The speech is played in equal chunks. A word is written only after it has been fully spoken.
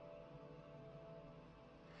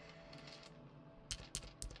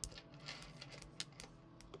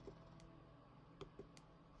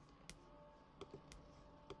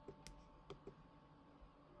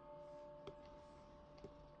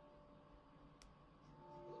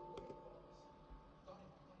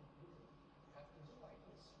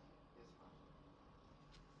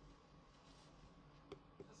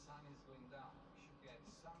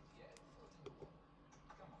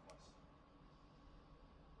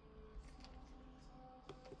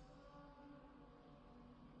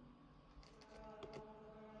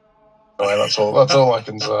anyway. That's all I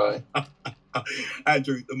can say.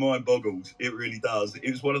 Andrew, the mind boggles. It really does.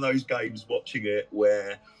 It was one of those games watching it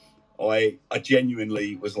where I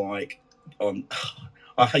genuinely was like,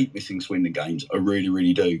 I hate missing Swindon games. I really,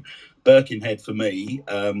 really do. Birkenhead for me,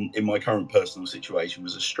 in my current personal situation,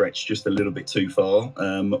 was a stretch just a little bit too far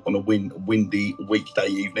on a windy weekday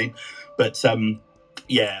evening. But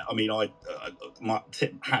yeah, I mean, my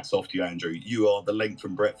hats off to you, Andrew. You are the length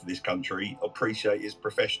and breadth of this country. Appreciate it's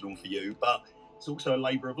professional for you, but it's also a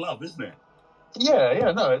labour of love, isn't it?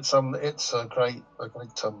 Yeah, no, it's a great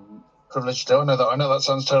privilege to do. I know that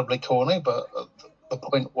sounds terribly corny, but at the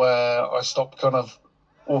point where I stopped kind of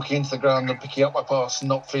walking into the ground and picking up my pass and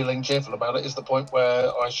not feeling cheerful about it is the point where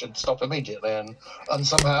I should stop immediately. And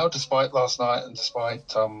somehow, despite last night and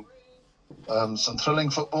despite some thrilling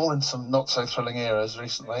football in some not so thrilling eras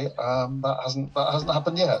recently, that hasn't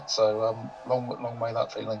happened yet. So long may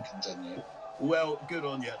that feeling continue. Well, good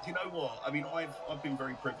on you. Do you know what? I mean, I've been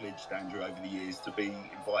very privileged, Andrew, over the years to be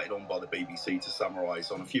invited on by the BBC to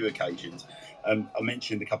summarise on a few occasions. I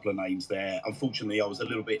mentioned a couple of names there. Unfortunately, I was a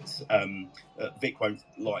little bit. Vic won't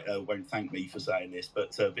thank me for saying this,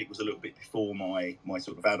 but Vic was a little bit before my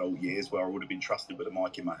sort of adult years where I would have been trusted with a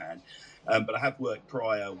mic in my hand. But I have worked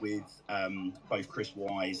prior with both Chris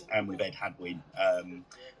Wise and with Ed Hadwin.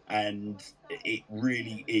 And it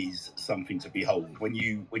really is something to behold when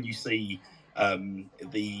you see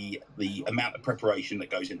the amount of preparation that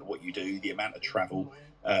goes into what you do, the amount of travel,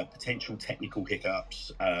 potential technical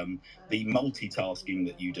hiccups, the multitasking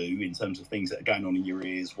that you do in terms of things that are going on in your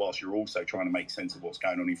ears whilst you're also trying to make sense of what's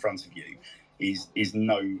going on in front of you is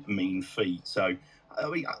no mean feat. So I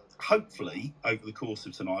mean, hopefully over the course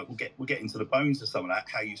of tonight we'll get into the bones of some of that,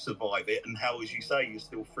 how you survive it, and how, as you say, you're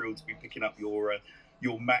still thrilled to be picking up your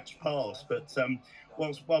match pass. But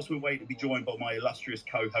whilst we're waiting to be joined by my illustrious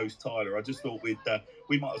co-host Tyler, I just thought we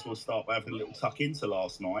might as well start by having a little tuck into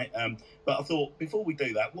last night. But I thought before we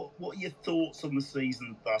do that, what are your thoughts on the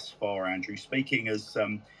season thus far, Andrew? Speaking as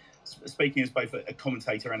both a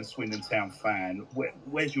commentator and a Swindon Town fan,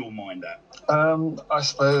 where's your mind at? I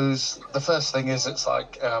suppose the first thing is it's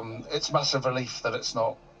massive relief that it's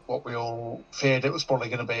not what we all feared it was probably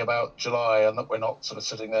going to be about July, and that we're not sort of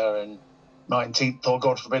sitting there in 19th, or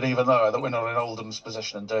God forbid even lower, that we're not in Oldham's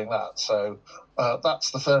position and doing that. So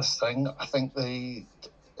that's the first thing. I think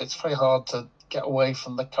it's very hard to get away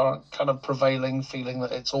from the current kind of prevailing feeling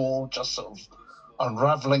that it's all just sort of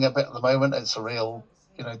unravelling a bit at the moment. It's a real,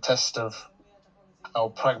 test of how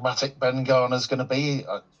pragmatic Ben Garner's going to be.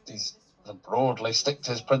 He's broadly stick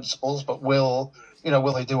to his principles, but will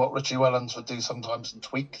they do what Richie Wellens would do sometimes and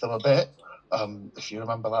tweak them a bit? If you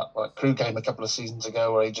remember that Crew game a couple of seasons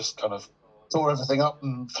ago, where he just kind of tore everything up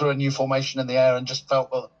and threw a new formation in the air and just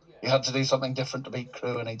felt that he had to do something different to beat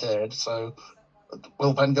Crew, and he did. So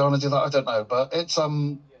will Ben Garner do that? I don't know, but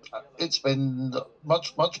it's been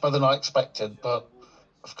much better than I expected, but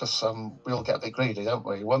of course, we all get a bit greedy, don't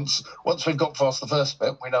we? Once we've got past the first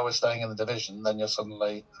bit, we know we're staying in the division. Then you're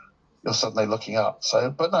suddenly looking up.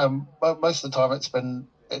 So, but no, most of the time it's been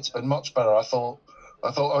much better. I thought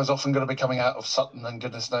I was often going to be coming out of Sutton and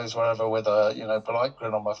goodness knows wherever with a polite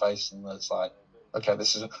grin on my face, and it's like, okay,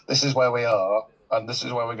 this is where we are, and this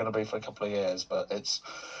is where we're going to be for a couple of years. But it's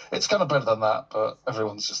kind of better than that. But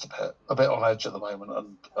everyone's just a bit on edge at the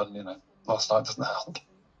moment, and last night doesn't help.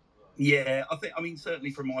 Yeah, I mean,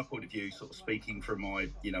 certainly from my point of view, sort of speaking from my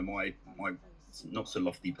not so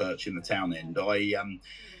lofty perch in the town end,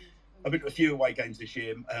 I've been to a few away games this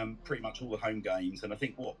year, pretty much all the home games, and I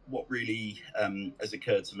think what really has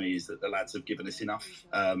occurred to me is that the lads have given us enough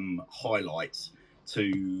highlights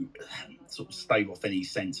to sort of stave off any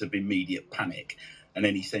sense of immediate panic and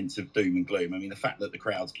any sense of doom and gloom. I mean, the fact that the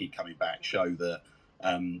crowds keep coming back show that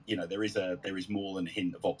there is more than a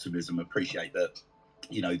hint of optimism. Appreciate that.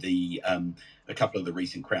 A couple of the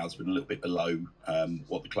recent crowds have been a little bit below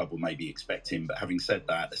what the club were maybe expecting. But having said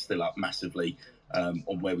that, they're still up massively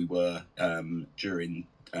on where we were during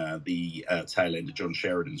the tail end of John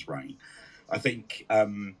Sheridan's reign. I think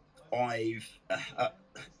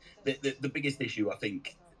the biggest issue, I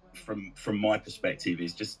think, from my perspective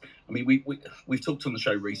is just, I mean, we've talked on the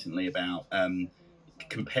show recently about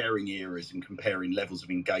comparing eras and comparing levels of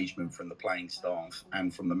engagement from the playing staff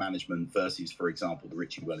and from the management versus, for example, the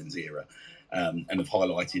Richie Wellens era, and have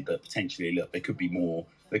highlighted that potentially, look, there could be more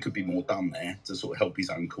done there to sort of help his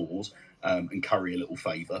own cause and curry a little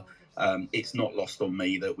favour. It's not lost on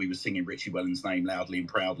me that we were singing Richie Wellens' name loudly and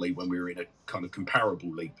proudly when we were in a kind of comparable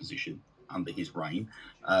league position under his reign.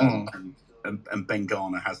 And and Ben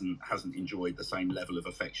Garner hasn't enjoyed the same level of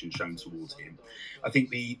affection shown towards him. I think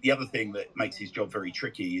the other thing that makes his job very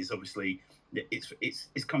tricky is obviously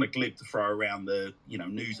it's kind of glib to throw around the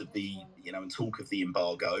news of the and talk of the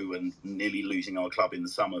embargo and nearly losing our club in the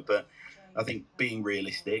summer, but I think being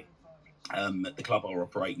realistic. The club are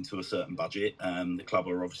operating to a certain budget. The club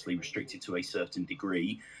are obviously restricted to a certain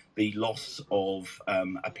degree. The loss of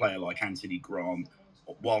a player like Anthony Grant,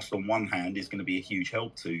 whilst on one hand is going to be a huge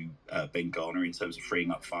help to Ben Garner in terms of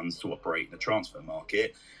freeing up funds to operate in the transfer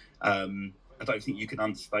market, I don't think you can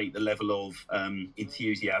understate the level of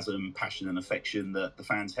enthusiasm, passion and affection that the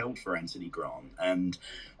fans held for Anthony Grant. And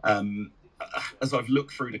as I've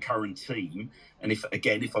looked through the current team, and if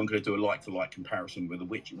I'm going to do a like-for-like comparison with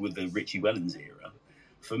the Richie Wellens era,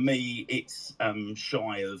 for me it's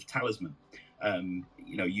shy of talisman.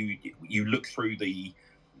 You look through the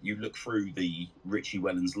Richie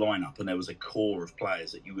Wellens lineup, and there was a core of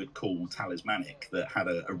players that you would call talismanic, that had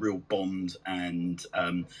a real bond and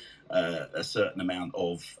a certain amount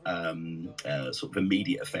of sort of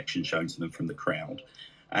immediate affection shown to them from the crowd.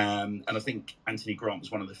 And I think Anthony Grant was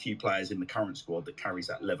one of the few players in the current squad that carries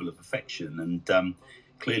that level of affection. And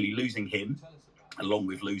clearly losing him, along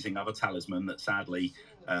with losing other talismen that sadly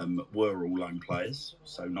were all loan players,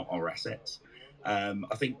 so not our assets,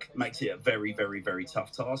 I think makes it a very, very, very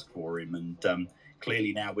tough task for him. And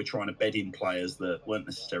clearly now we're trying to bed in players that weren't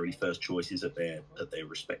necessarily first choices at their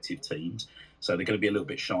respective teams. So they're going to be a little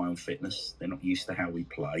bit shy on fitness. They're not used to how we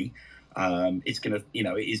play. It is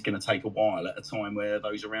going to take a while at a time where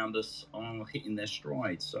those around us are hitting their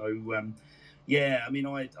stride. So, yeah, I mean,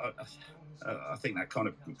 I think that kind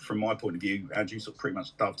of, from my point of view, Andrew, sort of pretty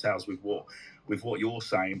much dovetails with what you're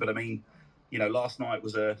saying. But I mean, last night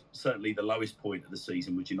was certainly the lowest point of the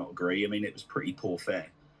season. Would you not agree? I mean, it was pretty poor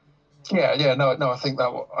fare. Yeah, no. I think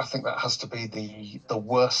that has to be the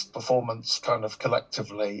worst performance, kind of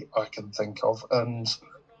collectively, I can think of. And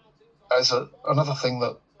as another thing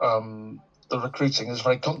that the recruiting has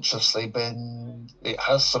very consciously been, it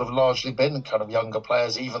has sort of largely been kind of younger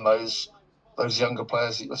players, even those younger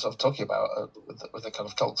players that you were sort of talking about with the kind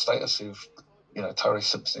of cult status who've, Terry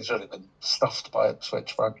Simpson has really been stuffed by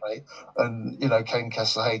Ipswich, frankly. And, Kane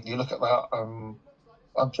Kessler-Hayden, you look at that,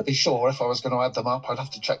 I'm pretty sure if I was going to add them up, I'd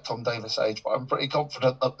have to check Tom Davis' age, but I'm pretty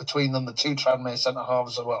confident that between them, the two Tranmere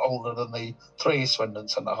centre-halves were older than the three Swindon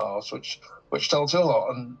centre-halves, which tells you a lot.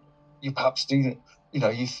 And you perhaps do,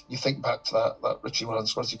 you think back to that Richie Wellens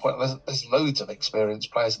squad, there's loads of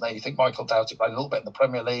experienced players in there. You think Michael Doughty played a little bit in the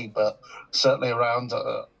Premier League, but certainly around at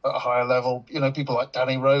a higher level. People like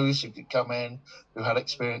Danny Rose, who could come in, who had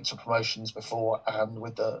experience of promotions before, and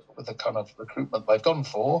with the kind of recruitment they've gone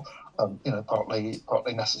for,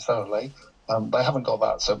 partly necessarily, they haven't got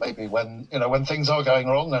that. So maybe when things are going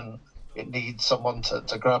wrong and it needs someone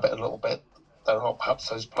to grab it a little bit, there are not perhaps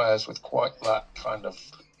those players with quite that kind of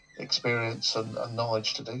experience and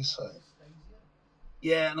knowledge to do so.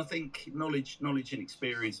 Yeah, and I think knowledge and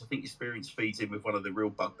experience. I think experience feeds in with one of the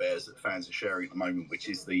real bugbears that fans are sharing at the moment, which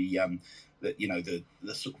is the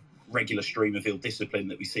sort of regular stream of ill discipline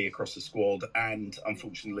that we see across the squad, and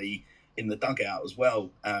unfortunately in the dugout as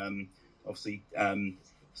well. Obviously,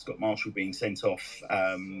 Scott Marshall being sent off,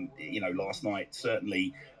 last night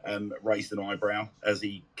certainly raised an eyebrow, as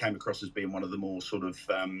he came across as being one of the more sort of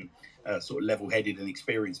level-headed and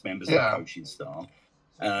experienced members of the coaching staff.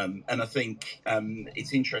 And I think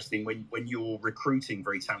it's interesting when you're recruiting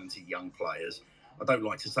very talented young players. I don't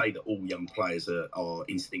like to say that all young players are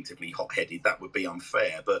instinctively hot-headed. That would be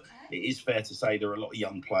unfair. But it is fair to say there are a lot of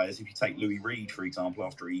young players. If you take Louis Reed, for example,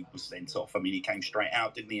 after he was sent off, I mean, he came straight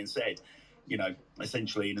out, didn't he, and said,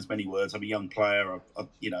 essentially in as many words, I'm a young player. It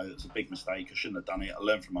was a big mistake. I shouldn't have done it. I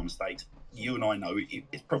learned from my mistakes. You and I know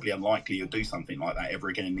it's probably unlikely he'll do something like that ever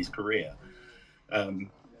again in his career.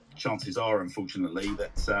 Chances are, unfortunately,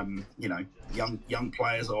 that young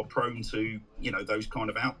players are prone to those kind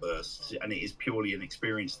of outbursts, and it is purely an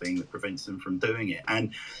experience thing that prevents them from doing it.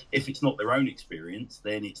 And if it's not their own experience,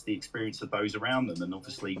 then it's the experience of those around them. And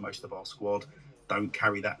obviously, most of our squad don't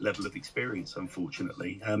carry that level of experience,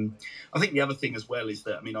 unfortunately. I think the other thing as well is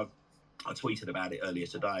that, I mean, I tweeted about it earlier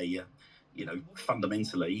today.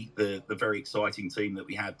 Fundamentally, the very exciting team that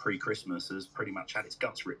we had pre-Christmas has pretty much had its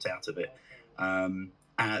guts ripped out of it.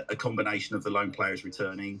 A combination of the lone players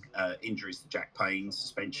returning, injuries to Jack Payne,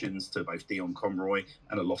 suspensions to both Dion Conroy,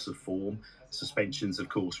 and a loss of form. Suspensions, of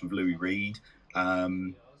course, with Louis Reed.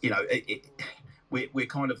 We're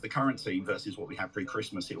kind of the current team versus what we had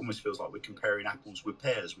pre-Christmas. It almost feels like we're comparing apples with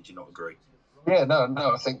pears. Would you not agree? Yeah, no.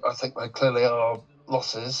 I think they clearly are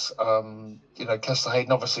losses. Kessler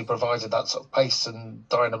Hayden obviously provided that sort of pace and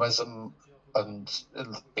dynamism and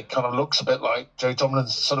it kind of looks a bit like Joe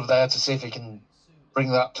Tomlin's sort of there to see if he can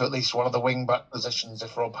bring that to at least one of the wing-back positions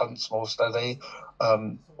if Rob Hunt's more steady.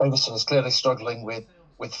 Davison is clearly struggling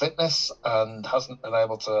with fitness and hasn't been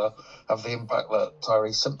able to have the impact that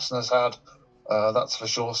Tyrese Simpson has had. That's for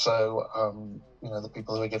sure. So, the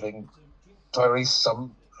people who are giving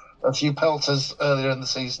Tyrese a few pelters earlier in the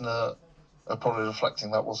season are probably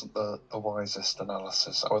reflecting that wasn't the wisest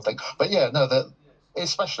analysis, I would think. But yeah, no,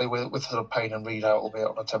 especially with sort of Payne and Reed out, albeit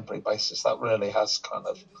on a temporary basis, that really has kind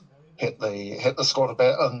of hit the squad a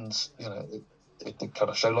bit, and it did kind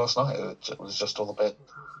of show last night. It was just all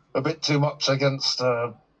a bit too much against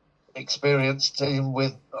experienced team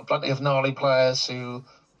with plenty of gnarly players who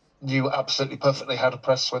knew absolutely perfectly how to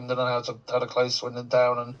press Swindon and how to close Swindon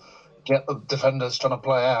down and get the defenders trying to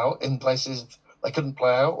play out in places they couldn't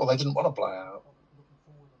play out or they didn't want to play out.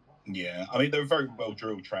 Yeah, I mean, they were very well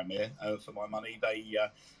drilled, Tranmere, for my money.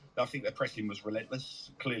 I think their pressing was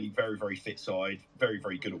relentless. Clearly, very, very fit side, very,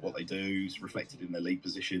 very good at what they do. It's reflected in their league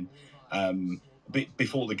position.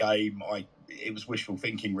 Before the game, it was wishful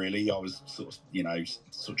thinking, really. I was sort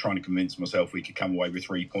of trying to convince myself we could come away with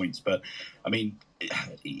 3 points. But I mean,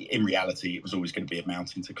 in reality, it was always going to be a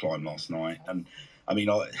mountain to climb last night. And I mean,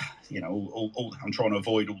 I'm trying to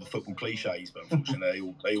avoid all the football cliches, but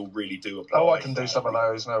unfortunately, they all really do apply. Oh, I can do some of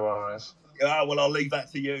those, no worries. Ah, well, I'll leave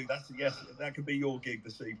that to you. That could be your gig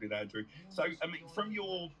this evening, Andrew. So, I mean, from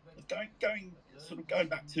your going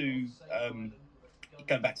back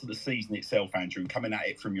to the season itself, Andrew, and coming at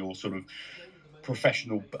it from your sort of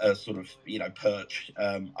professional perch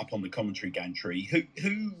up on the commentary gantry,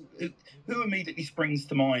 who immediately springs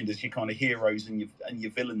to mind as your kind of heroes and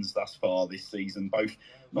your villains thus far this season, both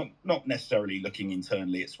not necessarily looking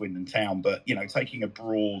internally at Swindon Town, but taking a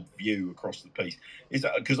broad view across the piece? Is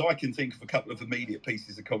that because I can think of a couple of immediate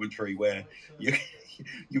pieces of commentary where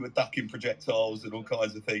you were ducking projectiles and all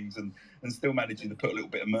kinds of things and still managing to put a little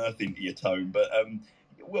bit of mirth into your tone, but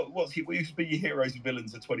what used to be your heroes and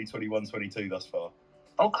villains of 2021-22 thus far?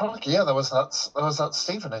 Oh crikey, yeah, there was that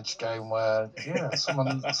Stevenage game where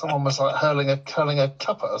someone was like hurling a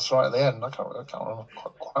cup at us right at the end. I can't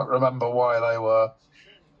quite remember why they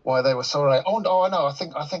were sorry. Oh no, I know. I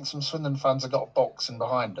think some Swindon fans have got a box in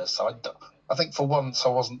behind us. So I think for once I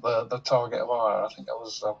wasn't the target of ire. I think I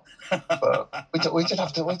was. But we did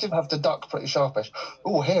have to duck pretty sharpish.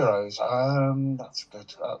 Oh, heroes.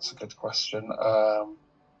 That's a good question.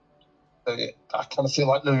 I kind of feel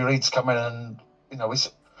like Louis Reed's come in and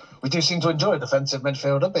we do seem to enjoy a defensive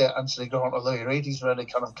midfielder, be it Anthony Grant or Louis Reed. He's really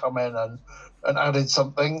kind of come in and added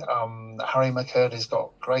something. Harry McCurdy's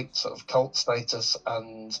got great sort of cult status,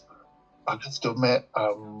 and I have to admit,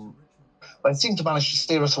 they seem to manage to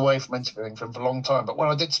steer us away from interviewing for him for a long time. But when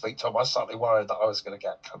I did speak to him, I was slightly worried that I was going to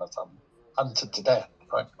get kind of hunted to death,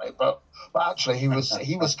 frankly. But actually, he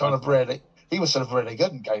was kind of really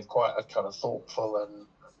good and gave quite a kind of thoughtful and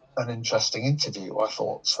an interesting interview, I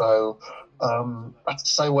thought. So I have to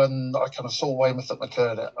say, when I kind of saw Weymouth at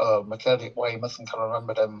McCurdy at Weymouth and kind of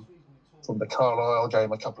remembered him from the Carlisle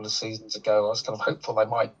game a couple of seasons ago, I was kind of hopeful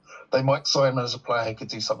they might sign him as a player who could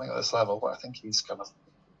do something at this level. But I think he's kind of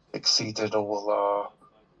exceeded all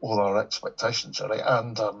our expectations, really.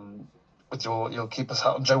 And with your keeper's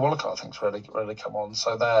hat on, Joe Wallacott, I think's really come on.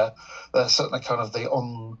 So they're certainly kind of the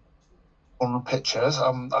on pitchers.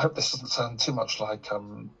 I hope this doesn't sound too much like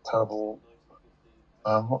terrible.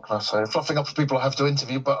 What can I say? Fluffing up for people I have to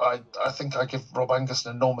interview, but I think I give Rob Angus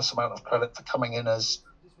an enormous amount of credit for coming in as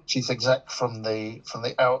chief exec from the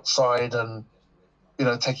outside and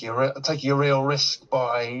taking a real risk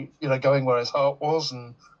by going where his heart was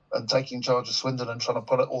and taking charge of Swindon and trying to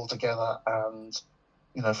put it all together. And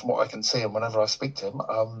from what I can see, and whenever I speak to him,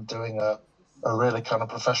 doing a really kind of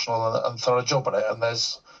professional and thorough job at it. And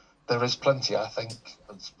there is plenty, I think,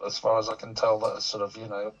 as far as I can tell, that are sort of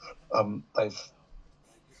they've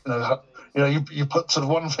you put sort of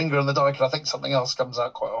one finger in the dike and I think something else comes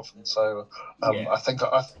out quite often. So I think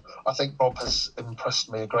Rob has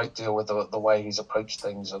impressed me a great deal with the way he's approached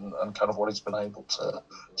things and kind of what he's been able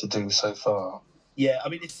to do so far. Yeah, I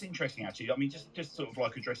mean, it's interesting, actually. I mean, just sort of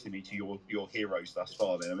like addressing me to your heroes thus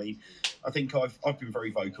far then. I mean, I think I've been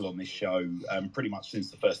very vocal on this show pretty much since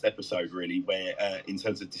the first episode, really, where in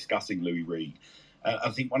terms of discussing Louis Reed.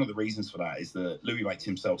 I think one of the reasons for that is that Louis makes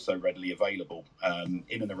himself so readily available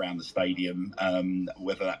in and around the stadium,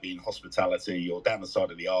 whether that be in hospitality or down the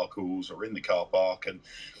side of the Arkles or in the car park. And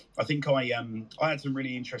I think I had some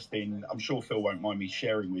really interesting, I'm sure Phil won't mind me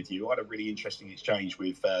sharing with you, I had a really interesting exchange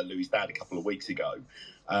with Louis' dad a couple of weeks ago.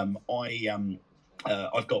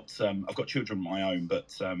 I've got children of my own,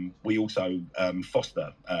 but we also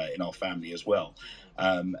foster in our family as well,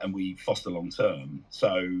 and we foster long term.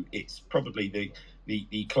 So it's probably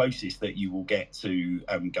the closest that you will get to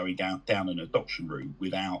going down an adoption route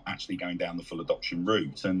without actually going down the full adoption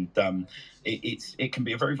route. And it can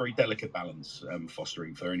be a very, very delicate balance,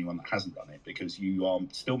 fostering, for anyone that hasn't done it, because you are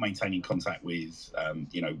still maintaining contact with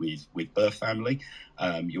with birth family.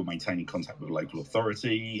 You're maintaining contact with a local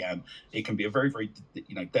authority. It can be a very, very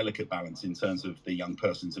delicate balance in terms of the young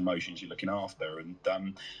person's emotions you're looking after. And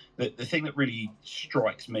the thing that really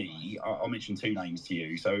strikes me, I'll mention two names to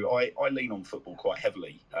you. So I lean on football quite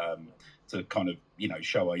heavily to kind of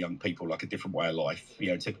show our young people like a different way of life.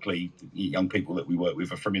 Typically young people that we work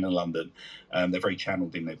with are from inner London. They're very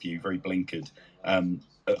channeled in their view, very blinkered. They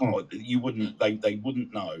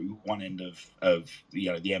wouldn't know one end of the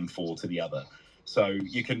M4 to the other. So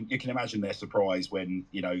you can imagine their surprise when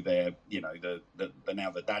they're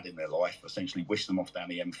now the dad in their life essentially whisk them off down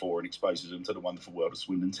the M4 and exposes them to the wonderful world of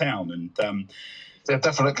Swindon town. And yeah,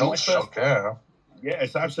 definitely culture shock. Yeah,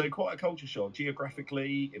 it's absolutely quite a culture shock,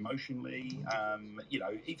 geographically, emotionally,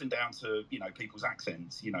 even down to people's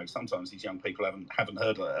accents. Sometimes these young people haven't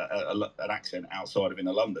heard an accent outside of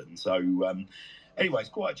inner London. So anyway, it's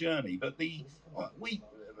quite a journey. But the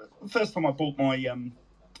first time I brought my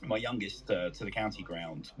youngest to the county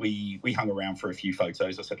ground, we hung around for a few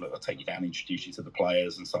photos. I said, look, I'll take you down, introduce you to the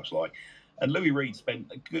players and such like. And Louis Reed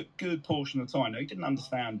spent a good portion of the time. Now, he didn't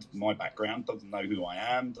understand my background, doesn't know who I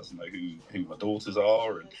am, doesn't know who my daughters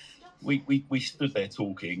are. And we stood there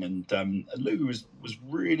talking, and Lou was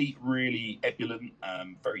really, really ebullient,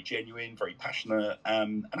 very genuine, very passionate,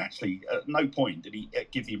 and actually at no point did he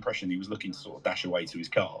give the impression he was looking to sort of dash away to his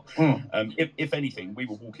car. If anything, we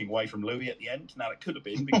were walking away from Louis at the end. Now, it could have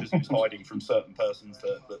been because he was hiding from certain persons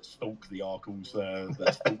that stalk the Arkles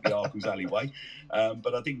alleyway,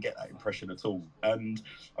 but I didn't get that impression at all. And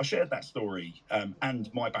I shared that story and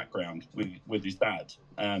my background with his dad.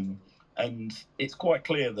 And it's quite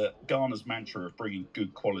clear that Ghana's mantra of bringing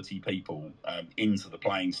good quality people into the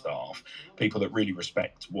playing staff, people that really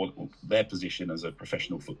respect their position as a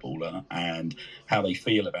professional footballer and how they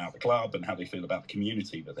feel about the club and how they feel about the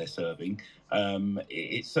community that they're serving,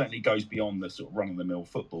 it certainly goes beyond the sort of run-of-the-mill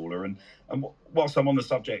footballer. And whilst I'm on the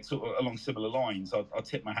subject, sort of along similar lines, I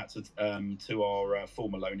tip my hat to our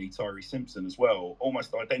former loanee Tyree Simpson as well.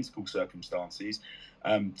 Almost identical circumstances.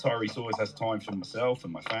 Tyrese always has time for myself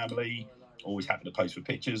and my family, always happy to post for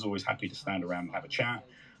pictures, always happy to stand around and have a chat.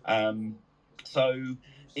 So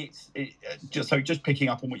just picking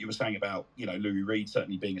up on what you were saying about Louis Reed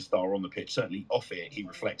certainly being a star on the pitch, certainly off it he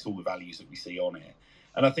reflects all the values that we see on it.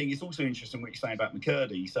 And I think it's also interesting what you're saying about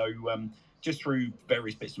McCurdy. So just through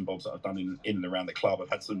various bits and bobs that I've done in and around the club, I've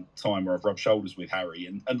had some time where I've rubbed shoulders with Harry.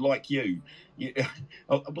 And like I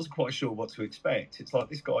wasn't quite sure what to expect. It's like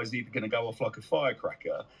this guy's either going to go off like a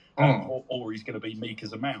firecracker or he's going to be meek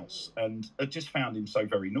as a mouse. And I just found him so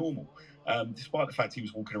very normal. Despite the fact he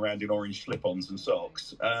was walking around in orange slip-ons and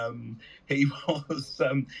socks, he was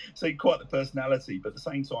so quite the personality. But at the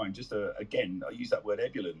same time, just again, I use that word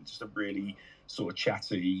ebullient, just a really sort of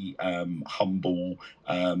chatty, humble,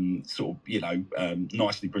 sort of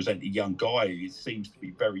nicely presented young guy. He seems to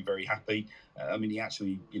be very, very happy. I mean, he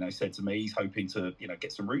actually, said to me he's hoping to,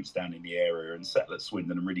 get some roots down in the area and settle at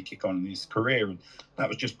Swindon and really kick on in his career. And that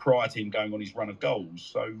was just prior to him going on his run of goals.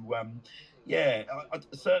 So, I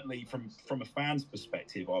certainly from a fan's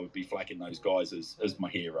perspective, I would be flagging those guys as my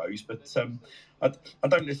heroes. But I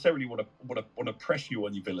don't necessarily want to press you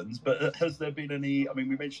on your villains. But has there been any? I mean,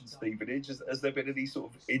 we mentioned Stevenage. Has there been any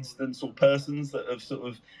sort of instance or persons that have sort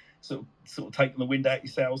of taken the wind out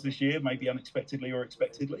your sails this year, maybe unexpectedly or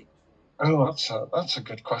expectedly? Oh, that's a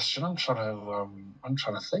good question. I'm trying to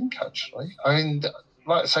think actually. I mean,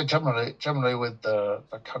 like I say, generally with the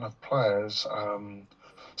kind of players,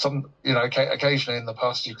 some occasionally in the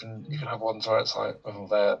past you can have ones where it's like,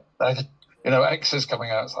 oh, they're X's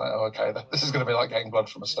coming out. It's like, oh, okay, this is going to be like getting blood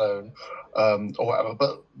from a stone, or whatever.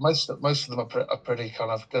 But most of them are pretty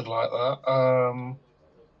kind of good like that.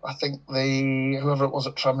 I think whoever it was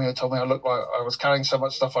at Trammy who told me I looked like I was carrying so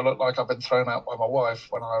much stuff I looked like I'd been thrown out by my wife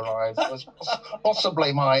when I arrived was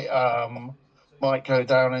possibly might go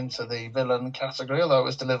down into the villain category, although it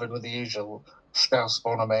was delivered with the usual scouse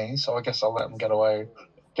bonhomie. So I guess I'll let them get away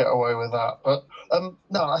with that. But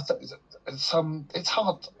no, I think it's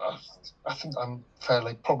hard. I think I'm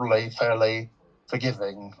probably fairly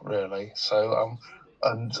forgiving, really. So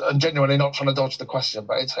and genuinely not trying to dodge the question,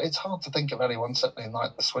 but it's hard to think of anyone certainly in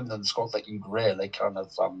like the Swindon squad that you'd really kind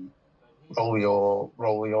of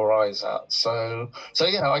roll your eyes at. So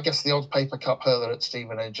yeah, I guess the odd paper cup hurler at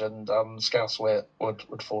Stevenage and Scouse Wit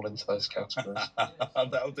would fall into those categories.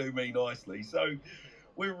 That'll do me nicely. So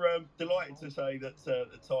we're delighted to say that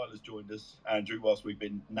Tyler's joined us, Andrew, whilst we've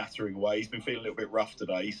been nattering away. He's been feeling a little bit rough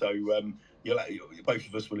today, so both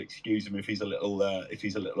of us will excuse him if he's a little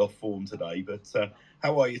off form today. But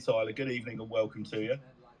how are you, Tyler? Good evening and welcome to you.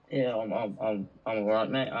 Yeah, I'm all right,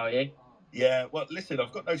 mate. How are you? Yeah, well, listen,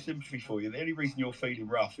 I've got no sympathy for you. The only reason you're feeling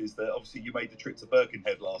rough is that obviously you made the trip to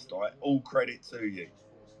Birkenhead last night. All credit to you.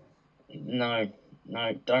 No,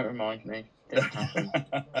 don't remind me. Didn't happen.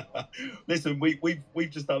 Listen, we've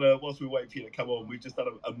just done whilst we're waiting for you to come on, we've just done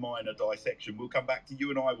a minor dissection. We'll come back to you,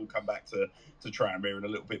 and I will come back to Tranmere in a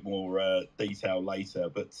little bit more detail later.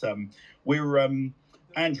 But we're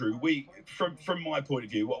Andrew, from my point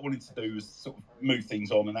of view, what I wanted to do was sort of move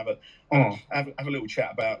things on and have a little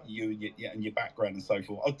chat about you and your background and so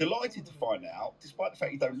forth. I was delighted to find out, despite the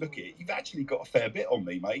fact you don't look it, you've actually got a fair bit on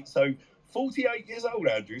me, mate. So 48 years old,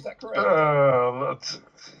 Andrew, is that correct?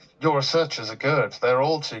 Your researchers are good. They're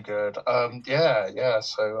all too good. Yeah.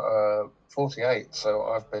 So 48. So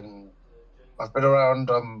I've been around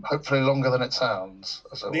hopefully longer than it sounds.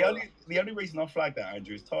 The only reason I flagged that,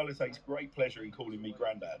 Andrew, is Tyler takes great pleasure in calling me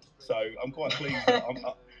granddad. So I'm quite pleased that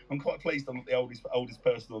I'm quite pleased I'm not the oldest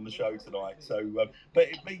person on the show tonight. So, but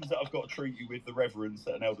it means that I've got to treat you with the reverence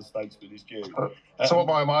that an elder statesman is due. So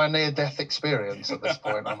am I a near-death experience at this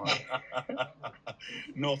point? Am I?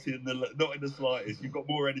 Not in the slightest. You've got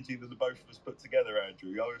more energy than the both of us put together,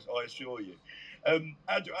 Andrew. I assure you.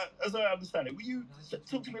 Andrew, as I understand it, will you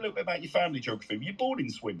talk to me a little bit about your family geography? Were you born in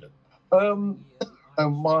Swindon?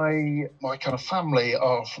 My kind of family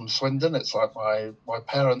are from Swindon. It's like my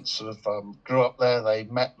parents sort of grew up there. They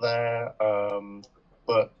met there,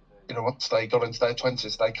 but once they got into their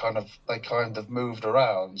 20s, they kind of moved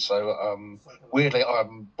around. So weirdly,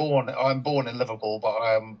 I'm born in Liverpool, but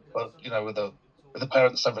with the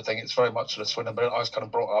parents and everything, it's very much sort of Swindon. But I was kind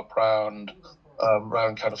of brought up round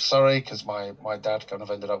kind of Surrey, because my dad kind of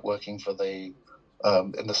ended up working for the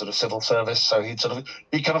in the sort of civil service. So he'd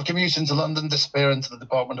kind of commute into London, disappear into the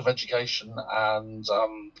Department of Education, and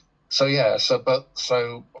so I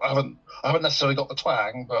haven't necessarily got the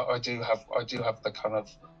twang, but I do have the kind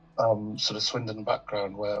of sort of Swindon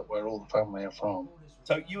background where all the family are from.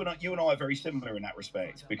 So you and I are very similar in that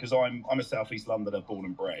respect, because I'm a South East Londoner born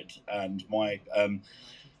and bred, and my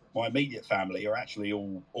immediate family are actually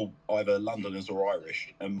all either Londoners or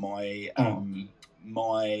Irish, and I have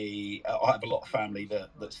a lot of family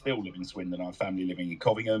that still live in Swindon. I have family living in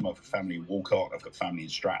Covingham, I've got family in Walcott, I've got family in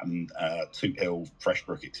Stratton, Toot Hill,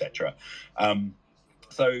 Freshbrook, etc.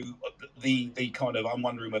 So the kind of, I'm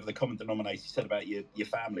wondering whether the common denominator you said about your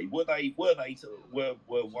family, were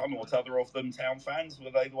one or t'other of them town fans?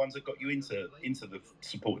 Were they the ones that got you into the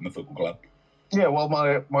supporting the football club? Yeah, well,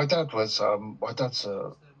 my dad was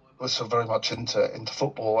very much into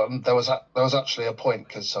football, and there was actually a point,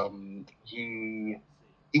 because he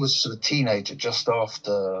was a sort of teenager just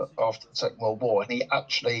after the Second World War, and he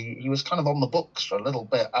was kind of on the books for a little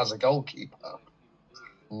bit as a goalkeeper.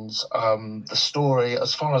 And the story,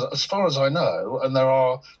 as far as I know, and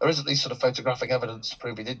there is at least sort of photographic evidence to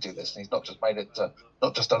prove he did do this, and he's not just done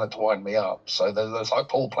it to wind me up. So there's like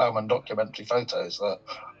Paul Plowman documentary photos that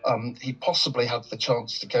he possibly had the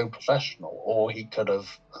chance to go professional, or he had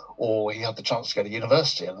the chance to go to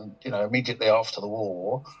university, and immediately after the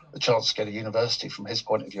war, the chance to go to university from his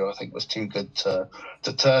point of view, I think, was too good to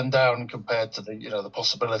turn down, compared to the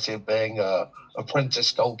possibility of being a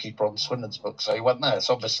apprentice goalkeeper on Swindon's book. So he went there.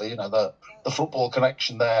 So obviously, the football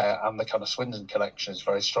connection there and the kind of Swindon connection is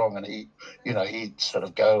very strong, and he'd sort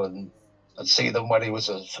of go and see them when he was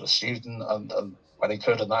a sort of student, and when he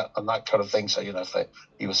could, and that kind of thing. So he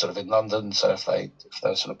was sort of in London, so if they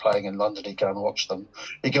were sort of playing in London, he'd go and watch them.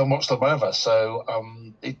 He'd go and watch them wherever. So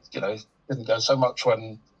he didn't go so much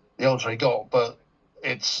when the older he got, but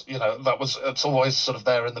it's always sort of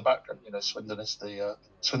there in the background. Swindon is the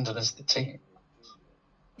team.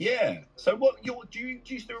 Yeah. So do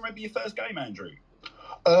you still remember your first game, Andrew?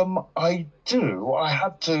 I do. I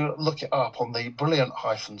had to look it up on the brilliant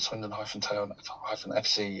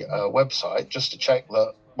Swindon-Town-FC website, just to check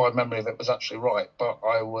that my memory of it was actually right. But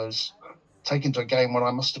I was taken to a game when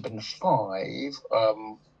I must have been 5,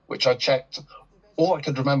 which I checked. All I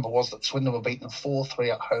could remember was that Swindon were beaten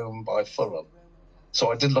 4-3 at home by Fulham.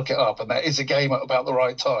 So I did look it up, and there is a game at about the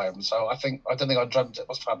right time. So I don't think I dreamt it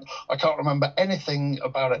was fun. I can't remember anything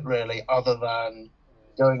about it really, other than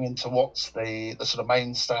going into what's the sort of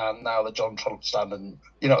main stand now, the John Trollope stand, and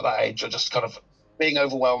at that age, you're just kind of being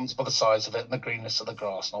overwhelmed by the size of it and the greenness of the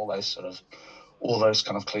grass and all all those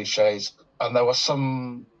kind of cliches. And there was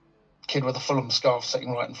some kid with a Fulham scarf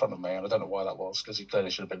sitting right in front of me, and I don't know why that was, because he clearly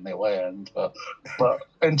should have been in the away end. But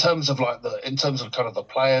in terms of kind of the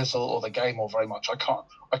players or the game, or very much, I can't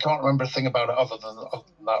remember a thing about it other than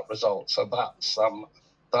that result. So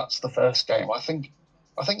that's the first game. I think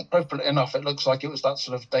appropriately enough, it looks like it was that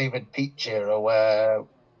sort of David Peach era where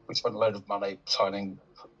we spent a load of money signing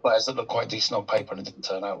players that looked quite decent on paper, and it didn't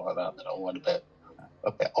turn out like that. It all went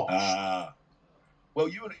a bit off. Well,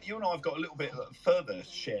 you and I have got a little bit further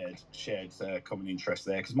shared common interest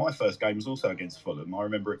there, because my first game was also against Fulham. I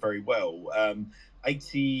remember it very well.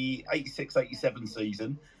 86-87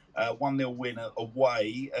 season, 1-0 win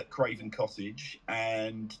away at Craven Cottage,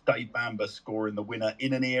 and Dave Bamber scoring the winner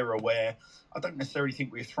in an era where I don't necessarily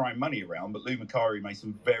think we were throwing money around, but Lou Macari made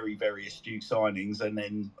some very, very astute signings, and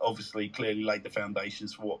then obviously clearly laid the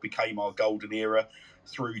foundations for what became our golden era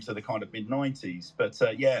through to the kind of mid-90s. But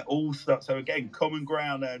all stuff. So again, common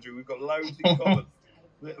ground, Andrew. We've got loads in common.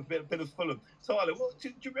 a bit of Fulham. Tyler, do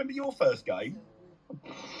you remember your first game?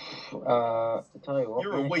 I'll tell you what,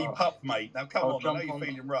 you're a wee pup, mate. Now come on, I know you're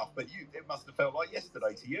feeling rough, but it must have felt like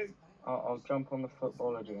yesterday to you. I'll jump on the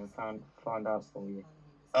Footballogy and find out for you.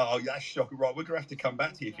 Oh, that's shocking. Right, we're going to have to come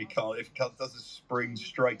back to you if you can't. If it doesn't spring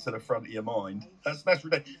straight to the front of your mind. That's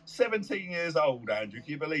ridiculous. 17 years old, Andrew.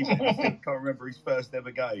 Can you believe it? I still can't remember his first ever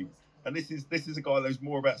game. And this is a guy that knows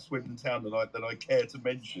more about Swindon Town than I care to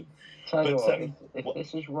mention. Tell you what, if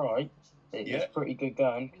this is right, it's pretty good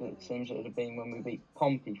going, because it seems it would have been when we beat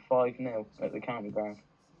Pompey 5-0 at the county ground.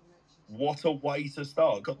 What a way to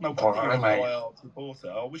start. God, no wonder you're a die-hard supporter.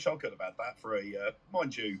 I wish I could have had that for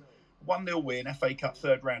mind you, 1-0 win, FA Cup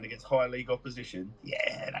third round against higher league opposition.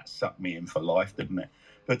 Yeah, that sucked me in for life, didn't it?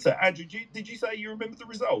 But Andrew, did you say you remember the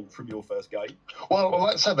result from your first game? Well,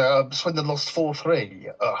 like I said, Swindon lost 4-3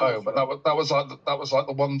 at home, but that was like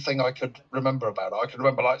the one thing I could remember about it. I could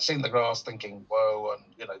remember like seeing the grass, thinking, "Whoa,"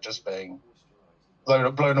 and just being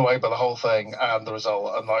blown away by the whole thing and the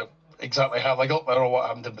result, and like exactly how they got there or what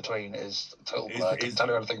happened in between is a total blur. I can't tell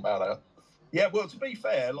you anything about it. Yeah, well, to be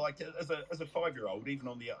fair, like as a 5-year-old, even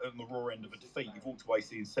on the raw end of a defeat, you've walked away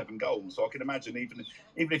seeing 7 goals. So I can imagine, even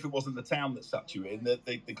if it wasn't the town that sucked you in,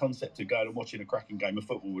 the concept of going and watching a cracking game of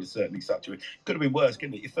football would have certainly sucked you in. Could have been worse,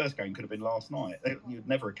 couldn't it? Your first game could have been last night. You'd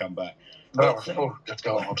never have come back. Good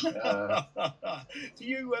God. Do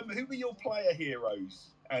you? Who were your player heroes,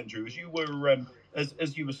 Andrew? As you were,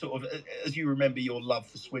 as you were sort of, as you remember your love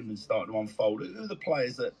for Swindon starting to unfold. Who are the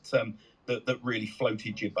players that really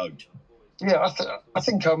floated your boat? Yeah, I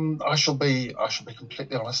think I shall be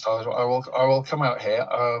completely honest. I will come out here.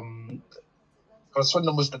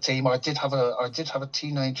 Swindon was the team. I did have a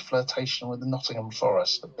teenage flirtation with the Nottingham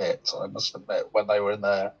Forest a bit, I must admit, when they were in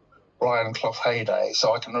their Brian Clough heyday.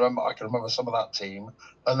 So I can remember some of that team.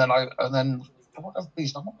 And then for whatever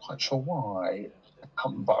reason, I'm not quite sure why,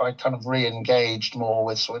 but I kind of re-engaged more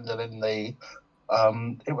with Swindon in the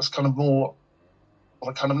it was kind of more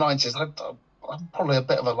the kind of 90s. I'm probably a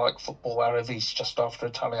bit of a football Aravis just after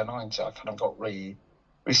Italia 90. I kind of got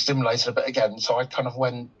re-stimulated a bit again. So I kind of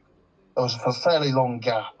went, there was a fairly long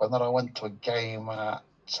gap, and then I went to a game at,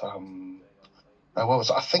 where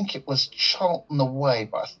was it? I think it was Charlton away,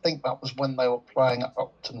 but I think that was when they were playing at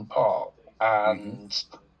Upton Park. And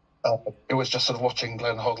it was just sort of watching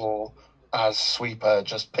Glenn Hoddle as sweeper,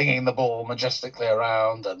 just pinging the ball majestically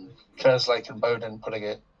around, and Kerslake and Bowden putting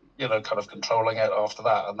it, kind of controlling it after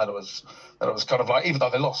that. And then it was kind of like, even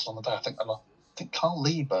though they lost on the day, I think Carl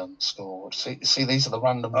Leeburn scored. See, these are the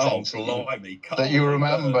random things that you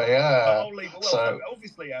remember. Yeah. So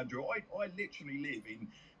obviously, Andrew, I literally live in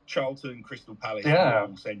Charlton, Crystal Palace,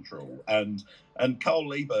 Central, and Carl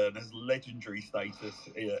Leeburn has legendary status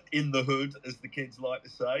in the hood, as the kids like to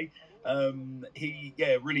say.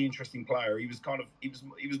 Really interesting player. He was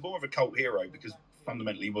more of a cult hero because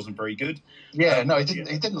fundamentally he wasn't very good. Yeah, no, he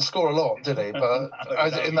didn't score a lot, did he? But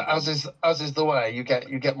as is the way, you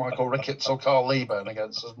get Michael Ricketts or Carl Leeburn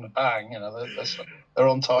against us, and bang, they're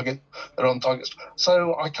on target. They're on target.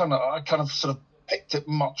 So I kind of sort of picked it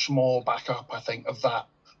much more back up, I think, of that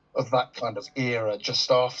kind of era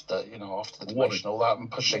just after the demotion, all that,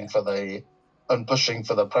 and pushing for the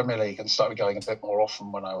Premier League, and started going a bit more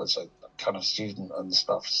often when I was a kind of student and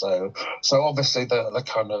stuff. So obviously the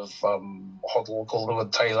kind of Hoddle,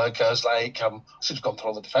 Calderwood, Taylor, Kerslake, should have gone through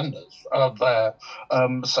all the defenders there.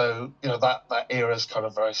 So that era is kind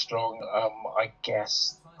of very strong. I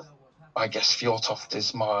guess Fjortoft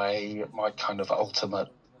is my kind of ultimate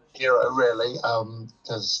hero, really,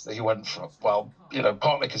 because he went from,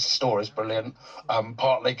 partly because the story is brilliant,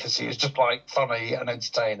 partly because he was just funny and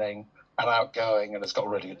entertaining, and outgoing, and has got a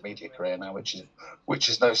really good media career now, which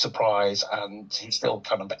is no surprise. And he still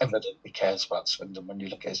kind of evidently cares about Swindon when you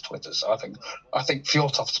look at his Twitter. So I think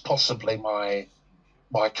Fjortoft's possibly my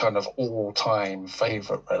kind of all-time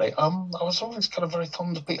favourite, really. I was always kind of very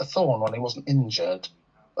fond of Peter Thorne when he wasn't injured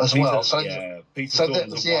as well. So Peter Thorne's a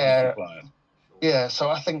wonderful player. Yeah, so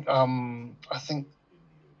I think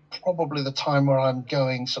probably the time where I'm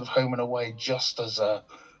going sort of home and away just as a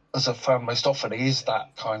fan most often is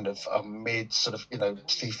that kind of mid sort of,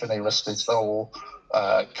 Steve Finney, rest his soul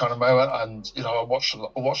kind of moment. And, I watched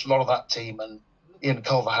a lot of that team, and Ian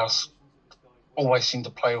Culverhouse always seemed to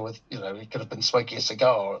play with, he could have been smoking a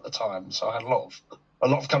cigar at the time. So I had a lot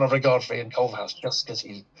of kind of regard for Ian Culverhouse just because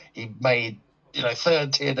he made,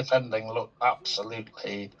 third tier defending look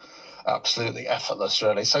absolutely effortless,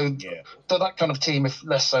 really. So that kind of team, if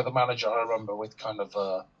less so the manager, I remember with kind of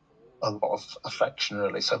a lot of affection,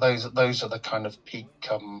 really. So those are the kind of peak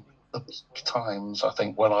times, I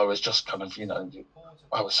think, when I was just kind of,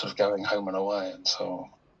 I was sort of going home and away and so on.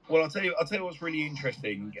 Well, I'll tell you what's really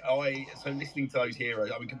interesting. So listening to those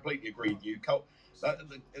heroes, I completely agree with you.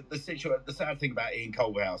 The sad thing about Ian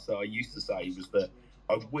Culverhouse that I used to say was that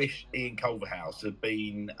I wish Ian Culverhouse had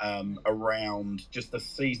been around just a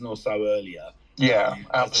season or so earlier. Yeah,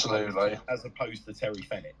 absolutely. As opposed to Terry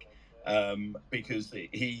Fenwick. Because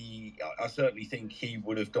I certainly think he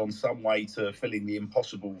would have gone some way to filling the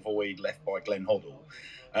impossible void left by Glenn Hoddle.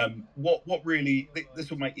 What really, this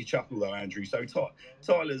will make you chuckle though, Andrew. So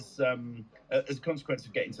Tyler's, as a consequence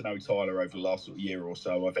of getting to know Tyler over the last sort of year or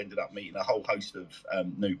so, I've ended up meeting a whole host of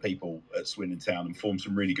new people at Swindon Town and formed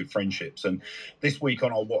some really good friendships. And this week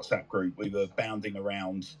on our WhatsApp group, we were bounding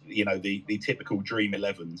around, the typical Dream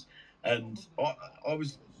 11s. And I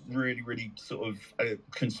was really sort of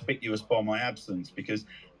conspicuous by my absence, because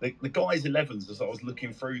the guys' 11s, as I was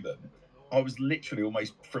looking through them, I was literally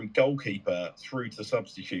almost from goalkeeper through to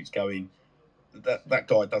substitutes going, that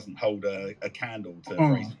guy doesn't hold a candle to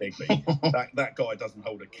Fraser Bigley. that guy doesn't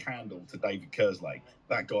hold a candle to David Kerslake.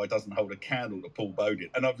 That guy doesn't hold a candle to Paul Bowden.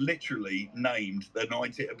 And I've literally named the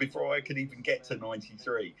 90 before I could even get to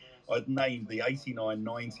 93. I'd named the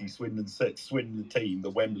 89-90 Swindon team, the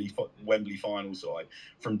Wembley final side,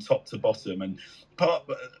 from top to bottom. And part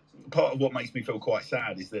of what makes me feel quite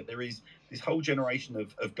sad is that there is this whole generation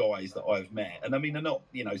of guys that I've met, and I mean, they're not,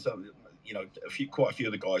 quite a few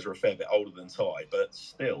of the guys are a fair bit older than Ty, but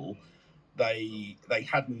still, they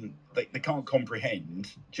can't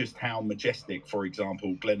comprehend just how majestic, for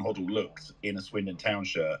example, Glenn Hoddle looked in a Swindon Town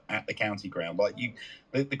shirt at the county ground. Like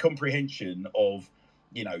the comprehension of,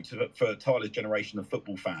 for Tyler's generation of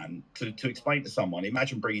football fan to explain to someone,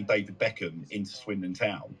 imagine bringing David Beckham into Swindon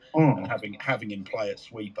Town and having him play at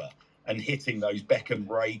sweeper and hitting those Beckham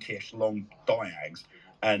rakish long diags,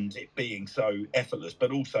 and it being so effortless,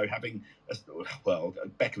 but also having,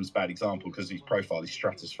 Beckham's a bad example because his profile is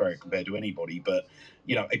stratospheric compared to anybody, but,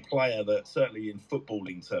 a player that certainly in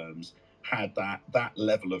footballing terms had that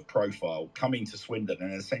level of profile coming to Swindon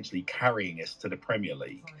and essentially carrying us to the Premier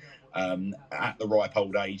League at the ripe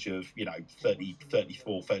old age of, 30,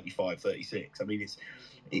 34, 35, 36. I mean,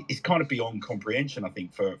 it's kind of beyond comprehension, I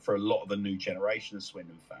think, for a lot of the new generation of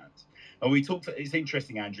Swindon fans. And it's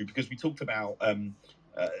interesting, Andrew, because we talked about I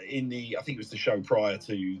think it was the show prior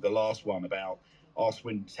to the last one about our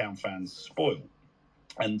Swindon Town fans spoiled,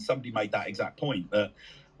 and somebody made that exact point that,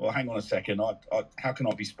 well, hang on a second, how can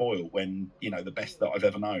I be spoiled when, the best that I've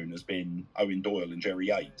ever known has been Owen Doyle and Jerry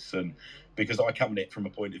Yates? And because I come at it from a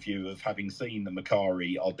point of view of having seen the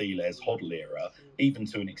Macari, Ardiles, Hoddle era, even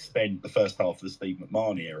to an extent the first half of the Steve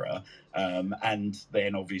McMahon era, and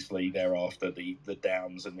then obviously thereafter the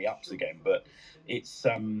downs and the ups again. But it's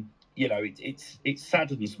it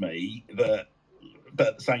saddens me that, but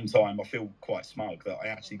at the same time I feel quite smug that I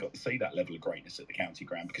actually got to see that level of greatness at the county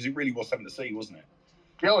ground, because it really was something to see, wasn't it?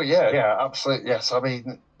 Oh yeah, absolutely. Yes, I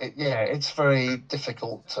mean, it's very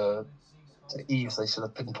difficult to easily sort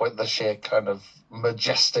of pinpoint the sheer kind of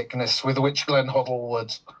majesticness with which Glenn Hoddle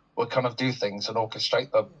would kind of do things and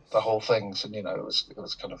orchestrate the whole things. And it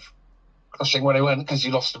was kind of crushing when he went, because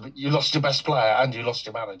you lost your best player and you lost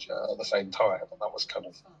your manager at the same time, and that was kind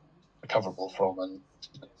of recoverable from.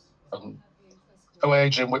 And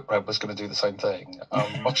Adrian Whitbread was going to do the same thing,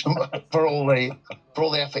 much for all the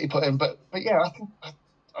effort he put in. But yeah, I think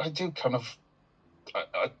I do kind of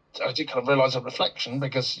realise on reflection,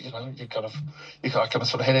 because you kind of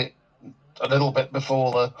sort of hit it a little bit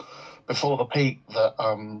before the peak, that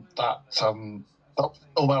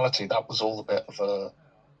normality, that was all a bit of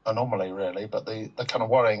anomaly, really. But the kind of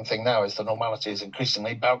worrying thing now is the normality is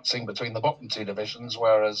increasingly bouncing between the bottom two divisions,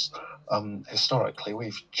 whereas historically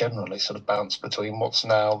we've generally sort of bounced between what's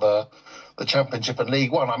now the Championship and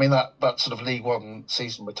League One. I mean, that sort of League One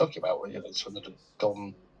season we're talking about, where it's when they've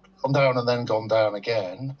gone down and then gone down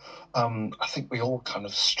again. I think we all kind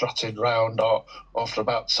of strutted round after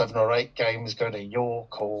about 7 or 8 games, going to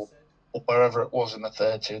York or wherever it was in the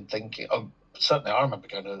third tier, and thinking, certainly I remember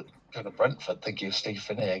going to Brentford thinking of Steve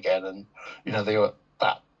Finney again, and they were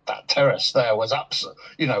that terrace there was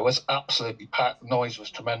absolutely packed. Noise was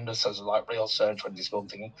tremendous. There was like real surge when he scored.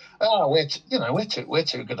 Thinking, we're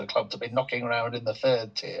too good a club to be knocking around in the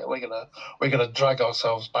third tier. We're gonna drag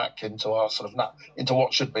ourselves back into our sort of into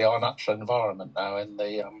what should be our natural environment now in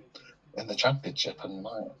the Championship. And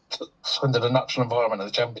Swindon, a natural environment in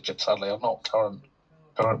the Championship, sadly, are not current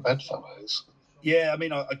bedfellows. Yeah, I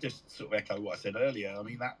mean, I just sort of echo what I said earlier. I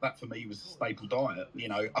mean, that for me was a staple diet.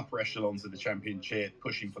 Upper echelons of the Championship,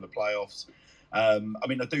 pushing for the playoffs. I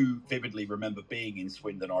mean, I do vividly remember being in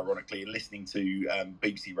Swindon, ironically, and listening to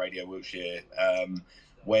BBC Radio Wiltshire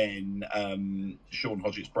when Sean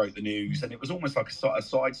Hodgetts broke the news, and it was almost like a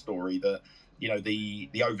side story that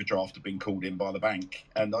the overdraft had been called in by the bank,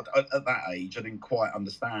 and at that age, I didn't quite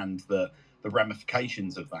understand the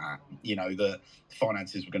ramifications of that. The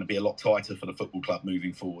finances were going to be a lot tighter for the football club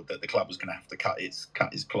moving forward, that the club was going to have to cut its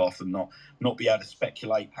cloth and not be able to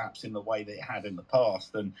speculate perhaps in the way that it had in the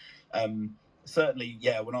past. And certainly,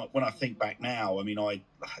 yeah, when I think back now, I mean,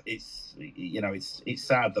 it's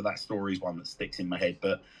sad that story is one that sticks in my head,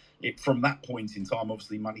 but from that point in time,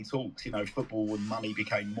 obviously money talks. Football and money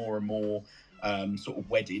became more and more sort of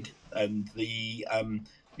wedded, and the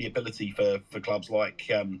ability for clubs like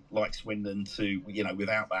Swindon to,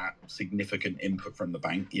 without that significant input from the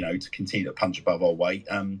bank, to continue to punch above our weight,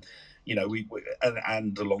 we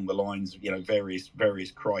and along the lines,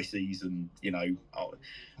 various crises and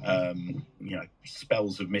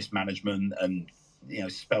spells of mismanagement and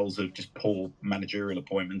spells of just poor managerial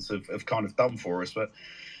appointments have kind of done for us. But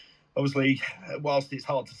obviously, whilst it's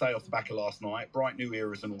hard to say off the back of last night, bright new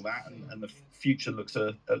eras and all that, and the future looks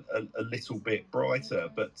a little bit brighter.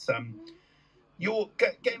 But you're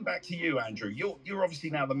getting back to you, Andrew. You're obviously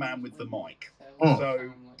now the man with the mic.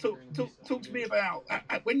 So talk to me about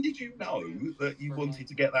when did you know that you wanted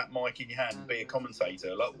to get that mic in your hand and be a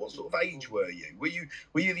commentator? Like, what sort of age were you?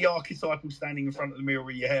 Were you the archetypal standing in front of the mirror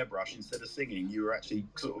with your hairbrush instead of singing? You were actually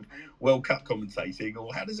sort of well cut commentating,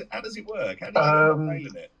 or how does it work? How did you end up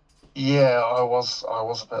nailing it? Yeah, I was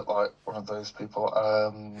a bit like one of those people.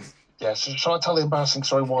 So shall I tell the embarrassing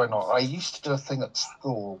story? Why not? I used to do a thing at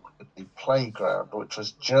school at the playground, which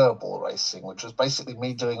was gerbil racing, which was basically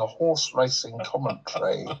me doing a horse racing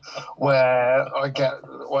commentary, where like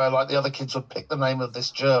the other kids would pick the name of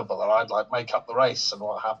this gerbil, and I'd like make up the race and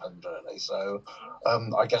what happened, really. So,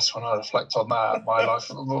 I guess when I reflect on that, my life,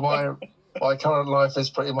 my current life is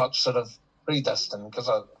pretty much sort of predestined, because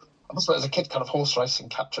I must admit, as a kid, kind of horse racing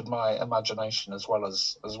captured my imagination as well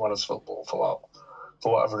as football for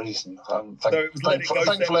whatever reason.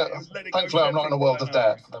 Thankfully, I'm not in a world of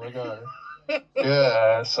debt. There we go.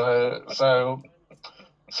 Yeah. So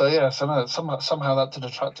yeah. So no, somehow that did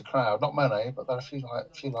attract a crowd. Not many, but there are a few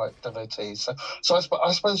devotees. So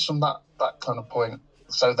I suppose from that kind of point.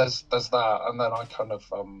 So there's that, and then I kind of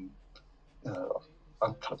I'm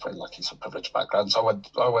kind of pretty lucky, some privileged background. So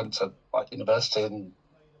I went to like university and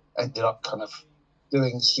ended up kind of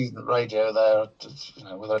doing student radio there,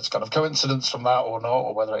 whether it's kind of coincidence from that or not,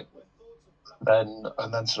 or whether it then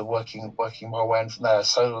sort of working my way in from there.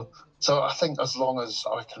 So I think as long as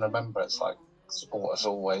I can remember, it's like sport as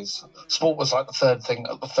always. Sport was like the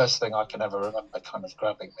first thing I can ever remember kind of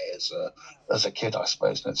grabbing me as a kid, I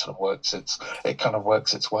suppose, and it sort of works its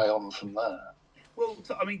way on from there. Well,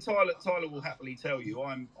 I mean, Tyler will happily tell you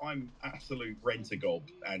I'm absolute rent-a-gob,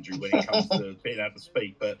 Andrew, when it comes to being able to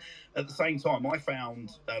speak. But at the same time, I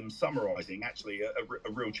found summarising actually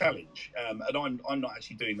a real challenge. And I'm not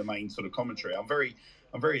actually doing the main sort of commentary. I'm very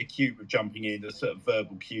acute with jumping in. There's certain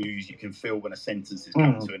verbal cues you can feel when a sentence is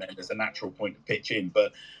coming to an end. There's a natural point to pitch in,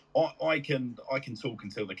 but I can talk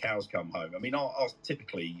until the cows come home. I mean, I'll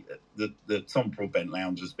typically the Tom Broadbent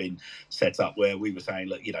Lounge has been set up where we were saying,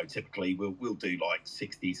 look, typically we'll do like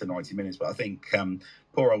 60 to 90 minutes, but I think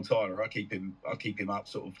poor old Tyler, I keep him up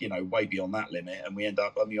sort of way beyond that limit, and we end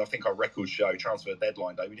up. I mean, I think our record show transfer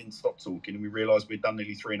deadline day, we didn't stop talking, and we realised we'd done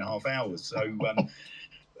nearly 3.5 hours. So. But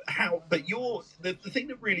the thing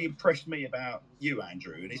that really impressed me about you,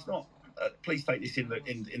 Andrew, and it's not. Please take this in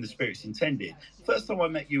the spirit it's intended. First time I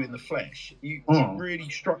met you in the flesh, you really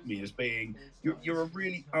struck me as being you're a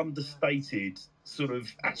really understated sort of.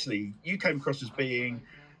 Actually, you came across as being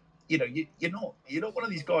you know, you're not one of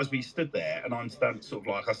these guys where you stood there and I'm sort of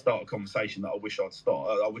like, I start a conversation that I wish I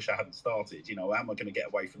wish I hadn't started. You know, how am I going to get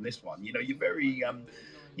away from this one? You know, you're very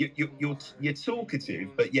you're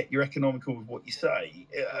talkative, but yet you're economical with what you say.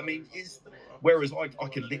 I mean, whereas I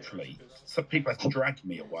can literally, some people have to drag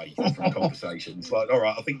me away from conversations. Like, all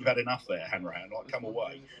right, I think you've had enough there, Hanrahan. Like, come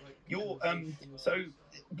away. You're so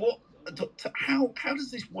what? How does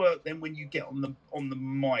this work then when you get on the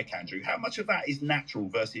mic, Andrew? How much of that is natural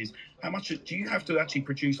versus how much do you have to actually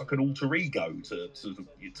produce like an alter ego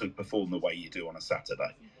to perform the way you do on a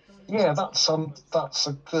Saturday? Yeah, that's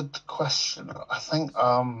a good question. I think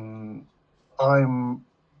I'm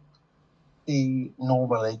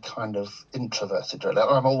normally kind of introverted. Really,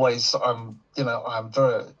 I'm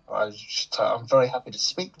very happy to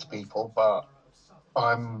speak to people, but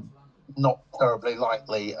I'm not terribly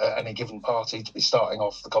likely at any given party to be starting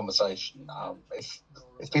off the conversation.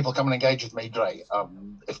 If people come and engage with me, great.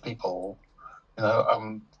 If people,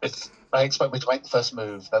 if they expect me to make the first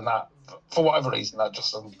move, then that, for whatever reason, that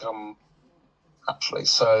just doesn't come naturally.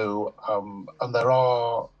 So, and there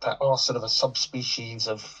are sort of a subspecies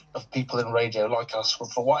of people in radio like us,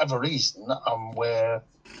 for whatever reason, we're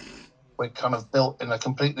kind of built in a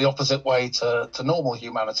completely opposite way to normal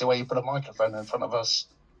humanity, where you put a microphone in front of us,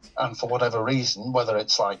 and for whatever reason, whether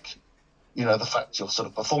it's like, the fact you're sort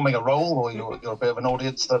of performing a role or you're a bit of an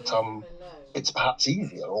audience, that it's perhaps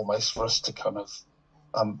easier almost for us to kind of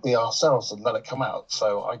be ourselves and let it come out.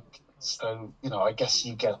 So I guess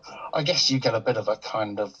you get a bit of a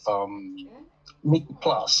kind of me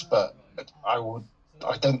plus, but I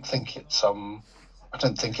don't think it's an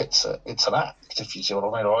act, if you see what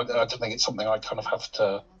I mean. Or I don't think it's something I kind of have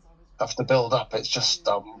to build up. It's just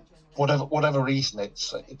whatever reason,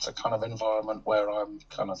 it's a kind of environment where I'm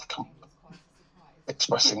kind of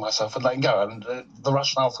expressing myself and letting go. And the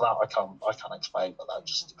rationale for that I can't explain, but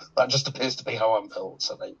that just appears to be how I'm built.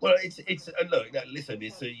 So well, it's look, listen,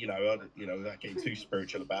 it's without getting too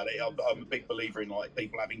spiritual about it, I'm a big believer in like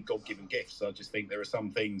people having God-given gifts. I just think there are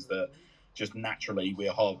some things that just naturally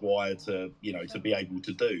we're hardwired to be able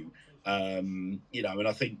to do. And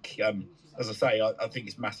I think, as I say, I think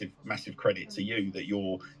it's massive credit to you that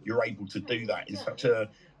you're able to do that in such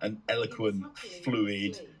an eloquent,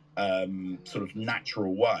 fluid, sort of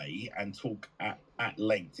natural way, and talk at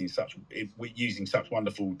length using such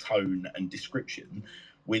wonderful tone and description,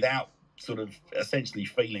 without sort of essentially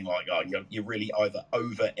feeling like you're really either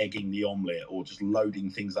over egging the omelette or just loading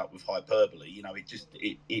things up with hyperbole.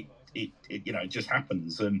 It just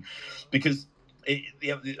happens. And because I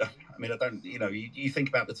don't, you think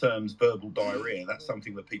about the terms verbal diarrhea, that's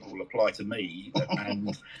something that people will apply to me,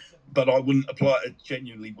 but I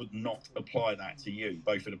genuinely would not apply that to you,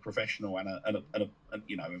 both at a professional and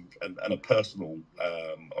a personal,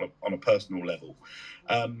 on a personal level.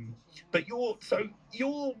 But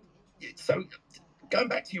so going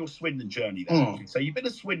back to your Swindon journey then, so you've been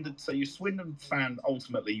you're a Swindon fan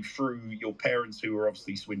ultimately through your parents, who are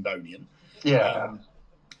obviously Swindonian. Yeah.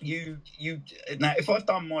 You now, if I've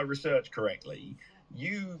done my research correctly,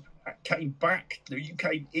 you came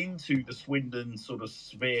into the Swindon sort of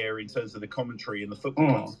sphere in terms of the commentary and the football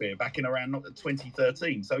club sphere back in around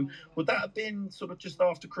 2013. So would that have been sort of just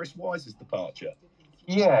after Chris Wise's departure?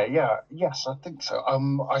 Yes, I think so. I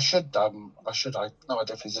know I don't know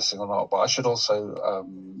if he's listening or not, but I should also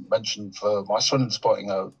mention for my Swindon supporting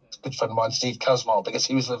a good friend of mine, Steve Casmar, because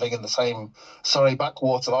he was living in the same Surrey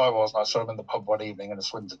backwater that I was, and I saw him in the pub one evening in a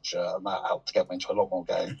Swindon shirt, and that helped to get me into a lot more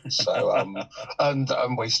games. So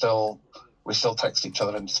and we still text each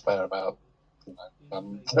other in despair about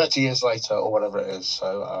 30 years later or whatever it is.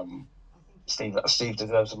 So Steve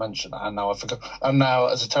deserves a mention, and now I forgot. And now,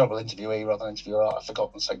 as a terrible interviewee rather than interviewer, I've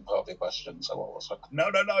forgotten the second part of your question. So what was it? No,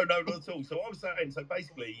 not at all. So I was saying, so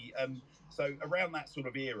basically, so around that sort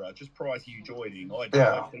of era, just prior to you joining, I'd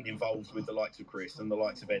been involved with the likes of Chris and the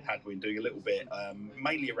likes of Ed Hadwin, doing a little bit,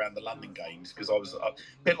 mainly around the London games, because I was a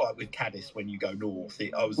bit like with Cadiz when you go north.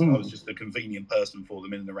 I was just a convenient person for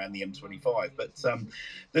them in and around the M25. But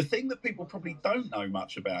the thing that people probably don't know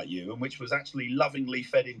much about you, and which was actually lovingly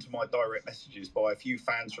fed into my direct messages by a few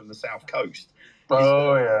fans from the South Coast.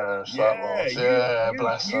 Bless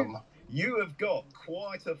them. You have got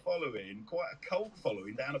quite a cult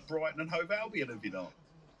following down at Brighton and Hove Albion, have you not?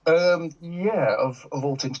 Of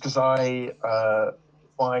all teams, because my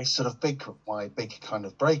big kind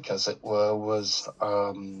of break, as it were, was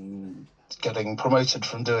getting promoted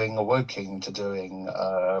from doing a Woking to doing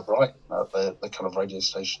Brighton at the kind of radio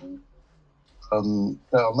station down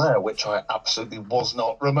there, which I absolutely was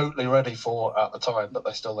not remotely ready for at the time, but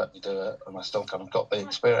they still let me do it, and I still kind of got the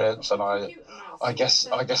experience. And I guess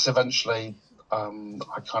eventually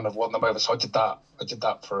I kind of won them over. So I did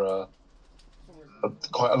that for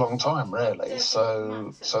quite a long time, really.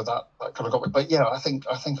 So that kind of got me. But yeah, I think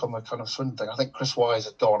on the kind of Swindon thing, I think Chris Wise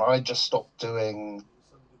had gone. I just stopped doing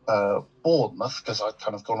Bournemouth because I'd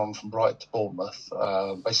kind of gone on from Brighton to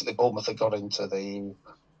Bournemouth. Basically, Bournemouth had got into the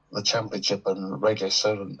Championship, and Radio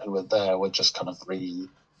Solent, who were there, were just kind of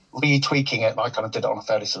retweaking it. And I kind of did it on a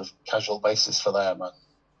fairly sort of casual basis for them, and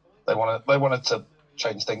they wanted to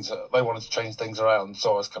change things. They wanted to change things around.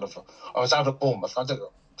 So I was out at Bournemouth. I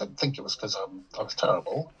didn't think it was because I was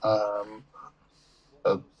terrible.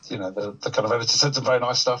 The kind of editor said some very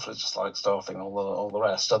nice stuff. It's just like staffing and all the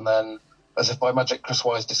rest. And then, as if by magic, Chris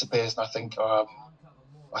Wise disappears, and I think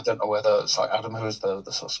I don't know whether it's like Adam, who is the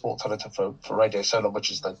sort of sports editor for Radio Solent, which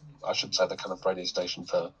is the kind of radio station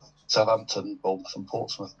for Southampton, Bournemouth, and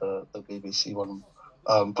Portsmouth, the BBC one,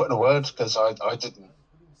 put in a word, because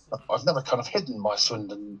I've never kind of hidden my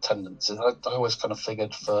Swindon tendencies. I always kind of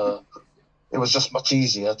figured it was just much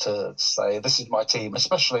easier to say this is my team,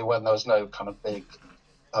 especially when there was no kind of big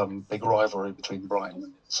rivalry between Brighton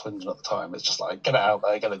and Swindon at the time. It's just like, get it out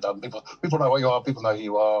there, get it done. People know what you are, people know who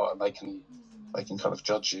you are, and they can kind of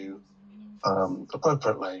judge you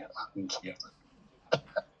appropriately. And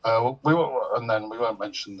we won't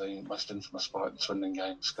mention the most infamous Brighton Swindon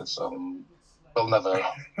games, because we'll never.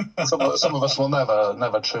 some of us will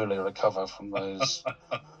never truly recover from those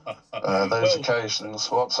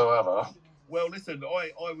occasions whatsoever. Well, listen,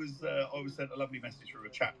 I was sent a lovely message from a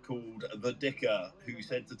chap called The Dicker, who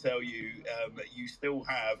said to tell you you still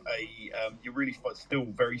have you're really still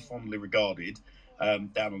very fondly regarded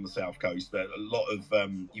down on the south coast. That a lot of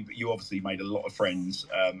you obviously made a lot of friends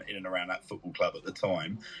in and around that football club at the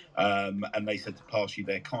time, and they said to pass you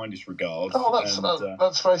their kindest regards. Oh,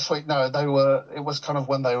 that's very sweet. No, they were. It was kind of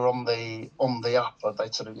when they were on the up, but they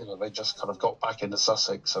sort of they just kind of got back into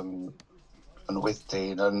Sussex and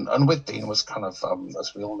Withdean, and Withdean was kind of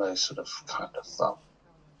as we all know, sort of kind of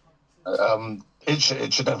it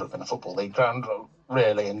should never have been a football league ground,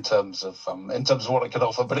 really, in terms of what it could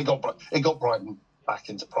offer. But it got Brighton back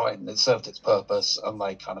into Brighton. It served its purpose, and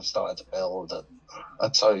they kind of started to build,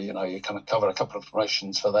 and so you kind of cover a couple of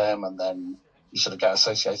promotions for them, and then you sort of get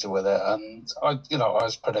associated with it. And I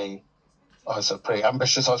was pretty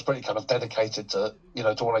ambitious. I was pretty kind of dedicated to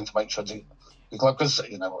to wanting to make sure because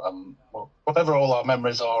whatever all our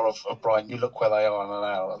memories are of Brighton, you look where they are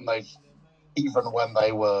now, and they've, even when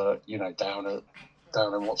they were down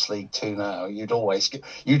in what's League Two now, you'd always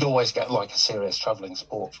get like a serious travelling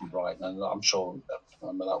support from Brighton, and I'm sure you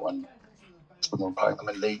remember that when we were playing them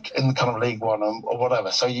in kind of League One or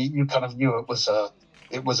whatever. So you kind of knew it was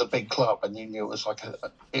a big club, and you knew it was like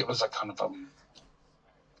a kind of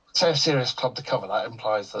say a serious club to cover. That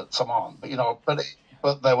implies that some aren't,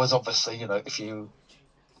 but there was obviously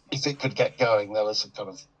if it could get going, there was a kind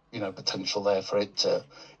of potential there for it to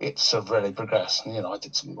sort of really progress. And I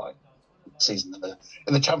did some like season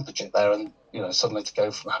in the Championship there, and suddenly to go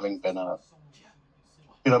from having been at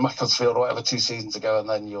Macclesfield or whatever 2 seasons ago, and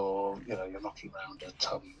then you're knocking around at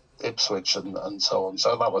Ipswich and so on.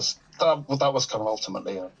 So that was kind of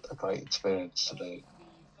ultimately a great experience to do.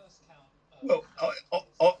 Well,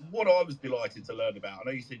 what I was delighted to learn about, I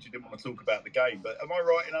know you said you didn't want to talk about the game, but am I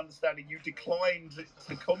right in understanding you declined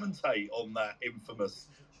to commentate on that infamous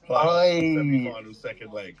semi-final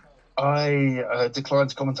second leg? I declined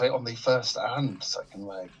to commentate on the first and second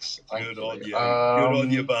legs. Good on you. Good on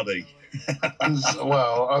you, buddy.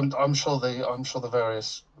 Well, I'm sure the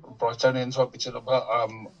various Brightonians won't be too, but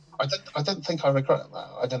I don't think I regret that.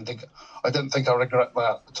 I don't think I regret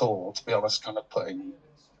that at all, to be honest. Kind of putting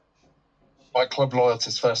my club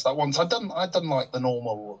loyalties first. That once I'd done like the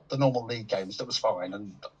normal league games. That was fine,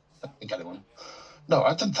 and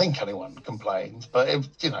I didn't think anyone complained. But it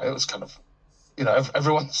was kind of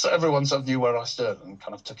everyone sort of knew where I stood and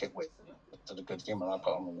kind of took it with a good humour. I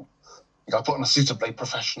put on a suitably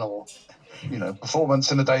professional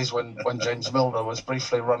performance in the days when James Milner was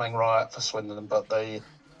briefly running riot for Swindon, but I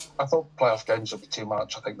thought playoff games would be too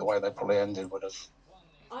much. I think the way they probably ended would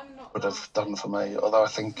have done for me. Although I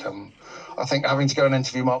think having to go and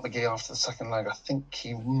interview Mark McGee after the second leg, I think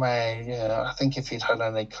if he'd had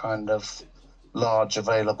any kind of large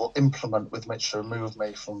available implement with which to remove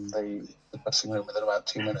me from the dressing room within about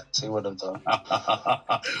 2 minutes, he would have done.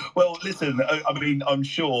 Well, listen, I mean, I'm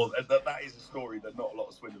sure that is a story that not a lot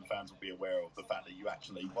of Swindon fans will be aware of. The fact that you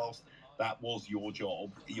actually, whilst that was your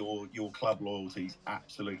job, your club loyalties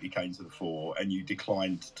absolutely came to the fore, and you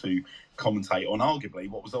declined to commentate on arguably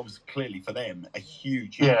what was obviously clearly for them a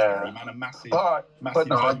huge game and a massive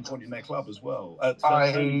turning point in their club as well.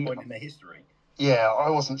 Turning point in their history. Yeah, I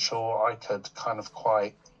wasn't sure I could kind of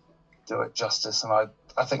quite do it justice. And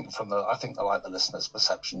I think the listeners'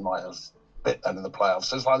 perception might have bit then in the playoffs.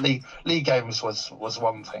 So it's like league games was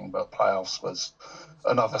one thing, but playoffs was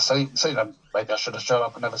another. So maybe I should have shown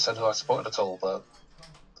up and never said who I supported at all. But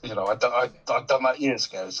I'd done that years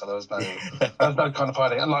ago, so there was no kind of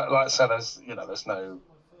hiding. And like I said, there's no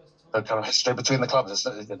kind of history between the clubs.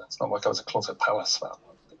 It's not like I was a closet Palace fan.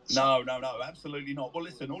 No, absolutely not. Well,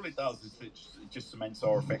 listen, all it does is it just cements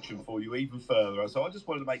our affection for you even further. So I just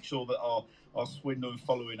wanted to make sure that our Swindon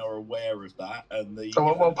following are aware of that. And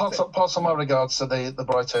pass on my regards to the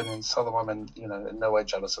Brightonians. Tell them I'm in no way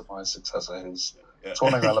jealous of my successor, who's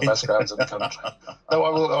touring around the best grounds in the country. No,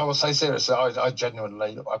 I will say seriously, I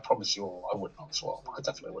genuinely, I promise you all, I would not swap. I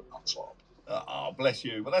definitely would not swap. Oh, bless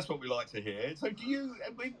you. Well, that's what we like to hear. So do you,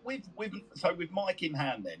 with Mike in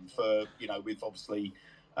hand then, for, with obviously...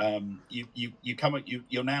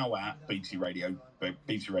 you're now at BBC Radio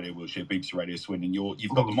Wiltshire, BBC Radio Swindon.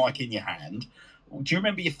 You've got the mic in your hand. Do you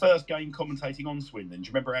remember your first game commentating on Swindon? Do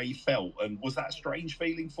you remember how you felt? And was that a strange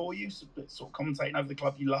feeling for you, sort of commentating over the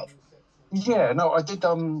club you love? Yeah, no, I did.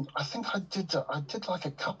 I think I did like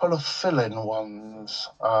a couple of fill-in ones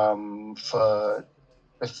for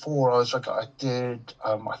before I was like I did.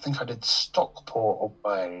 I think I did Stockport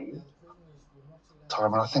away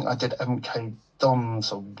time, and I think I did MK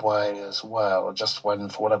Dons away as well, just when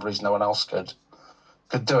for whatever reason no one else could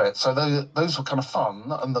do it. So those were kind of fun,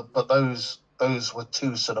 but those were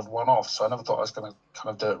two sort of one-offs. So I never thought I was going to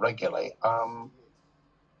kind of do it regularly. I'm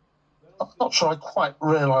not sure I quite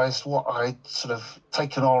realised what I'd sort of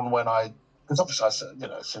taken on because obviously I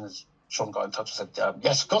said, as soon as Sean got in touch, I said,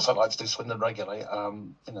 yes, of course I'd like to do Swindon regularly.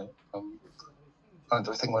 Kind of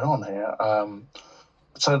do a thing we're on here.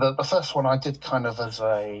 So the first one I did kind of as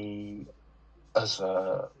a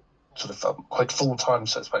sort of quite full-time,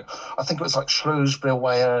 so to speak. I think it was like Shrewsbury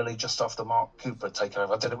away early, just after Mark Cooper had taken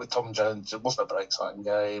over. I did it with Tom Jones. It wasn't a very exciting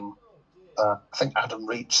game. I think Adam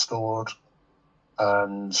Reach scored,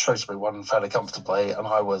 and Shrewsbury won fairly comfortably. And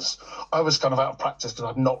I was kind of out of practice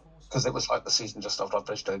because it was like the season just after I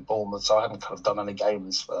finished doing Bournemouth, so I hadn't kind of done any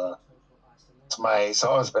games to May. So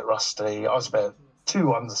I was a bit rusty. I was a bit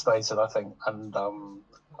too understated, I think, and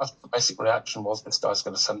I think the basic reaction was this guy's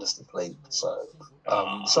going to send us to sleep. So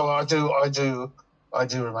I do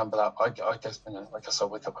remember that. I guess I'll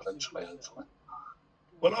wake up eventually, hopefully.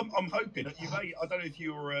 Well, I'm hoping that I don't know if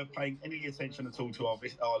you're paying any attention at all to our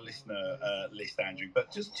listener list, Andrew,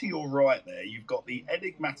 but just to your right there, you've got the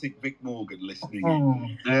enigmatic Vic Morgan listening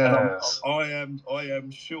in. Yes. And I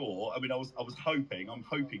am sure. I mean, I'm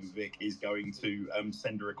hoping Vic is going to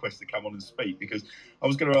send a request to come on and speak, because I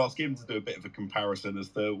was going to ask him to do a bit of a comparison as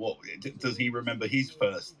to what does he remember his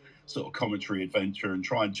first sort of commentary adventure and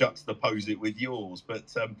try and juxtapose it with yours.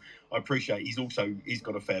 But I appreciate he's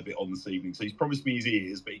got a fair bit on this evening, so he's promised me his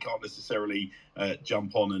ears, but he can't necessarily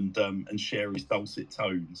jump on and share his dulcet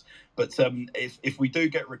tones. But if we do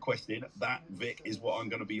get requested, that, Vic, is what I'm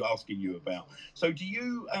going to be asking you about. So do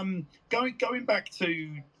you going back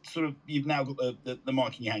to sort of, you've now got the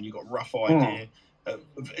mic in your hand, you've got a rough idea.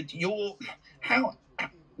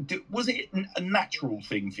 Was it a natural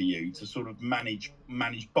thing for you to sort of manage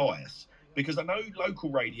bias? Because I know local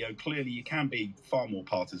radio, clearly you can be far more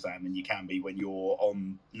partisan than you can be when you're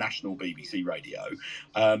on national BBC radio.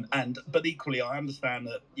 But equally, I understand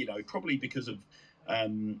that, probably because of,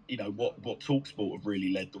 what TalkSport have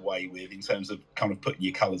really led the way with in terms of kind of putting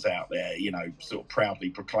your colours out there, sort of proudly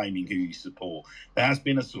proclaiming who you support. There has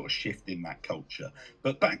been a sort of shift in that culture.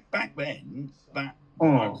 But back then,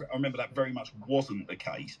 I remember that very much wasn't the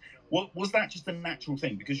case. Was that just a natural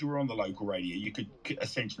thing? Because you were on the local radio, you could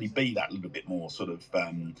essentially be that little bit more sort of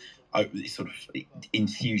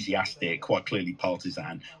enthusiastic, quite clearly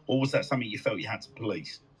partisan, or was that something you felt you had to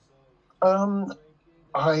police? I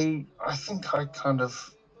think I kind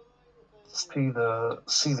of see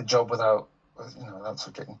the job without sort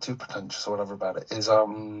of getting too pretentious or whatever about it. Is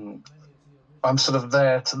I'm sort of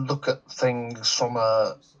there to look at things from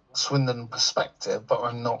a Swindon perspective, but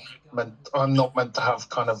I'm not meant to have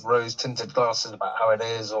kind of rose tinted glasses about how it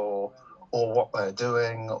is or what they're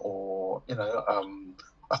doing, or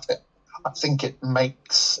I think it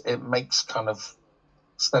makes kind of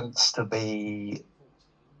sense to be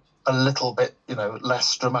a little bit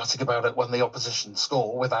less dramatic about it when the opposition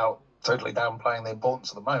score, without totally downplaying the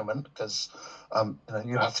importance of the moment, because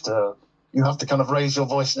you have to kind of raise your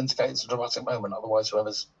voice and indicate it's a dramatic moment, otherwise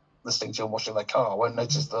whoever's listening to you and washing their car won't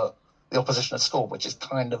notice that the opposition has scored, which is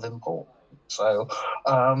kind of important. So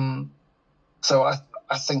I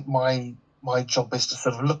think my job is to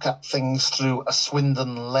sort of look at things through a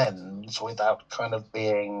Swindon lens without kind of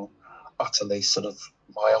being utterly sort of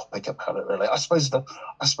myopic about it, really. I suppose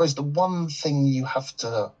the one thing you have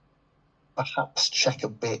to perhaps check a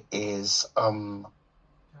bit is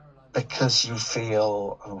because you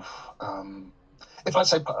feel if I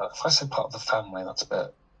say part of the family, that's a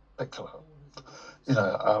bit but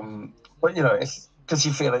if because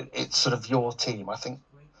you feel it's sort of your team, I think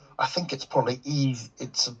it's probably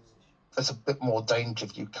there's a bit more danger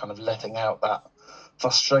of you kind of letting out that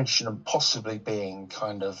frustration and possibly being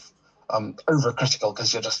kind of overcritical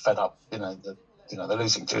because you're just fed up. They're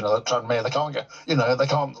losing 2-0 at Tranmere. They can't get,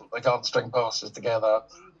 they can't string passes together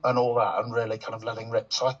and all that, and really kind of letting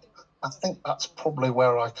rip. So I think that's probably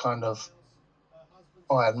where I kind of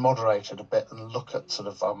try and moderate it a bit and look at sort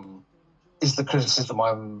of is the criticism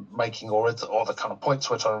I'm making or the kind of points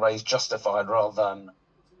we're trying to raise justified rather than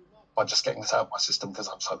by just getting this out of my system because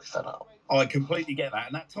I'm totally fed up. I completely get that,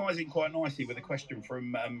 and that ties in quite nicely with a question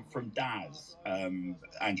from Daz.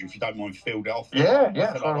 Andrew, if you don't mind, filled it off. Yeah,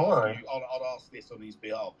 I'd ask this on his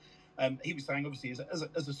behalf. He was saying, obviously,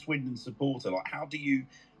 as a Swindon supporter, like how do you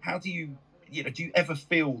do you ever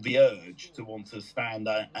feel the urge to want to stand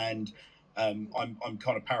and I'm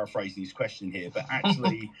kind of paraphrasing his question here, but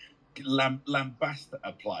actually. Lambast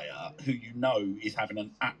a player who is having an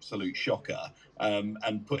absolute shocker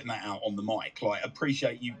and putting that out on the mic. Like,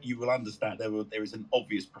 appreciate you will understand there is an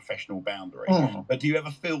obvious professional boundary, but do you ever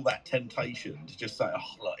feel that temptation to just say,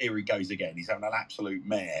 oh look, here he goes again, he's having an absolute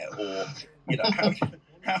mare, or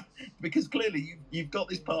how because clearly you've got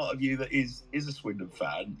this part of you that is a Swindon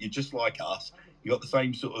fan, you're just like us, you got the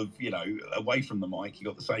same sort of away from the mic, you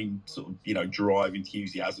got the same sort of drive,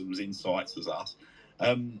 enthusiasms, insights as us.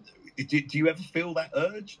 Do you ever feel that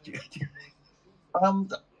urge? It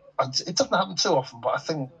doesn't happen too often, but I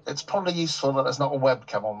think it's probably useful that there's not a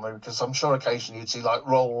webcam on me because I'm sure occasionally you'd see like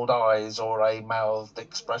rolled eyes or a mouthed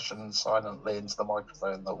expression silently into the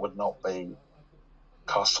microphone that would not be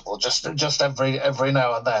castable just every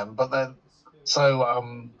now and then. But then, so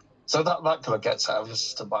that kind of gets out of your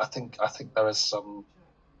system. But I think there is some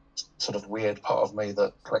sort of weird part of me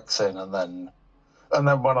that clicks in, and then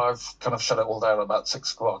when I've kind of shut it all down at about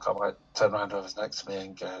 6 o'clock, I might turn around to whoever's next to me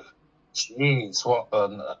and go, "Jeez, what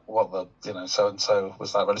the so and so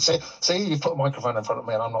was that?" But see, you put a microphone in front of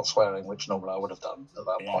me and I'm not swearing, which normally I would have done at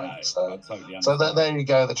that point. So there you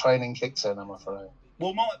go. The training kicks in, I'm afraid.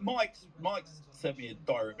 Well, Mike's sent me a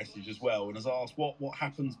direct message as well and has asked what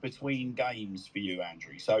happens between games for you,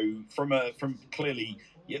 Andrew. So from clearly.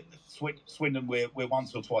 Swindon, we're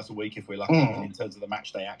once or twice a week if we're lucky in terms of the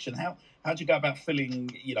match day action. How do you go about filling?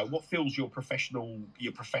 What fills your professional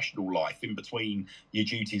life in between your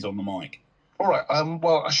duties on the mic? All right.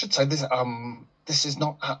 Well, I should say this. This is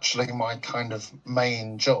not actually my kind of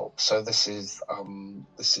main job. So this is a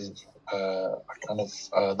kind of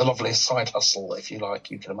the loveliest side hustle, if you like,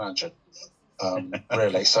 you can imagine.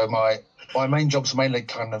 Really. So my main job's mainly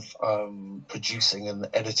kind of producing and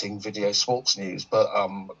editing video sports news, but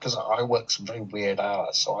because I work some very weird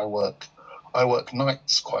hours, so I work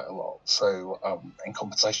nights quite a lot. So in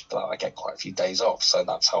compensation for that, I get quite a few days off. So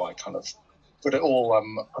that's how I kind of put it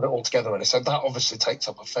all together. Really. So that obviously takes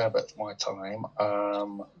up a fair bit of my time.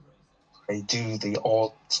 I do the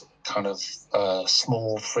odd kind of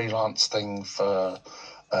small freelance thing for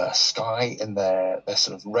Sky in their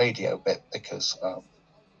sort of radio bit because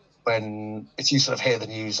if you sort of hear the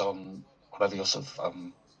news on whatever your sort of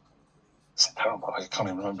I can't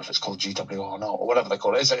even remember if it's called GWR or not or whatever they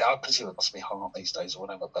call it. I presume it must be Heart these days or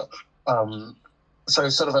whatever. But so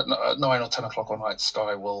sort of at 9 or 10 o'clock one night,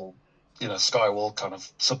 Sky will kind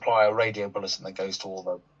of supply a radio bulletin that goes to all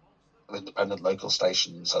the independent local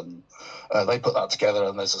stations, and they put that together,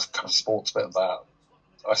 and there's a kind of sports bit of that.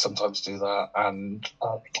 I sometimes do that, and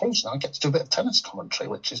occasionally I get to do a bit of tennis commentary,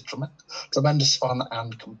 which is tremendous fun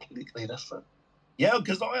and completely different. Yeah,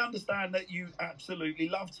 because I understand that you absolutely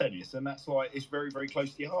love tennis, and that's like it's very, very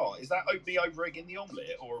close to your heart. Is that the over egg in the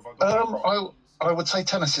omelette, or have I got that wrong? I would say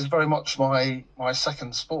tennis is very much my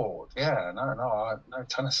second sport. Yeah, no,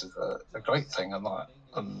 tennis is a great thing, and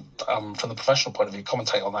from the professional point of view,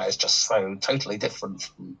 commentating on that is just so totally different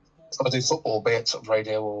from I do football, be it sort of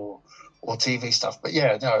radio or TV stuff. But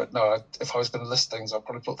yeah, no. If I was going to list things, I'd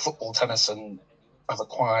probably put football, tennis, and I've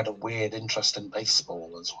acquired a weird interest in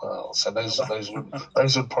baseball as well. So those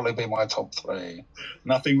would probably be my top three.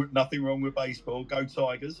 Nothing wrong with baseball. Go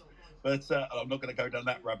Tigers. But I'm not going to go down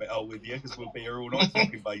that rabbit hole with you because we'll be here all night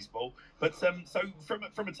talking baseball. But so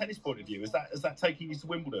from a tennis point of view, is that taking you to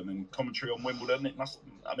Wimbledon and commentary on Wimbledon? It must.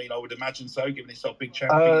 I mean, I would imagine so, given it's our big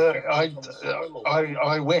I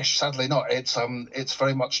wish, sadly not. It's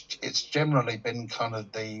very much. It's generally been kind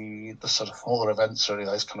of the sort of smaller events, really,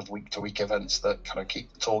 those kind of week to week events that kind of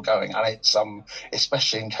keep the tour going. And it's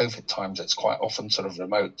especially in COVID times, it's quite often sort of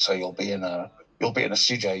remote. So you'll be in a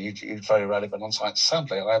studio. You've very rarely been on site.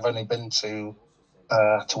 Sadly, I've only been to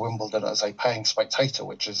Wimbledon as a paying spectator,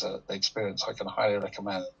 which is the experience I can highly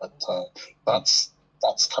recommend. But that's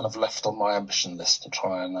kind of left on my ambition list to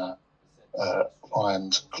try and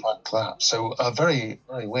crack that. So very,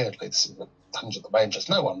 very weirdly, this is a tangent that may interest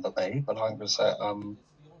no one but me, but I'm going to say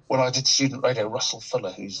when I did student radio, Russell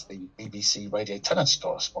Fuller, who's the BBC radio tennis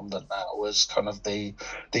correspondent now, was kind of the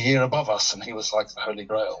year above us, and he was like the holy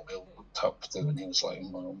grail. We all looked up to, and he was like,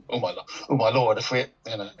 oh my lord, if we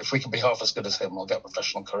can be half as good as him, we'll get a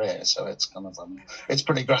professional career. So it's kind of it's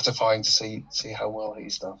pretty gratifying to see how well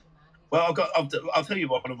he's done. Well, I'll tell you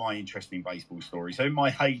one of my interesting baseball stories. So in my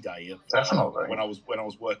heyday, when I was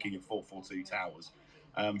working at 442 Towers,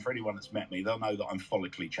 for anyone that's met me, they'll know that I'm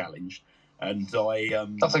follically challenged. And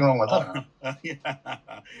nothing wrong with that. Yeah,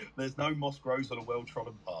 there's no moss grows on a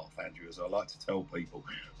well-trodden path, Andrew, as I like to tell people.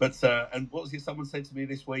 But and what was it? Someone said to me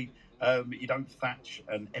this week, you don't thatch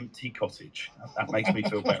an empty cottage. That makes me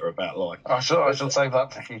feel better about life. I shall save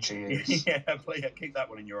that for future years. Yeah, please keep that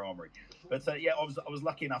one in your armoury. But I was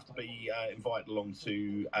lucky enough to be invited along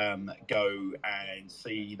to go and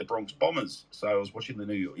see the Bronx Bombers. So I was watching the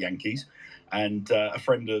New York Yankees, and a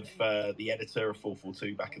friend of the editor of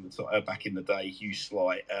 442 back in the day, Hugh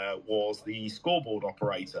Slight, was the scoreboard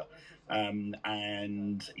operator, and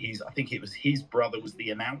I think it was his brother was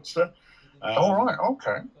the announcer. All right,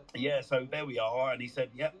 okay. Yeah, so there we are, and he said,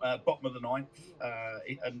 "Yep, bottom of the ninth,"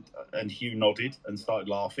 and Hugh nodded and started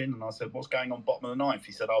laughing, and I said, "What's going on bottom of the ninth?"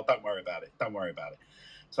 He said, "Oh, don't worry about it. Don't worry about it."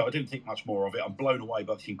 So I didn't think much more of it. I'm blown away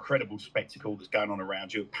by this incredible spectacle that's going on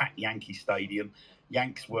around you at packed Yankee Stadium.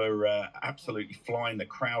 Yanks were absolutely flying. The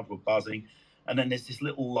crowd were buzzing, and then there's this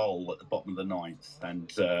little lull at the bottom of the ninth,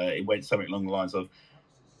 and it went something along the lines of,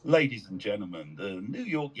 "Ladies and gentlemen, the New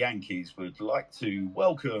York Yankees would like to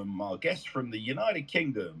welcome our guest from the United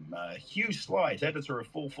Kingdom, Hugh Slight, editor of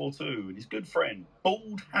 442, and his good friend,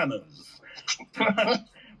 Bald Hanners."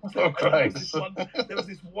 Oh, great. There was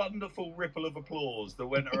this wonderful ripple of applause that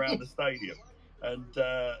went around the stadium. And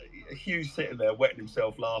Hugh's sitting there wetting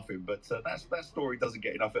himself laughing, but that story doesn't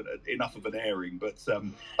get enough of an airing. But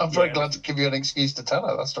I'm very glad to give you an excuse to tell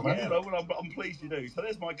her. That's tremendous. Yeah, well, I'm pleased you do. So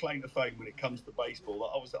there's my claim to fame when it comes to baseball.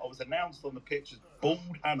 I was announced on the pitch as Bald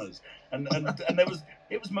Hanners, and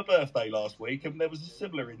it was my birthday last week, and there was a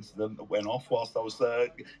similar incident that went off whilst I was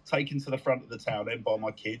taken to the front of the town end by my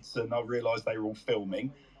kids, and I realised they were all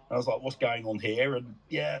filming. And I was like, "What's going on here?" And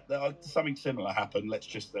yeah, something similar happened. Let's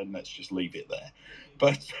just leave it there.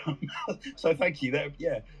 But so thank you. There,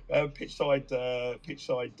 yeah, pitch side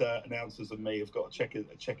announcers and me have got a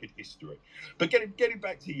checkered history. But getting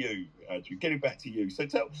back to you, Andrew. Getting back to you. So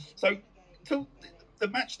tell the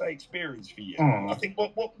match day experience for you. I think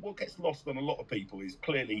what gets lost on a lot of people is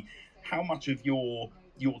clearly how much of your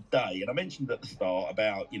day, and I mentioned at the start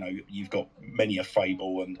about, you've got many a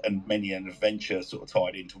fable and many an adventure sort of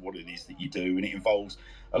tied into what it is that you do, and it involves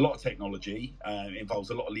a lot of technology, it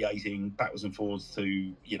involves a lot of liaising backwards and forwards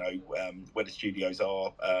to where the studios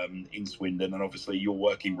are in Swindon, and obviously you're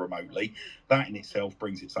working remotely. That in itself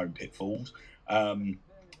brings its own pitfalls.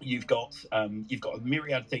 You've got a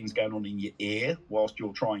myriad of things going on in your ear whilst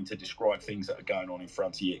you're trying to describe things that are going on in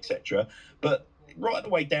front of you, etc. But right the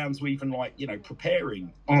way down to even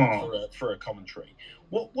preparing for a commentary.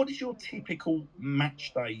 What does your typical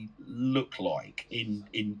match day look like in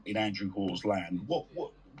Andrew Hawes land? What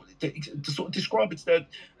to sort of describe it?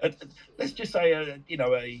 Let's just say I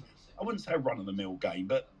wouldn't say a run of the mill game,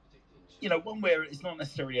 but one where it's not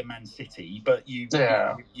necessarily a Man City, but you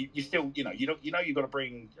still you've got to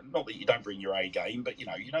bring, not that you don't bring your A game, but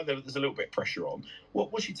there's a little bit of pressure on.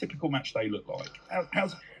 What's your typical match day look like?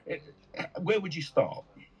 Where would you start?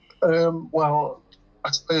 Well,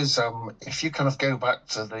 I suppose if you kind of go back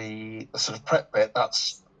to the sort of prep bit,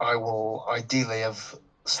 I will ideally have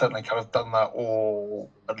certainly kind of done that, or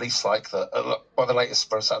at least by the latest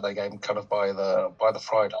for a Saturday game, kind of by the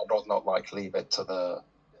Friday. I'd rather not leave it to the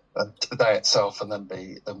day itself and then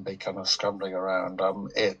be kind of scrambling around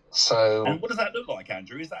it. So, and what does that look like,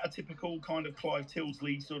 Andrew? Is that a typical kind of Clive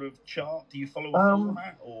Tilsley sort of chart? Do you follow a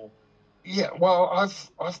format, or? Yeah, well,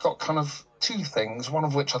 I've got kind of two things. One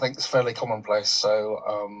of which I think is fairly commonplace. So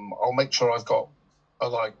I'll make sure I've got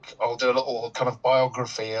I'll do a little kind of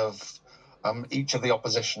biography of each of the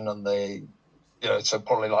opposition and the, so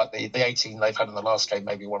probably like the 18 they've had in the last game,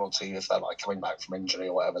 maybe one or two if they're like coming back from injury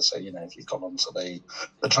or whatever. So, if you've gone onto the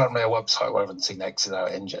Tranmere website where I haven't seen X is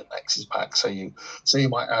out injured, X is back. So you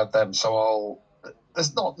might add them. So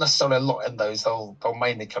there's not necessarily a lot in those. They'll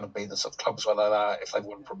mainly kind of be the sort of clubs where they're at. If they've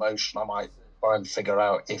won promotion, I might try and figure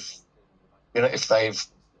out if they've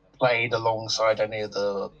played alongside any of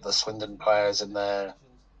the Swindon players in their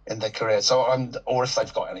career. So or if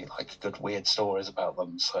they've got any like good weird stories about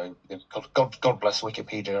them. So God bless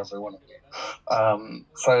Wikipedia, everyone.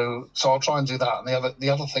 So I'll try and do that. And the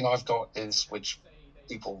other thing I've got is, which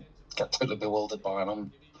people get totally bewildered by,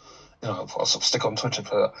 and I'll sort of stick on Twitter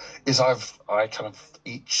for, is I kind of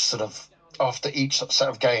after each set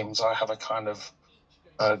of games I have a kind of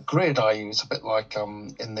grid I use, a bit like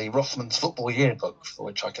in the Rothmans football yearbook, for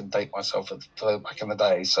which I can date myself to back in the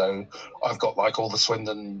day. So I've got like all the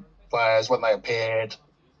Swindon players when they appeared,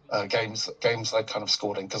 games they kind of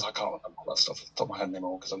scored in, because I can't remember all that stuff off the top of my head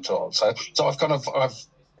anymore because I'm too old. So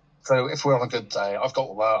so if we're on a good day, I've got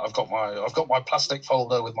all that. I've got my plastic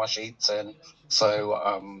folder with my sheets in. So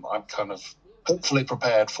I'm kind of hopefully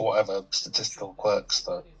prepared for whatever statistical quirks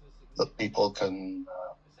that people can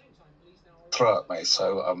throw at me.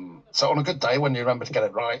 So on a good day, when you remember to get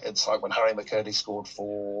it right, it's like when Harry McCurdy scored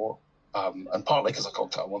 4, and partly because I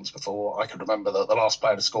cocked out once before, I could remember that the last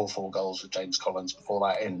player to score 4 goals was James Collins before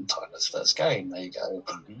that in Tyler's first game. There you go.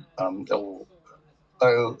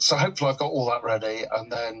 So hopefully I've got all that ready,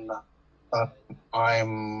 and then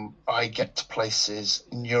I get to places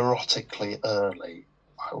neurotically early,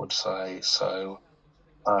 I would say. So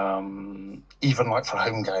even like for a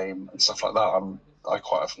home game and stuff like that, I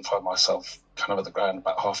quite often find myself kind of at the ground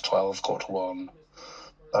about 12:30,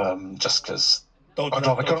 1:45, just because dodge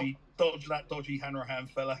that dodgy Hanrahan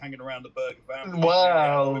fella hanging around the burger van.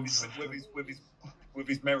 Well, with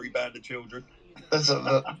his merry band of children. There's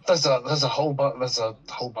a whole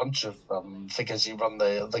bunch of figures you run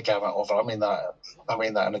the gamut of. I mean that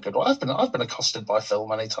in a good way. I've been accosted by Phil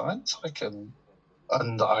many times.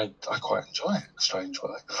 And I quite enjoy it in a strange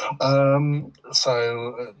way.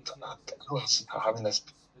 So who else? I mean, this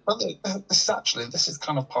is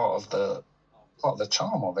kind of part of the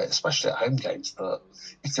charm of it, especially at home games. That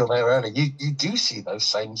if you're there early, you do see those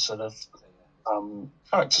same sort of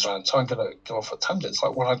characters around. So I'm going to go off at tangents.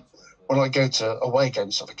 Like when I go to away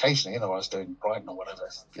games, sort of occasionally, I was doing Brighton or whatever.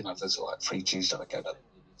 There's like free Tuesday, I go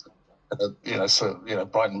to,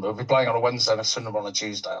 Brighton will be playing on a Wednesday and a Swindon on a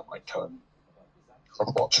Tuesday. I might go and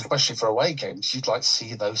watch, especially for away games. You'd like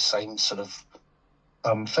see those same sort of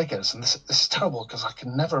figures, and this is terrible because I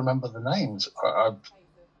can never remember the names.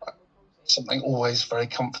 Something always very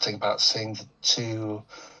comforting about seeing the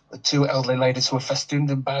two elderly ladies who are festooned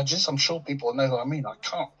in badges. I'm sure people know who I mean. I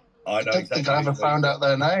don't think I ever found out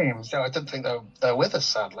their names. Yeah, I don't think they're with us,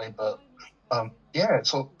 sadly. But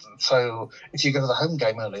so if you go to the home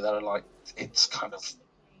game early, they're like, it's kind of,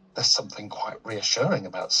 there's something quite reassuring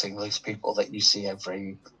about seeing those people that you see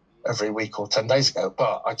every week or 10 days ago.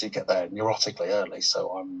 But I do get there neurotically early,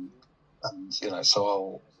 so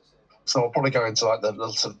I'll probably go into like the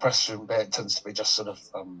little sort of press room bit. It tends to be just sort of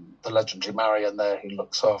the legendary Marion there who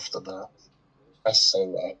looks after the press.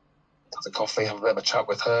 So have a coffee, have a bit of a chat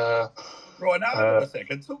with her. Right, now hold on a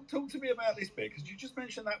second. Talk to me about this bit, because you just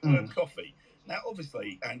mentioned that word coffee. Now,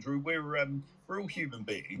 obviously, Andrew, we're all human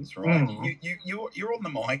beings, right? You're on the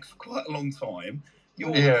mic for quite a long time.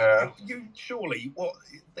 You surely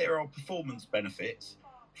there are performance benefits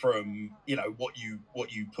from what you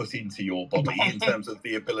put into your body in terms of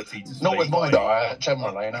the ability to speak. Not with my diet,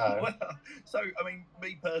 generally, no. Well, so I mean,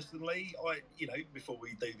 me personally, I before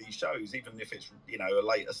we do these shows, even if it's a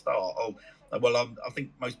later start, I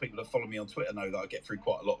think most people that follow me on Twitter know that I get through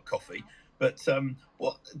quite a lot of coffee. But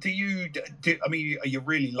what do you do? I mean, are you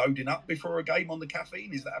really loading up before a game on the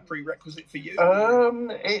caffeine? Is that a prerequisite for you?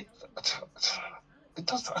 It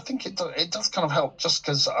does. I think it does kind of help, just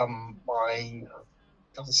because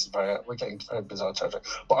we're getting to very bizarre territory.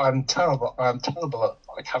 But I'm terrible at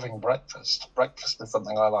like having breakfast. Breakfast is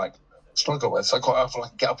something I struggle with. So quite often I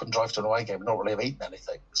can get up and drive to an away game and not really have eaten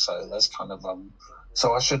anything. So there's kind of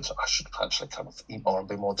so I should actually kind of eat more and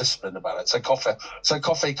be more disciplined about it. So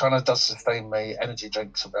coffee kind of does sustain me. Energy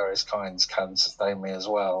drinks of various kinds can sustain me as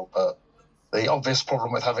well. But the obvious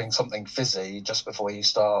problem with having something fizzy just before you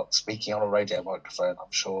start speaking on a radio microphone,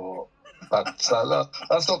 I'm sure that's not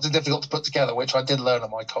too difficult to put together, which I did learn at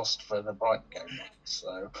my cost for the Brighton game.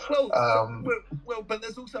 So well, but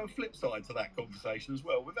there's also a flip side to that conversation as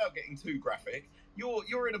well. Without getting too graphic,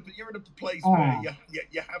 you're in a place where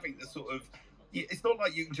you're having to sort of it's not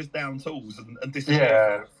like you can just down tools and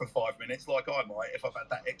disappear for 5 minutes like I might if I've had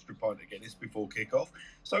that extra pint of Guinness before kick-off.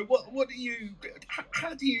 So what do you,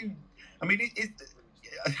 how do you, I mean,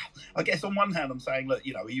 I guess on one hand I'm saying, look,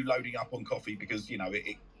 are you loading up on coffee because,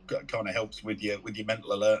 it kind of helps with your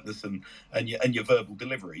mental alertness and your verbal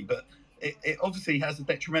delivery, but it obviously has a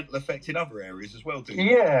detrimental effect in other areas as well, do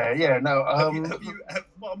you? No.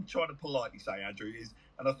 What I'm trying to politely say, Andrew, is,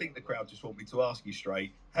 and I think the crowd just want me to ask you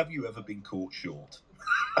straight, have you ever been caught short?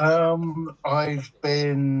 I've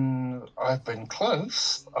been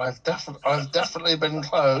close. I've definitely been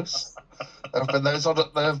close. There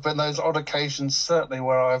have been those odd occasions, certainly,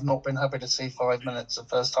 where I've not been happy to see 5 minutes of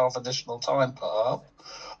first half additional time put up.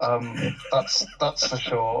 That's for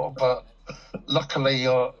sure. But luckily,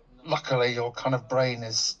 your kind of brain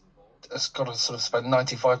has got to sort of spend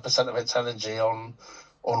 95% of its energy on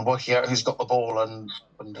working out who's got the ball and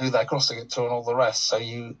who they're crossing it to and all the rest. So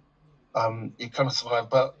you kind of survive.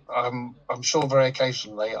 But I'm sure very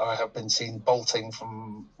occasionally I have been seen bolting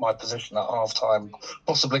from my position at half time,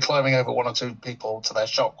 possibly climbing over one or two people to their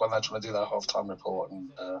shock when they're trying to do their half time report and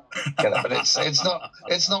get it. But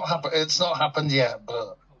it's not happened yet.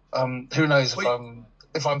 But who knows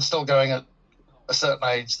if I'm still going at a certain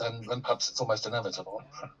age, then perhaps it's almost inevitable.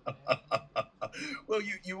 Well,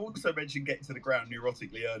 you also mentioned getting to the ground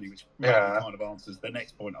neurotically early, which kind of answers the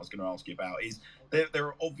next point I was going to ask you about. Is there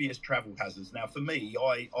are obvious travel hazards. Now, for me,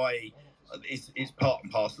 it's part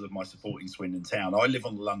and parcel of my supporting Swindon town. I live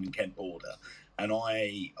on the London-Kent border, and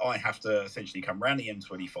I have to essentially come round the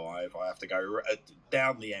M25. I have to go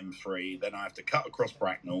down the M3, then I have to cut across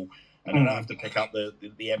Bracknell, and then I have to pick up the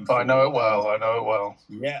M4. I know it well.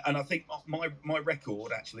 Yeah, and I think my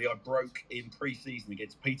record, actually, I broke in pre-season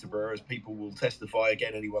against Peterborough, as people will testify.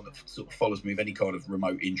 Again, anyone that sort of follows me with any kind of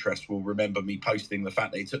remote interest will remember me posting the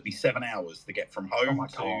fact that it took me 7 hours to get from home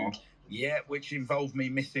to... Yeah, which involved me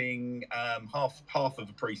missing half of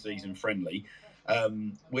a pre-season friendly,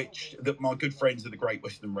 which my good friends of the Great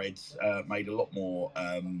Western Reds made a lot more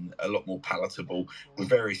palatable with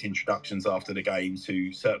various introductions after the game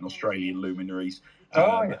to certain Australian luminaries.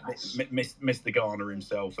 Mr. Garner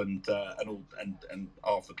himself and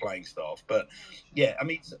half the playing staff. But yeah, I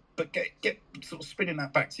mean, but get sort of spinning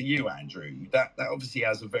that back to you, Andrew. That obviously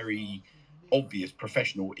has a very obvious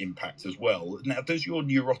professional impact as well. Now, does your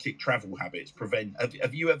neurotic travel habits prevent?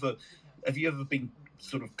 Have you ever been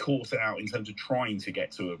sort of caught out in terms of trying to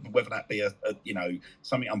get to it, whether that be a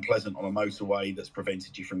something unpleasant on a motorway that's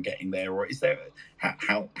prevented you from getting there, or is there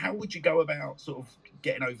how would you go about sort of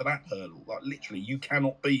getting over that hurdle? Like literally, you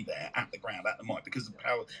cannot be there at the ground at the mic because of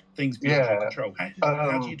how things beyond your control.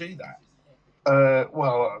 How do you do that?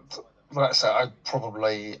 Well, like I said, I'd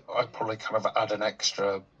probably kind of add an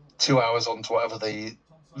extra 2 hours onto whatever the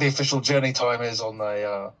official journey time is on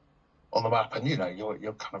the map, and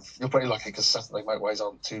you're pretty lucky because Saturday motorways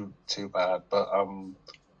aren't too bad. But I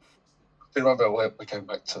remember we came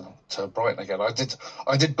back to Brighton again.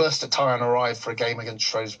 I did burst a tyre and arrive for a game against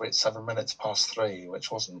Shrewsbury at 7 minutes past 3,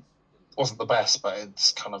 which wasn't the best, but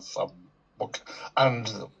it's kind of and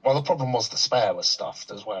the problem was the spare was stuffed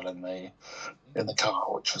as well in the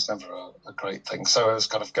car, which was never a great thing. So it was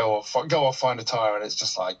kind of go off, find a tyre, and it's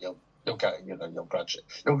just like you'll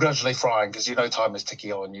gradually frying because time is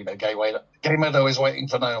ticking on. Gay Meadow is waiting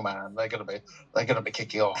for no man. They're gonna be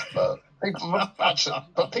kicking off, but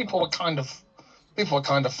people were kind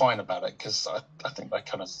of fine about it because I think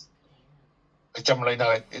they generally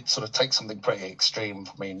know it sort of takes something pretty extreme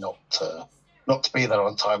for me not to be there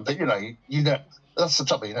on time. But that's the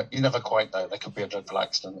trouble. You never quite know. There could be a dreadful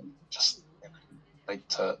accident and just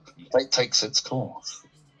fate takes its course.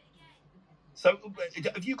 So,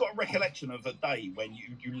 have you got a recollection of a day when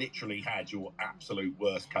you literally had your absolute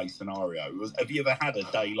worst case scenario? Have you ever had a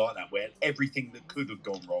day like that where everything that could have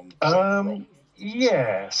gone wrong went wrong?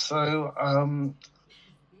 Yeah. So,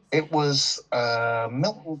 it was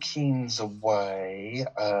Milton Keynes away.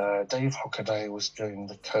 Dave Hockaday was doing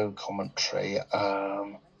the co-commentary.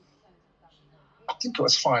 I think it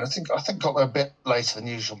was fine. I think got there a bit later than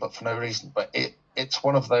usual, but for no reason. But it's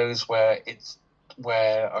one of those where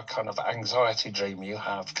a kind of anxiety dream you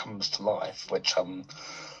have comes to life, which I'm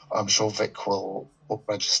sure Vic will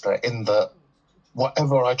register in that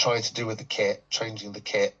whatever I try to do with the kit, changing the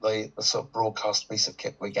kit, the sort of broadcast piece of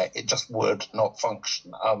kit we get, it just would not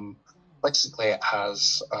function. Basically, it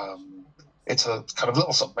has it's a kind of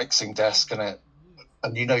little sort of mixing desk in it,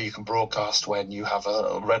 and you can broadcast when you have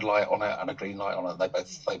a red light on it and a green light on it.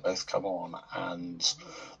 They both come on, and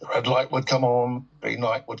the red light would come on, green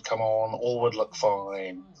light would come on, all would look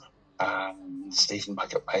fine, and Stephen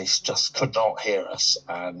back at pace just could not hear us.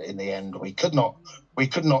 And in the end, we could not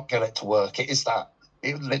get it to work.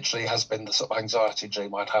 It literally has been the sort of anxiety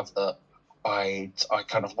dream I'd have, that I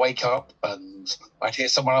kind of wake up and I'd hear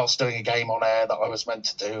someone else doing a game on air that I was meant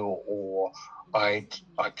to do, or I'd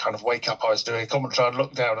kind of wake up, I was doing a commentary, I'd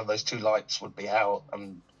look down and those two lights would be out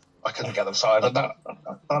and I couldn't get them signed. And that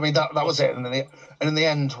was it. And in the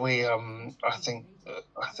end, we I think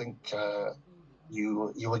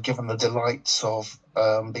you were given the delights of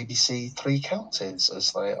BBC Three Counties,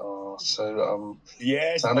 as they are. So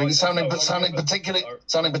sounding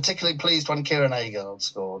particularly pleased when Kieran Agard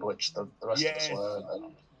scored, which the rest of us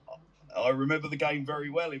weren't. I remember the game very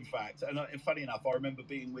well, in fact. And funny enough, I remember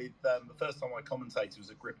being with the first time I commentated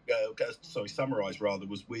was summarised rather,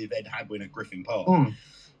 was with Ed Hadwin at Griffin Park.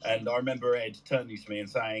 And I remember Ed turning to me and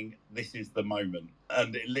saying, "This is the moment."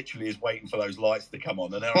 And it literally is waiting for those lights to come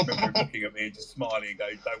on. And then I remember him looking at me and just smiling and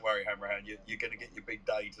going, "Don't worry, Hammerhand, you're going to get your big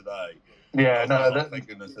day today." Yeah, thank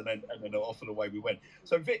goodness. And then off and away we went.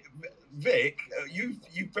 So Vic, you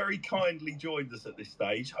very kindly joined us at this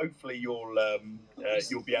stage. Hopefully you'll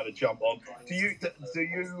be able to jump on. Do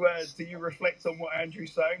you reflect on what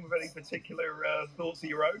Andrew's saying with any particular thoughts of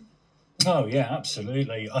your own? Oh yeah,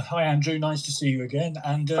 absolutely. Hi Andrew, nice to see you again.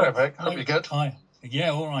 And hello, Vic. Hope you're good. Hi.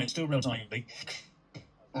 Yeah, all right. Still real tightly.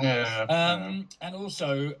 Yeah. And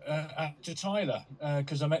also to Tyler,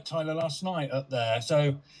 because I met Tyler last night up there.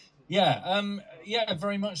 So yeah,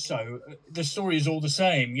 very much so. The story is all the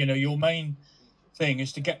same. You know, your main thing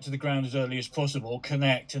is to get to the ground as early as possible,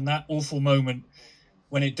 connect, and that awful moment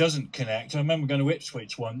when it doesn't connect. I remember going to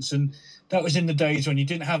Ipswich once, and that was in the days when you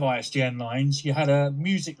didn't have ISDN lines. You had a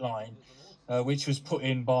music line, which was put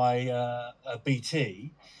in by a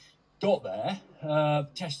BT. Got there,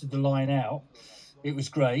 tested the line out. It was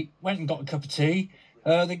great. Went and got a cup of tea.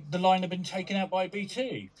 The line had been taken out by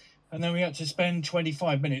BT. And then we had to spend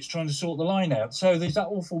 25 minutes trying to sort the line out. So there's that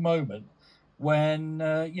awful moment when,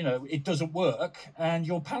 it doesn't work and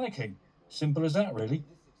you're panicking. Simple as that, really.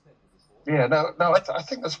 Yeah, I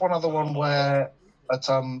think there's one other one where at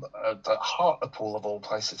Hartlepool, of all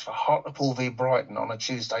places, for Hartlepool v Brighton on a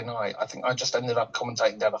Tuesday night, I think I just ended up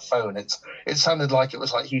commentating down a phone. It sounded like it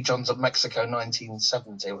was like Hugh Johns of Mexico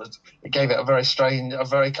 1970. It gave it a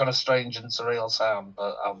very kind of strange and surreal sound,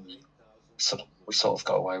 but we sort of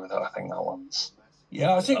got away with it. I think that one's.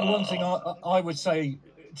 Yeah, I think the one thing I would say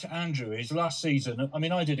to Andrew is last season. I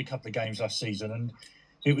mean, I did a couple of games last season, and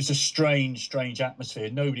it was a strange atmosphere.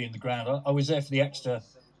 Nobody in the ground. I was there for the extra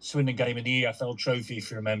Swindon game in the EFL Trophy, if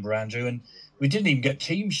you remember, Andrew, and we didn't even get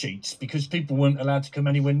team sheets because people weren't allowed to come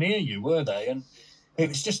anywhere near you, were they? And it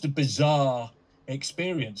was just a bizarre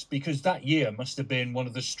experience because that year must have been one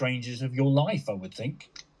of the strangest of your life, I would think.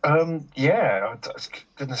 Yeah,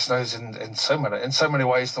 goodness knows in so many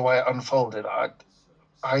ways the way it unfolded. I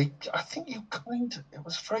think it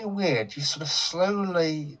was very weird. You sort of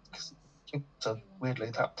slowly, because you're weirdly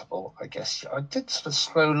adaptable, I guess. I did sort of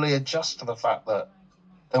slowly adjust to the fact that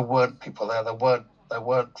there weren't people there. There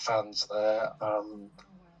weren't fans there.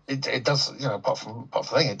 It does, apart from the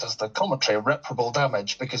thing, it does the commentary irreparable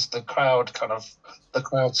damage because the crowd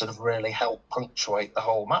sort of really help punctuate the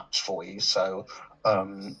whole match for you. So,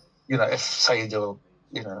 if say your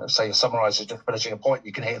summariser is just finishing a point,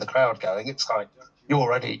 you can hear the crowd going. It's like you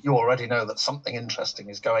already know that something interesting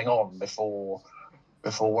is going on before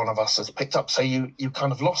one of us has picked up. So you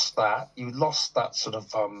kind of lost that. You lost that sort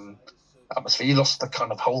of atmosphere. You lost the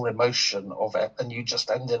kind of whole emotion of it, and you just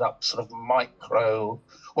ended up sort of the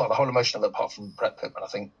whole emotion of it, apart from Brett Pittman, I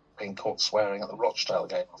think, being caught swearing at the Rochdale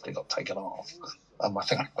game after he got taken off. I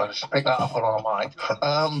think I should pick that up on our mic.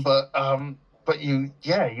 But you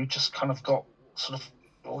just kind of got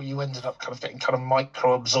you ended up kind of getting kind of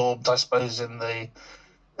micro-absorbed, I suppose, in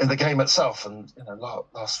the game itself. And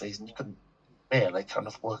last season you couldn't really kind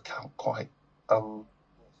of work out quite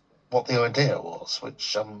what the idea was,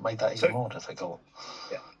 which made that even more difficult.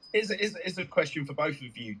 Yeah. Is a question for both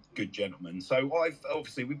of you, good gentlemen. So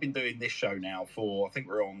we've been doing this show now for, I think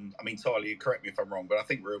we're on. I mean, Tyler, you correct me if I'm wrong, but I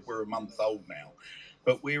think we're a month old now.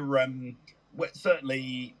 But we're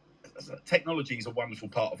certainly. Technology is a wonderful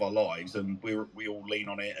part of our lives, and we all lean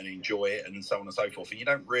on it and enjoy it, and so on and so forth. And you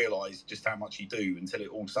don't realise just how much you do until it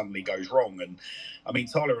all suddenly goes wrong. And I mean,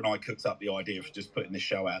 Tyler and I cooked up the idea of just putting this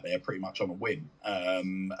show out there pretty much on a whim. I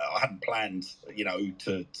hadn't planned,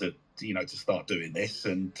 to start doing this,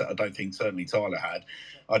 and I don't think certainly Tyler had.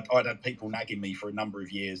 I'd had people nagging me for a number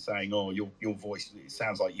of years saying, "Oh, your voice, it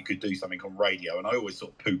sounds like you could do something on radio," and I always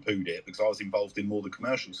sort of poo-pooed it because I was involved in more the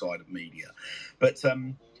commercial side of media. But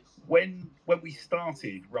when we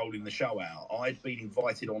started rolling the show out, I'd been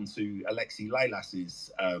invited onto Alexi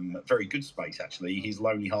Leilas's very good space, actually, his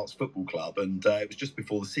Lonely Hearts Football Club, and it was just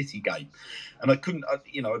before the City game, and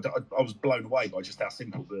I was blown away by just how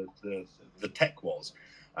simple the tech was.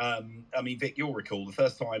 I mean, Vic, you'll recall the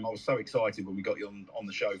first time I was so excited when we got you on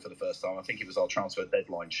the show for the first time. I think it was our transfer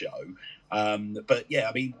deadline show. But yeah,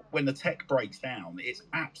 I mean, when the tech breaks down, it's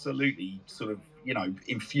absolutely sort of,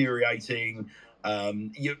 infuriating.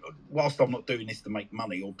 Whilst I'm not doing this to make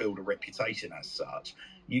money or build a reputation as such,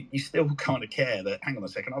 you still kind of care that, hang on a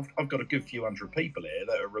second, I've got a good few hundred people here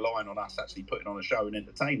that are relying on us actually putting on a show and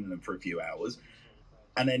entertaining them for a few hours.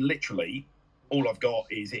 And then literally all I've got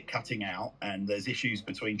is it cutting out, and there's issues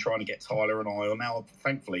between trying to get Tyler and I. Now, I've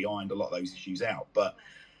thankfully ironed a lot of those issues out. But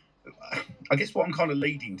I guess what I'm kind of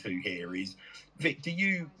leading to here is, Vic,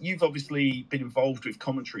 you've obviously been involved with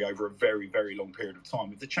commentary over a very, very long period of time.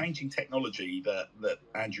 With the changing technology that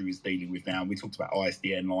Andrew is dealing with now, and we talked about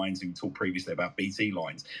ISDN lines, and we talked previously about BT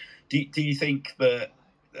lines. Do you think that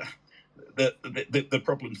the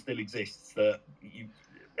problem still exists, that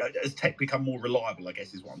has tech become more reliable, I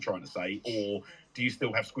guess is what I'm trying to say, or do you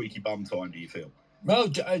still have squeaky bum time, do you feel? Well,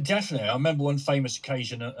 definitely. I remember one famous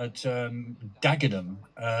occasion at Dagenham.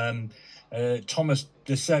 Thomas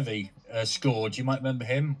De Sevi scored. You might remember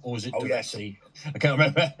him, or was it Devessi? Yes. I can't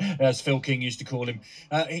remember, as Phil King used to call him.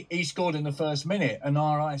 He scored in the first minute, and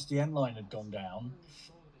our ISDN line had gone down,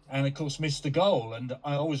 and of course missed the goal. And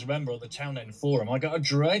I always remember on the Town End Forum, I got a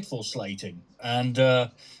dreadful slating, and I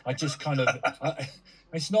just kind of...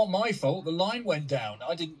 it's not my fault. The line went down.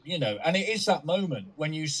 I didn't, and it is that moment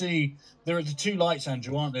when you see there are the two lights,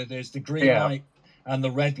 Andrew, aren't there? There's the green light and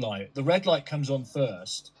the red light. The red light comes on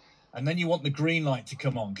first, and then you want the green light to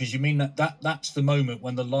come on, because you mean that's the moment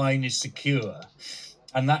when the line is secure,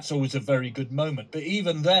 and that's always a very good moment. But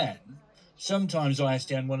even then, sometimes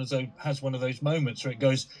ISDN has one of those moments where it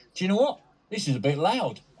goes, do you know what? This is a bit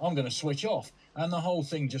loud. I'm going to switch off. And the whole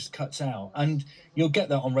thing just cuts out. And you'll get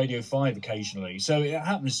that on Radio 5 occasionally. So it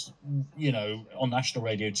happens, on national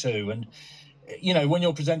radio too. And, when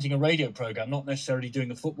you're presenting a radio programme, not necessarily doing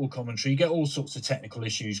the football commentary, you get all sorts of technical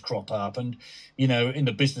issues crop up. And, in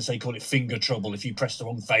the business, they call it finger trouble if you press the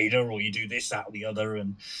wrong fader or you do this, that, or the other.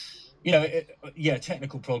 And,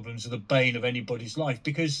 technical problems are the bane of anybody's life,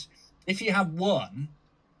 because if you have one,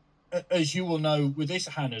 as you will know with this,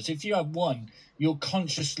 Hannah's, if you have one, you're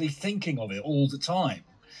consciously thinking of it all the time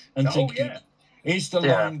and thinking, is the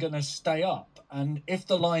line going to stay up? And if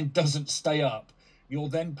the line doesn't stay up, you're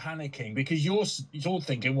then panicking, because you're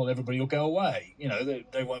thinking, well, everybody will go away.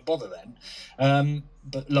 They won't bother then.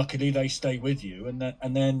 But luckily they stay with you.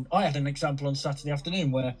 And then I had an example on Saturday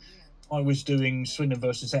afternoon where I was doing Swindon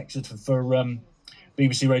versus Exeter for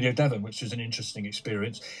BBC Radio Devon, which was an interesting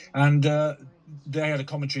experience. And they had a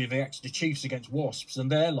commentary of the Exeter Chiefs against Wasps, and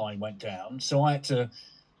their line went down. So I had to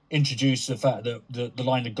introduce the fact that the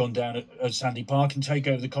line had gone down at Sandy Park and take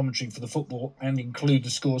over the commentary for the football and include the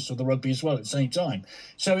scores for the rugby as well at the same time.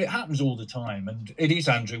 So it happens all the time. And it is,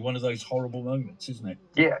 Andrew, one of those horrible moments, isn't it?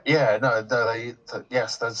 Yes,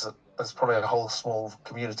 there's probably a whole small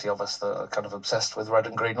community of us that are kind of obsessed with red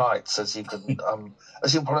and green lights, as you can, I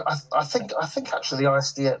think actually the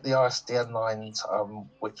ISDN lines,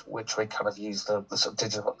 which we kind of use the sort of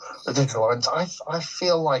digital lines, I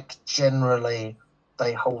feel like generally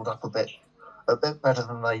they hold up a bit better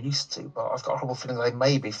than they used to, but I've got a horrible feeling they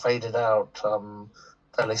may be faded out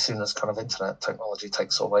fairly soon as kind of internet technology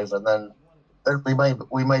takes all over, and then we may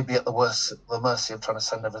be at the mercy of trying to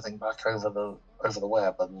send everything back over the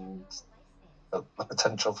web, and the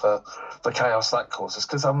potential for chaos that causes.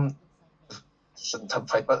 Because shouldn't tempt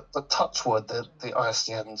fate, but touch wood, the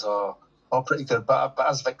ISDNs are pretty good. But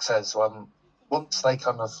as Vic says, once they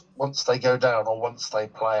go down or once they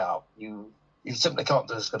play out, you simply can't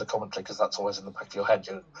do as good a commentary, because that's always in the back of your head.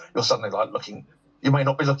 You're suddenly like looking. You may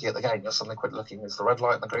not be looking at the game. You're suddenly quite looking. Is the red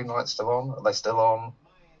light and the green light still on? Are they still on?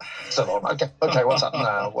 Still on. Okay. What's happened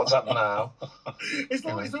now? It's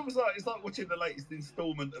almost like watching the latest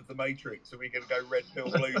instalment of The Matrix. Are we going to go red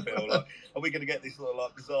pill, blue pill? Like, are we going to get this sort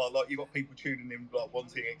of bizarre? Like, you've got people tuning in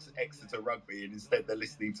wanting Exeter rugby, and instead they're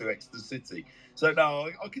listening to Exeter City. So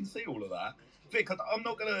no, I can see all of that. Vic, I'm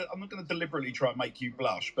not gonna deliberately try and make you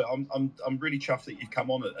blush, but I'm really chuffed that you've come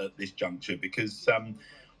on at this juncture, because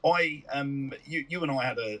you and I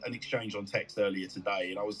had an exchange on text earlier today,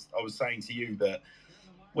 and I was saying to you that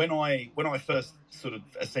when I first sort of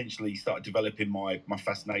essentially started developing my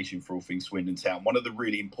fascination for all things Swindon Town, one of the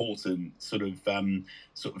really important sort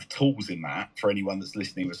of tools in that, for anyone that's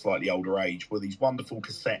listening of a slightly older age, were these wonderful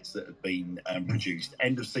cassettes that had been produced,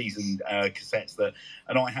 end of season cassettes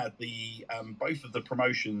and I had the both of the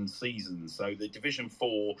promotion seasons, so the Division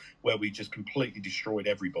 4 where we just completely destroyed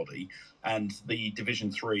everybody, and the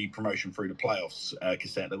Division 3 promotion through the playoffs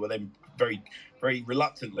cassette that were then very, very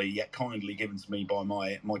reluctantly yet kindly given to me by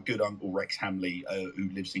my good uncle Rex Hamley, who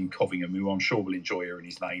lives in Covingham, who I'm sure will enjoy hearing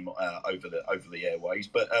his name over the airways.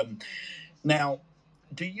 But now,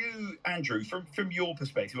 do you, Andrew, from your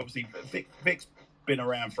perspective, obviously Vic's been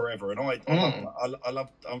around forever, and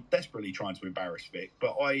I'm desperately trying to embarrass Vic,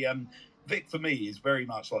 but Vic for me is very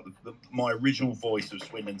much like my original voice of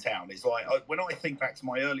Swindon Town. It's like when I think back to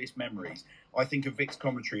my earliest memories, I think of Vic's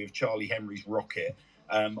commentary of Charlie Henry's Rocket.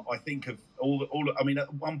 I think of all. I mean,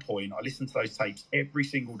 at one point, I listened to those tapes every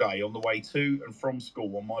single day on the way to and from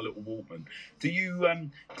school on my little Walkman. Do you,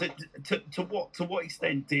 to what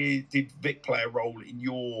extent did Vic play a role in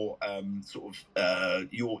your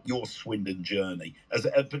your Swindon journey?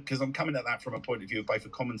 Because I'm coming at that from a point of view of both a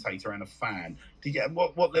commentator and a fan.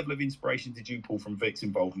 What level of inspiration did you pull from Vic's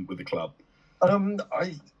involvement with the club?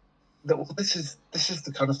 This is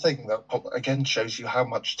the kind of thing that again shows you how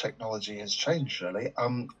much technology has changed. Really,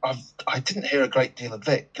 I didn't hear a great deal of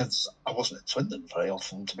Vic because I wasn't at Swindon very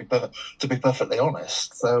often, to be perfectly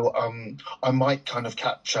honest. So I might kind of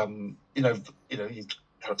catch you kind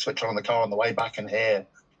of switch on the car on the way back and hear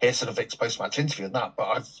sort of Vic's post-match interview and that.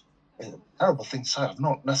 But terrible thing to say, I've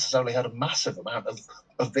not necessarily had a massive amount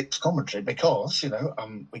of Vic's commentary because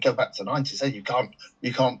we go back to the 90s.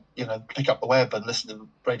 You can't pick up the web and listen to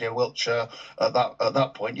Radio Wiltshire at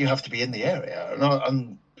that point. You have to be in the area,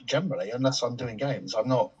 and generally, unless I'm doing games, I'm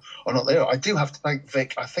not there. I do have to thank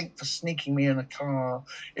Vic, I think, for sneaking me in a car,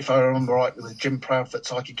 if I remember right, with Jim Proudfoot,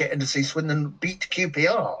 so I could get in to see Swindon beat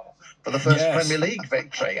QPR for the first Premier League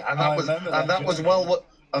victory, and that was well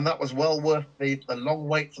worth the long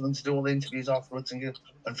wait for them to do all the interviews afterwards and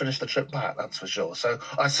finish the trip back. That's for sure. So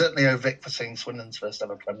I certainly owe Vic for seeing Swindon's first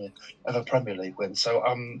ever Premier League win. So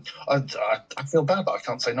I feel bad that I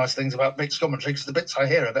can't say nice things about Vic's commentary because the bits I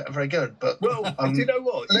hear of it are very good. But do you know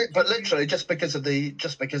what? But literally, just because of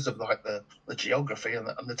like the geography and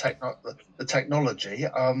the technology.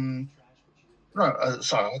 No,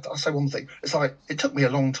 sorry, I'll say one thing. It's like it took me a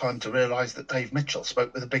long time to realise that Dave Mitchell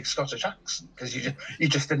spoke with a big Scottish accent because you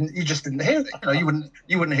just didn't hear it. You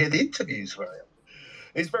wouldn't hear the interviews very often.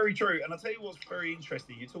 It's very true, and I'll tell you what's very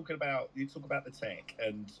interesting. You talk about the tech,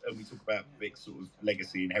 and we talk about Vic's sort of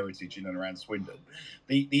legacy and heritage in and around Swindon.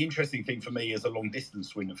 The interesting thing for me as a long distance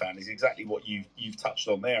Swindon fan is exactly what you've touched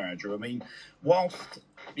on there, Andrew. I mean, whilst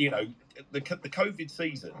the COVID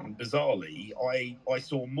season, bizarrely, I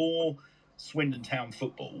saw more Swindon Town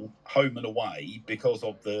football home and away because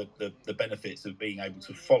of the benefits of being able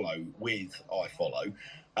to follow with iFollow.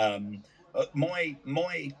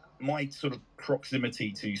 My sort of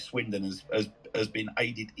proximity to Swindon has been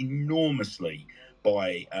aided enormously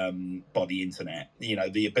by the internet.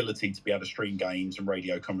 The ability to be able to stream games and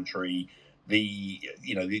radio commentary. The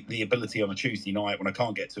ability on a Tuesday night when I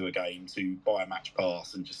can't get to a game to buy a match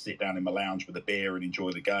pass and just sit down in my lounge with a beer and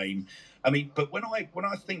enjoy the game. I mean, but when I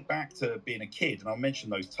think back to being a kid, and I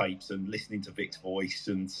mentioned those tapes and listening to Vic's voice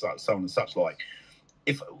and so on and such like,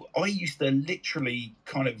 if I used to literally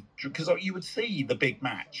kind of, because you would see the big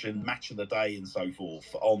match and match of the day and so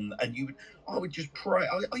forth on, and I would just pray.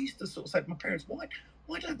 I used to sort of say to my parents,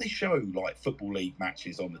 why don't they show like Football League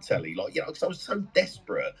matches on the telly? Like, because I was so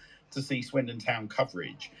desperate to see Swindon Town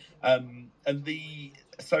coverage. So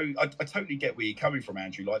I totally get where you're coming from,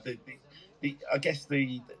 Andrew. Like I guess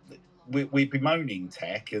we're bemoaning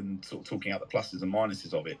tech and sort of talking out the pluses and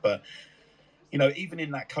minuses of it, but even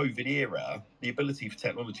in that COVID era, the ability for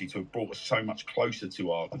technology to have brought us so much closer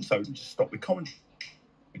to our, and so just stop with commentary,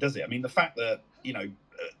 does it? I mean, the fact that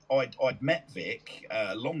I'd met Vic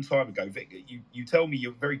a long time ago. Vic, you tell me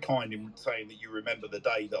you're very kind in saying that you remember the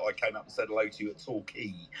day that I came up and said hello to you at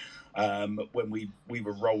Torquay when we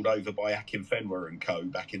were rolled over by Akin Fenwer and co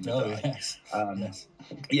back in the day. Yes. Yes.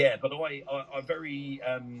 Yeah, but I very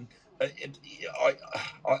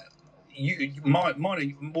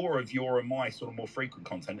more of your and my sort of more frequent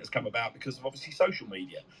content has come about because of obviously social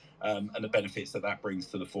media and the benefits that brings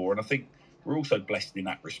to the fore. And I think we're also blessed in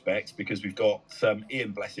that respect because we've got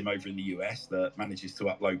Ian, bless him, over in the US that manages to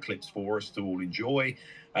upload clips for us to all enjoy.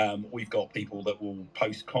 We've got people that will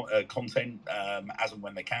post content as and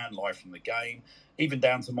when they can, live from the game, even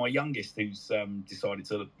down to my youngest who's decided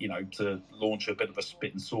to launch a bit of a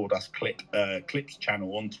spit and sawdust clips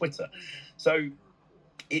channel on Twitter. So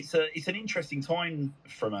it's an interesting time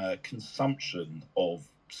from a consumption of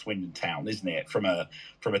Swindon Town, isn't it? From a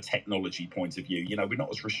technology point of view, we're not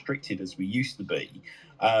as restricted as we used to be.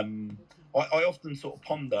 I often sort of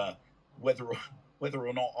ponder whether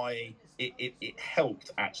or not it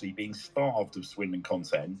helped actually being starved of Swindon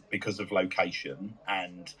content because of location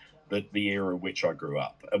and the era in which I grew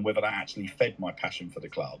up, and whether that actually fed my passion for the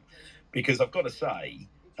club. Because I've got to say,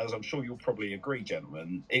 as I'm sure you'll probably agree,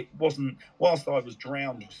 gentlemen, it wasn't, whilst I was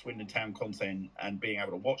drowned with Swindon Town content and being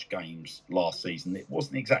able to watch games last season, it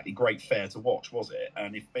wasn't exactly great fare to watch, was it?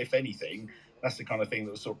 And if anything, that's the kind of thing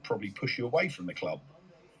that would sort of probably push you away from the club.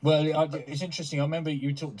 Well, it's interesting. I remember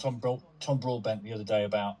you talked to Tom Broadbent the other day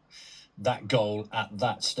about that goal at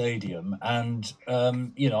that stadium, and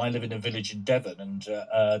I live in a village in Devon,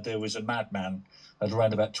 and there was a madman at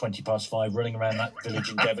around about 5:20 running around that village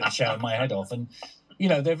in Devon shouting my head off. And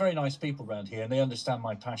they're very nice people around here, and they understand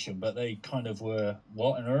my passion, but they kind of were,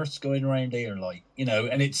 what on earth's going around here, like,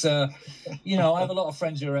 and it's I have a lot of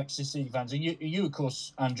friends who are Exeter City fans, and you of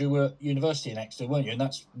course, Andrew, were at university in Exeter, weren't you? And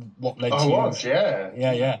that's what led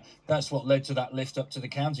yeah, that's what led to that lift up to the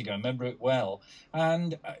county game. I remember it well.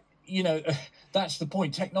 And that's the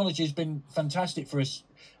point. Technology has been fantastic for us,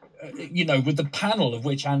 with the panel of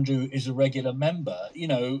which Andrew is a regular member,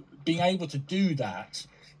 being able to do that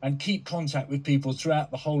and keep contact with people throughout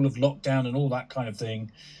the whole of lockdown and all that kind of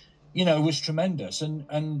thing, was tremendous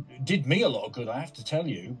and did me a lot of good, I have to tell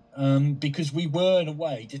you, because we were, in a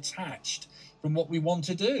way, detached from what we want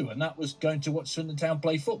to do, and that was going to watch Swindon Town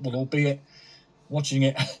play football, albeit watching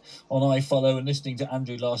it on iFollow and listening to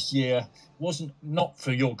Andrew last year wasn't, not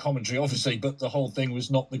for your commentary, obviously, but the whole thing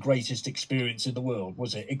was not the greatest experience in the world,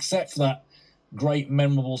 was it? Except for that great,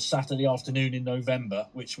 memorable Saturday afternoon in November,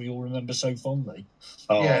 which we all remember so fondly.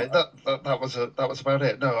 Yeah, that was about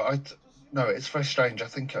it. No, it's very strange. I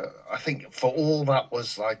think for all that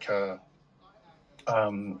was like a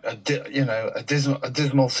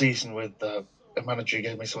dismal season with the manager who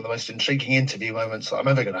gave me some of the most intriguing interview moments that I'm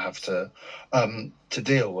ever going to have to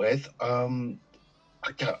deal with.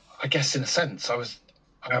 I guess in a sense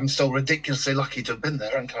I'm still ridiculously lucky to have been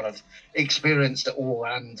there and kind of experienced it all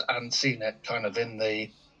and seen it kind of in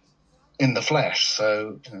the flesh.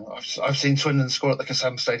 So I've seen Swindon score at the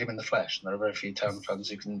Kassam Stadium in the flesh, and there are very few Town fans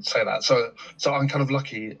who can say that. So I'm kind of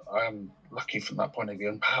lucky. I am lucky from that point of view,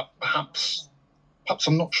 and perhaps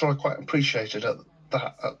I'm not sure I quite appreciated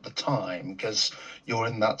that at the time, because you're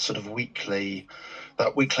in that sort of weekly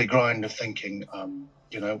grind of thinking,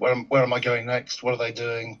 where am I going next? What are they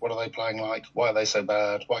doing? What are they playing like? Why are they so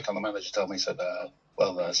bad? Why can't the manager tell me so bad?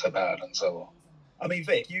 Well, they're so bad, and so on. I mean,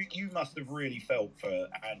 Vic, you must have really felt for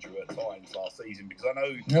Andrew at times last season, because I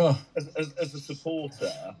know as a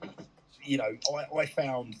supporter, I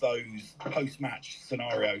found those post-match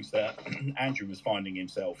scenarios that Andrew was finding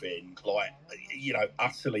himself in, like,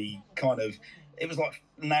 utterly kind of, it was like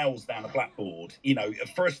nails down a blackboard.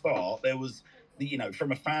 For a start, there was,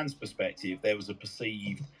 from a fan's perspective, there was a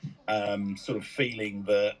perceived sort of feeling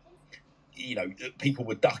that, people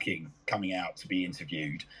were ducking coming out to be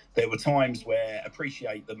interviewed. There were times where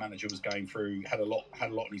appreciate the manager was going through, had a lot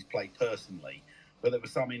on his plate personally, but there were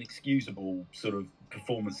some inexcusable sort of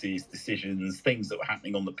performances, decisions, things that were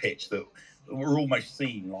happening on the pitch that were almost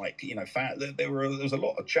seen like, there was a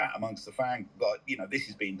lot of chat amongst the fan, like, this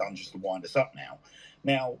is being done just to wind us up now.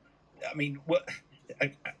 Now, I mean, what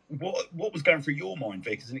was going through your mind,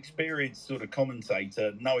 Vic, as an experienced sort of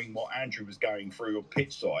commentator, knowing what Andrew was going through on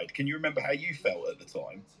pitch side? Can you remember how you felt at the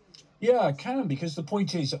time? Yeah, I can, because the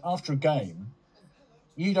point is, after a game,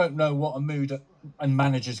 you don't know what a mood a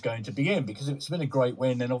manager's going to be in, because it's been a great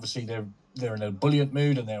win, and obviously they're in a buoyant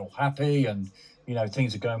mood and they're all happy and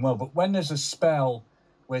things are going well. But when there's a spell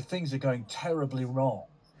where things are going terribly wrong,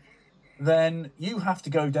 then you have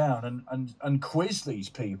to go down and quiz these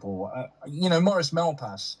people. Maurice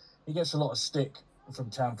Malpass, he gets a lot of stick from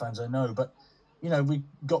Town fans, I know, but we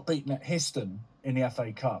got beaten at Histon in the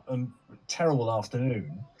FA Cup, and terrible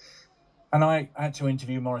afternoon. And I had to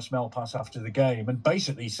interview Maurice Malpass after the game and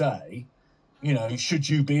basically say, should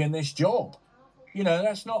you be in this job?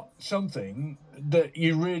 That's not something that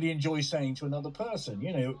you really enjoy saying to another person.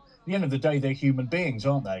 At the end of the day, they're human beings,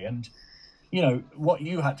 aren't they? And, what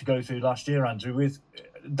you had to go through last year, Andrew, with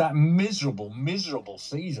that miserable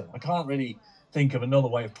season. I can't really think of another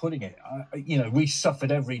way of putting it. We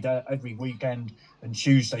suffered every day, every weekend and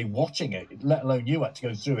Tuesday watching it, let alone you had to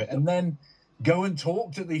go through it. And then go and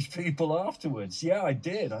talk to these people afterwards. Yeah, I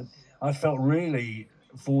did. I felt really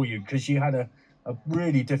for you, because you had a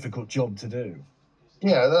really difficult job to do.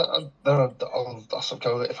 Yeah, I'll sort of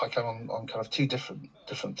go, if I can, on kind of two different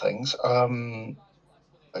things.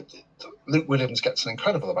 Luke Williams gets an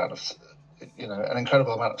incredible amount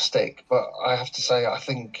of stick, but I have to say, I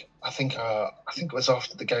think it was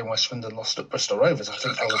after the game where Swindon lost at Bristol Rovers. I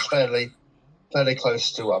think I was fairly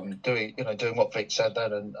close to doing what Vic said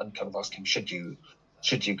then, and kind of asking, should you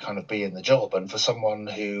kind of be in the job? And for someone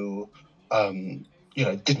who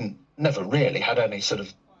never really had any sort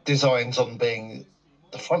of designs on being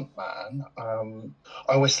the front man,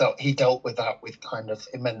 I always felt he dealt with that with kind of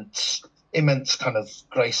immense kind of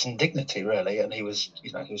grace and dignity, really. And he was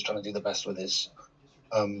trying to do the best with his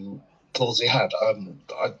tools he had.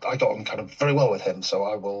 I got on kind of very well with him, so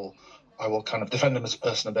I will kind of defend him as a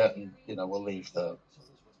person a bit, and we'll leave the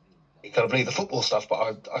football stuff.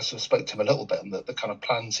 But I sort of spoke to him a little bit, and the kind of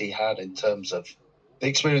plans he had in terms of the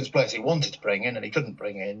experienced players he wanted to bring in and he couldn't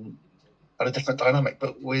bring in, had a different dynamic.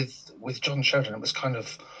 But with John Sheridan, it was kind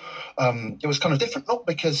of different, not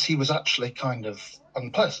because he was actually kind of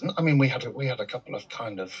unpleasant. I mean, we had a couple of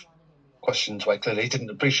kind of questions where clearly he didn't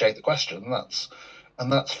appreciate the question,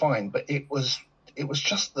 and that's fine. But it was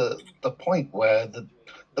just the point where the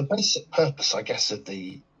basic purpose, I guess, of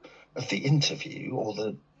the interview, or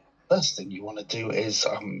the first thing you want to do is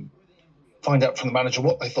find out from the manager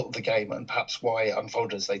what they thought of the game, and perhaps why it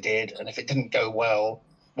unfolded as they did, and if it didn't go well,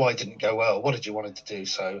 why didn't it go well? What did you want it to do?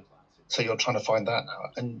 So you're trying to find that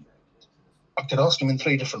now, and I could ask him in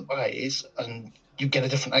 3 different ways, and you get a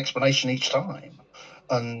different explanation each time.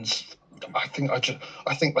 And I think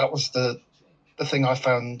that was the thing I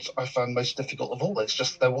found most difficult of all. It's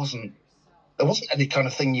just there wasn't any kind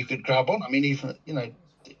of thing you could grab on. I mean, even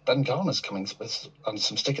Ben Garner's coming under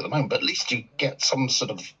some stick at the moment, but at least you get some sort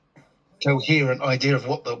of coherent idea of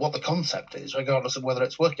what the concept is, regardless of whether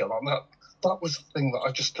it's working or not. That was the thing that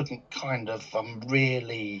I just couldn't kind of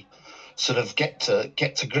really sort of get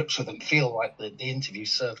to grips with and feel like the interview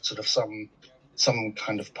served sort of some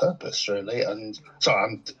kind of purpose, really. And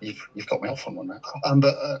sorry, you've got me off on one now.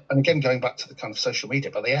 But and again, going back to the kind of social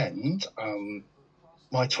media, by the end,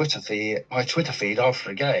 my Twitter feed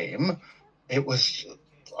after a game, it was,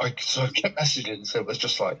 I sort of kept messaging, so it was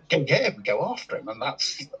just like, go get him, go after him, and that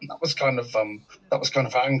was kind of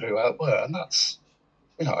how angry we were, and that's,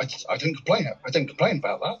 I didn't complain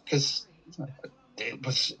about that, because it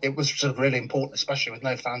was sort of really important, especially with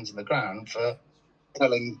no fans in the ground, for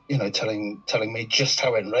telling me just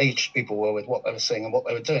how enraged people were with what they were seeing and what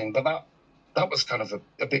they were doing. But that was kind of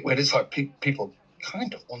a bit weird. It's like people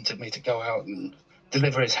kind of wanted me to go out and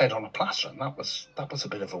deliver his head on a platter, and that was a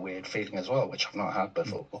bit of a weird feeling as well, which I've not had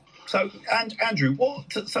before. So, and Andrew,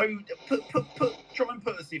 try and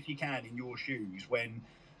put us, if you can, in your shoes when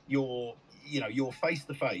you're face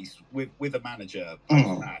to face with a manager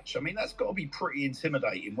post-match. I mean, that's got to be pretty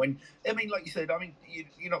intimidating. When, I mean, like you said, I mean,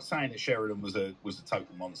 you're not saying that Sheridan was a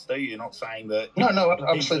total monster. You're not saying that. No,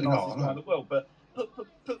 absolutely not. Guy in the world, but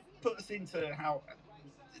put us into how,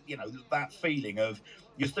 that feeling of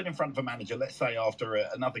you're stood in front of a manager, let's say after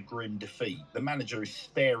another grim defeat, the manager is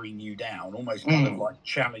staring you down, almost kind of like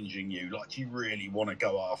challenging you, like, do you really want to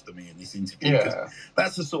go after me in this interview? Yeah.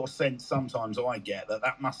 That's the sort of sense sometimes I get,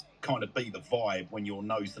 that must kind of be the vibe when you're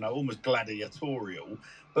nose to nose, almost gladiatorial.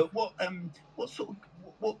 But what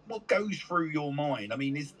goes through your mind? I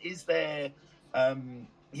mean, is there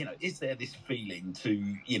is there this feeling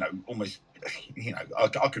to, almost,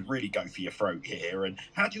 I could really go for your throat here? And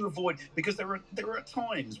how do you avoid, because there are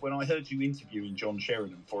times when I heard you interviewing John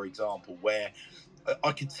Sheridan, for example, where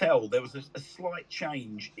I could tell there was a slight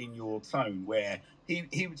change in your tone, where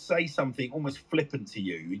he would say something almost flippant to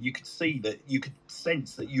you, and you could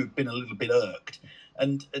sense that you had been a little bit irked,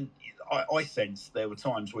 and I sensed there were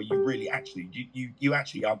times where you really actually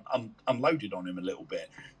unloaded on him a little bit.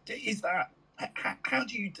 Is that, how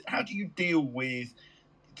do you deal with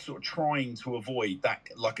sort of trying to avoid that,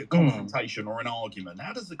 like a confrontation or an argument?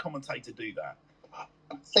 How does the commentator do that?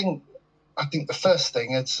 I think the first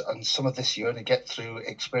thing is, and some of this you only get through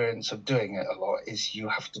experience of doing it a lot, is you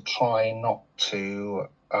have to try not to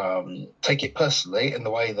take it personally, in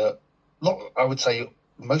the way that, I would say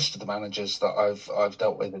most of the managers that I've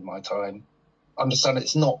dealt with in my time understand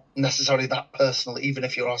it's not necessarily that personal, even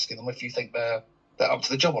if you're asking them if you think they're up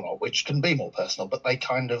to the job or not, which can be more personal, but they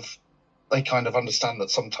kind of understand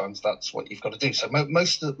that sometimes that's what you've got to do. So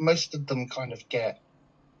most of them kind of get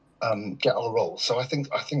on a roll. So I think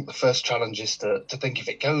the first challenge is to think, if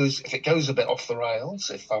it goes a bit off the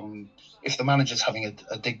rails, if the manager's having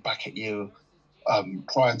a dig back at you,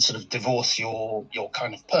 try and sort of divorce your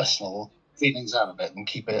kind of personal feelings out of it, and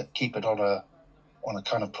keep it on a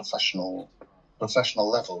kind of professional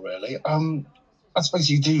level, really. I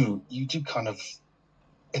suppose you do kind of,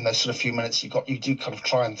 in those sort of few minutes you do kind of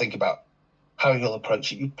try and think about how you'll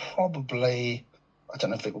approach it. You probably, I don't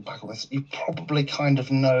know if Vic will back on this, you probably kind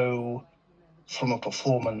of know from a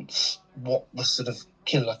performance what the sort of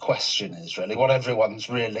killer question is, really, what everyone's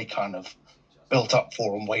really kind of built up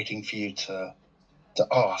for and waiting for you to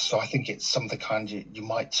ask. So I think it's something kind of you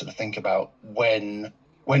might sort of think about when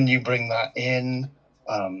you bring that in,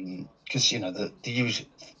 because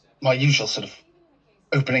my usual sort of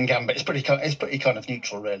opening gambit is pretty kind of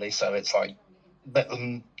neutral, really. So it's like let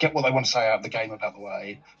them get what they want to say out of the game about the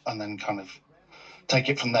way, and then kind of take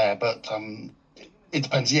it from there. But it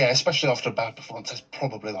depends, yeah, especially after a bad performance. There's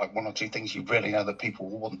probably like one or two things you really know that people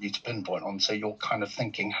will want you to pinpoint on. So you're kind of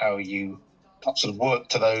thinking how you sort of work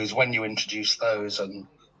to those when you introduce those, and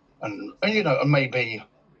maybe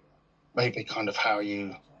kind of how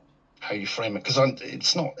you frame it, because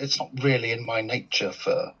it's not really in my nature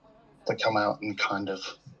to come out and kind of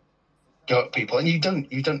go at people, and you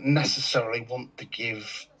don't necessarily want to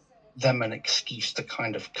give them an excuse to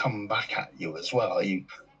kind of come back at you as well.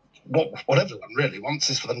 What everyone really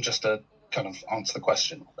wants is for them just to kind of answer the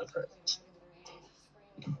question, whatever it is.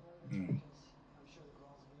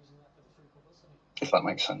 If that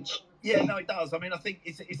makes sense. Yeah, no, it does. I mean, I think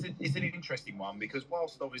it's an interesting one, because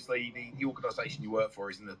whilst obviously the organisation you work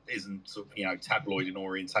for isn't sort of tabloid in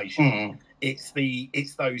orientation, it's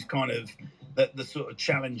those kind of the sort of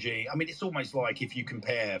challenging. I mean, it's almost like if you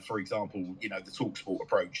compare, for example, the TalkSport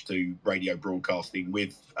approach to radio broadcasting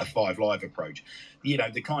with a 5 Live approach.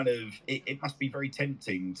 The kind of it must be very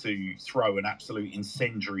tempting to throw an absolute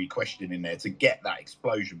incendiary question in there to get that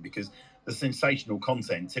explosion, because the sensational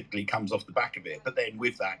content typically comes off the back of it, but then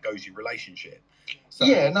with that goes your relationship. So,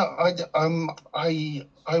 yeah, no, I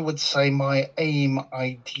would say my aim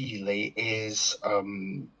ideally is,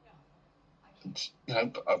 not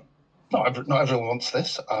everyone wants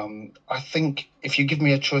this. I think if you give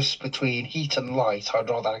me a choice between heat and light, I'd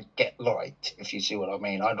rather get light, if you see what I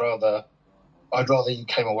mean. I'd rather you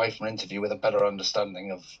came away from an interview with a better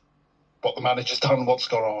understanding of what the manager's done, what's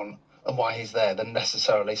gone on, and why he's there, than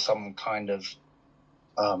necessarily some kind of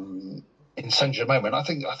incendiary moment. I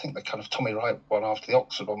think the kind of Tommy Wright one after the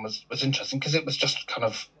Oxford one was interesting, because it was just kind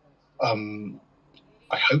of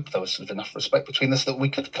I hope there was sort of enough respect between us that we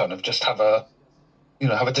could kind of just have a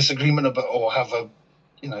disagreement about, or have a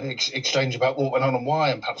exchange about what went on and why,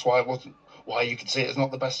 and perhaps why you could see it as not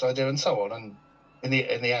the best idea, and so on. And in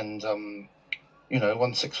the end,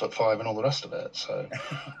 1.6'5" and all the rest of it. So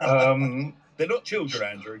they're not children,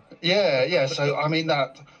 Andrew. Yeah. So I mean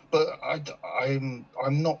that, but I'm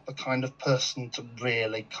not the kind of person to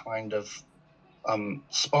really kind of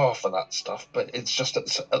spar for that stuff. But it's just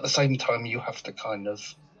at the same time you have to kind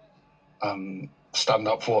of stand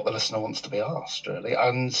up for what the listener wants to be asked, really.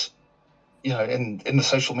 And in the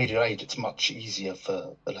social media age, it's much easier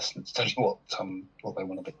for the listener to tell you what they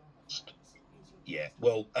want to be asked. Yeah.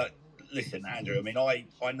 Well. Listen, Andrew, I mean, I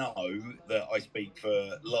know that I speak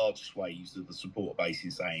for large swathes of the support base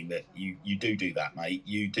in saying that you do that, mate.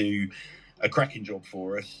 You do a cracking job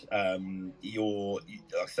for us. Your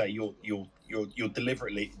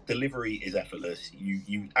delivery is effortless.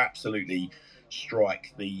 You absolutely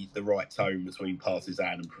strike the right tone between partisan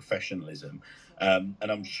and professionalism. And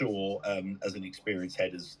I'm sure, as an experienced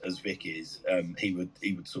head as Vic is, he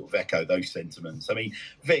would sort of echo those sentiments. I mean,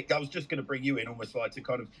 Vic, I was just going to bring you in almost like to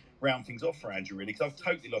kind of round things off for Andrew, really, because I've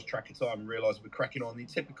totally lost track of time and realised we're cracking on the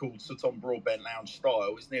typical Sir Tom Broadbent Lounge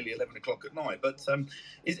style. It's nearly 11 o'clock at night. But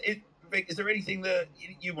Vic, is there anything that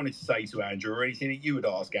you wanted to say to Andrew, or anything that you would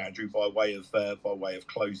ask Andrew by way of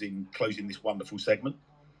closing this wonderful segment?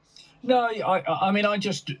 No, I mean, I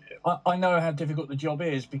know how difficult the job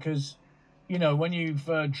is, because when you've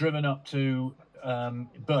driven up to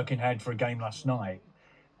Birkenhead for a game last night,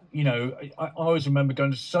 I always remember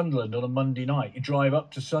going to Sunderland on a Monday night. You drive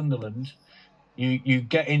up to Sunderland, you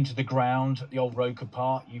get into the ground at the old Roker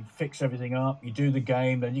Park, you fix everything up, you do the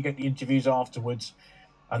game, then you get the interviews afterwards,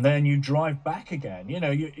 and then you drive back again.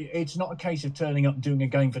 It's not a case of turning up and doing a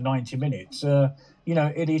game for 90 minutes.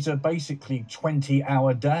 It is a basically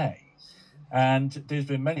 20-hour day. And there's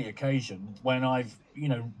been many occasions when I've,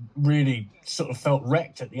 really sort of felt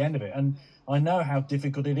wrecked at the end of it. And I know how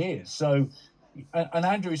difficult it is. So, and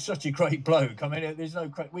Andrew is such a great bloke. I mean, there's no...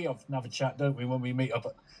 We often have a chat, don't we, when we meet up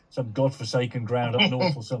at some godforsaken ground up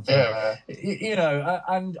north or something. Yeah.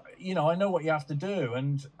 I know what you have to do.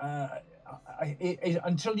 And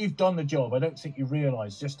until you've done the job, I don't think you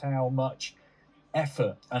realise just how much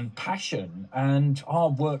effort and passion and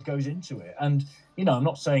hard work goes into it. And I'm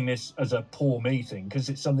not saying this as a poor me thing, because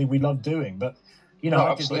it's something we love doing, but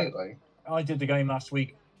absolutely. I did the game last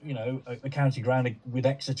week at the county ground with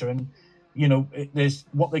Exeter, and there's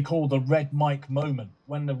what they call the red mic moment.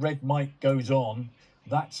 When the red mic goes on,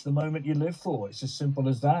 that's the moment you live for. It's as simple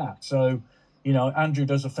as that. So, you know, Andrew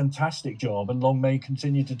does a fantastic job, and long may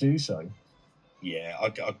continue to do so. Yeah,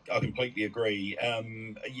 I completely agree.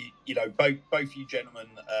 You know, both you gentlemen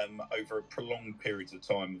over prolonged periods of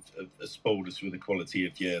time have spoiled us with the quality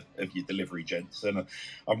of your delivery, gents, and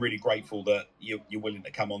I'm really grateful that you're willing to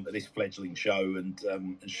come on to this fledgling show and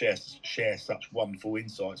share such wonderful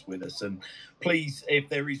insights with us. And please, if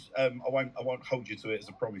there is, I won't hold you to it as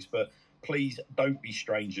a promise, but please don't be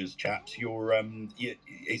strangers, chaps.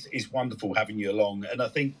 It's wonderful having you along, and I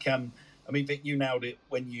think. I mean, Vic, you nailed it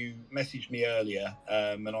when you messaged me earlier,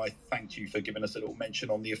 and I thanked you for giving us a little mention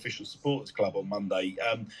on the official supporters club on Monday.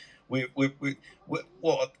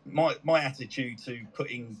 What my attitude to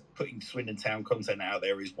putting Swindon Town content out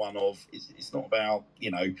there is one of it's not about,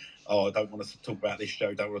 you know, oh, I don't want to talk about this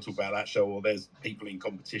show, don't want to talk about that show, or there's people in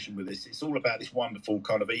competition with this. It's all about this wonderful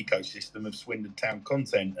kind of ecosystem of Swindon Town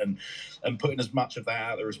content and putting as much of that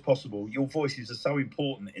out there as possible. Your voices are so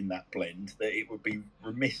important in that blend that it would be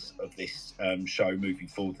remiss of this show moving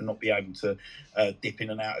forward to not be able to dip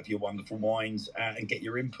in and out of your wonderful minds and get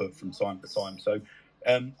your input from time to time. So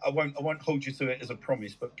I won't hold you to it as a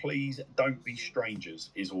promise, but please don't be strangers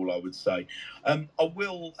is all I would say. I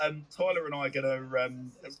will. Tyler and I are going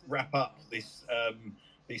to wrap up this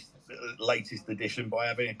latest edition by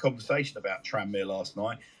having a conversation about Tranmere last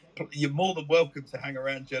night. You're more than welcome to hang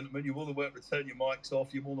around, gentlemen. You're more than welcome to turn your mics off.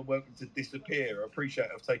 You're more than welcome to disappear. I appreciate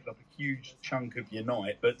I've taken up a huge chunk of your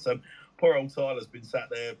night, but poor old Tyler's been sat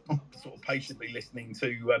there sort of patiently listening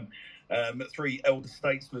to three elder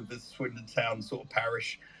statesmen of the Swindon Town sort of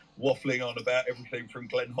parish waffling on about everything from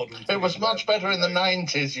Glen Hoddle. It was much better in the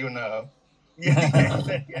 90s, you know. Yeah.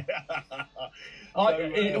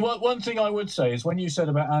 One thing I would say is when you said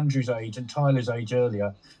about Andrew's age and Tyler's age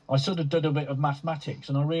earlier, I sort of did a bit of mathematics,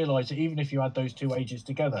 and I realised that even if you add those two ages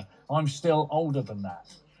together, I'm still older than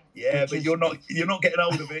that. Yeah, but you're not getting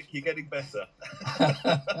older, Vic. You're getting better.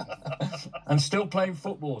 I'm still playing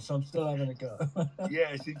football, so I'm still having a go.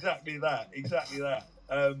 Yes, exactly that.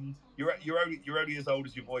 You're only as old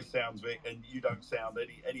as your voice sounds, Vic, and you don't sound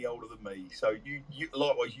any older than me. So you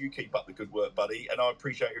likewise, you keep up the good work, buddy, and I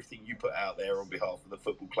appreciate everything you put out there on behalf of the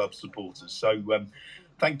football club supporters. So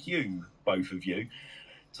thank you, both of you.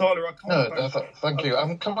 Tyler, I can't. Thank you.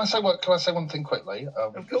 Can I say one thing quickly?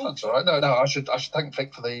 Of course. That's all right. No. I should thank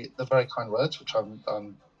Vic for the very kind words, which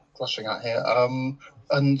I'm flushing out here.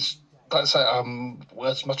 And like I say,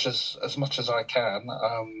 as much as I can,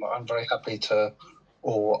 I'm very happy to,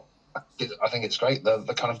 or I think it's great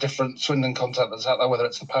the kind of different Swindon content that's out there, whether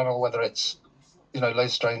it's the panel, whether it's, you know,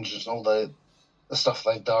 Loath Strangers and all the stuff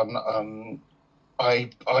they've done. I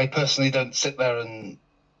personally don't sit there and,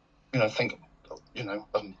 you know, think, you know,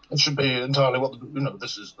 it should be entirely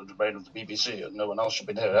this is the domain of the BBC and no one else should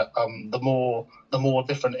be near it. The more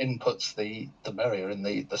different inputs, the merrier in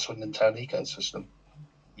the Swindon Town ecosystem.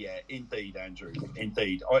 Yeah, indeed, Andrew.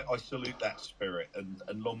 Indeed, I salute that spirit and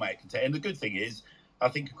long may it continue. And the good thing is, I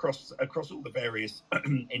think across all the various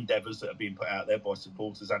endeavours that are being put out there by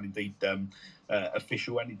supporters and indeed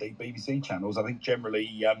official and indeed BBC channels, I think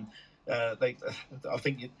generally I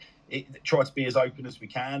think it try to be as open as we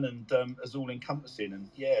can and as all encompassing. And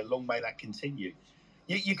yeah, long may that continue.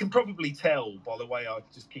 You can probably tell by the way I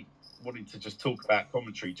just keep wanting to just talk about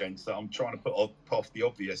commentary, gents, that I'm trying to put off the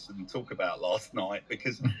obvious and talk about last night,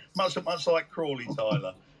 because much like Crawley,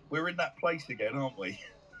 Tyler, we're in that place again, aren't we?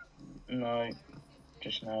 No,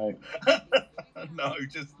 just no. No,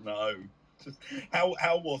 just no. Just how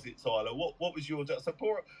was it, Tyler? What was your so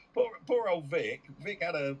poor old Vic? Vic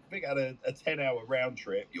had a 10-hour round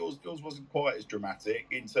trip. Yours wasn't quite as dramatic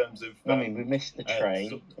in terms of. I mean, we missed the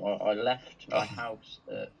train. I left my house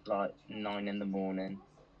at like 9 a.m,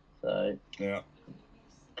 so yeah,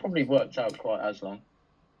 probably worked out quite as long.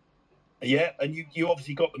 Yeah, and you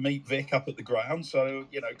obviously got to meet Vic up at the ground, so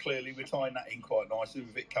you know clearly we're tying that in quite nicely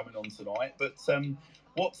with Vic coming on tonight. But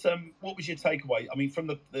what was your takeaway? I mean, from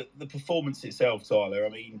the performance itself, Tyler. I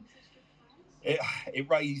mean, it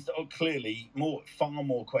raised clearly far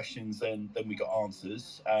more questions than we got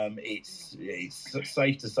answers. It's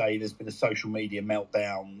safe to say there's been a social media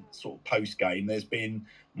meltdown sort of post game. There's been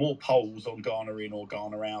more polls on Garner in or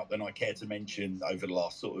Garner out than I care to mention over the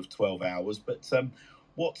last sort of 12 hours. But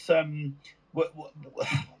what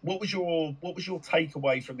was your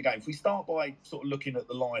takeaway from the game? If we start by sort of looking at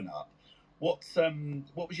the lineup, what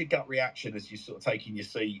was your gut reaction as you sort of taking your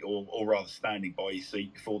seat, or rather standing by your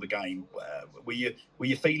seat before the game? Were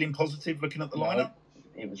you feeling positive looking at the lineup?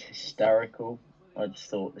 It was hysterical. I just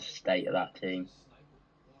thought the state of that team.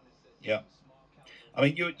 Yeah. I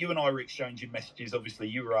mean, you and I were exchanging messages. Obviously,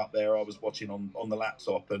 you were up there. I was watching on the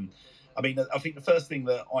laptop, and I mean, I think the first thing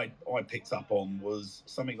that I picked up on was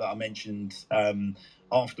something that I mentioned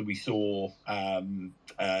after we saw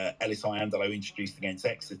Ellis Iandolo introduced against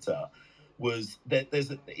Exeter, was that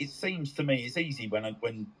it seems to me it's easy when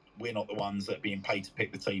we're not the ones that are being paid to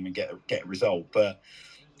pick the team and get a result. But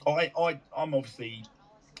I'm obviously,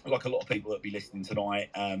 like a lot of people that be listening tonight,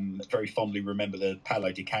 very fondly remember the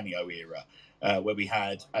Paolo Di Canio era, where we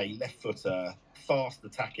had a left-footer, fast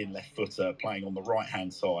attacking left-footer playing on the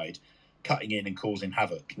right-hand side, cutting in and causing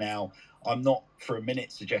havoc. Now, I'm not for a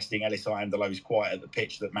minute suggesting Ellis Iandolo is quite at the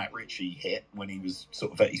pitch that Matt Ritchie hit when he was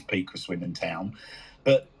sort of at his peak with Swindon Town.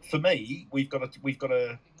 But for me, we've got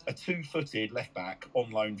a two-footed left-back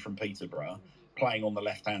on loan from Peterborough playing on the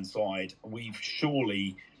left-hand side. We've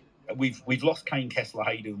lost Kane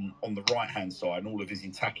Kessler-Hayden on the right-hand side and all of his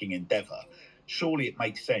attacking endeavour. Surely it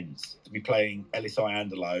makes sense to be playing Ellis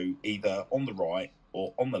Iandolo either on the right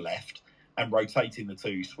or on the left and rotating the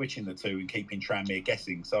two, switching the two and keeping Tranmere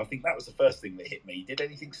guessing. So I think that was the first thing that hit me. Did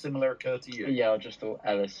anything similar occur to you? Yeah, I just thought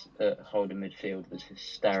Ellis holding midfield was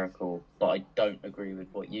hysterical, but I don't agree with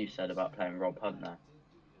what you said about playing Rob Hunt there.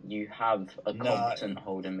 You have a competent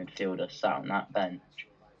holding midfielder sat on that bench.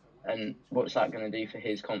 And what's that going to do for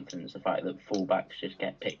his confidence, the fact that fullbacks just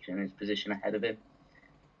get picked in his position ahead of him?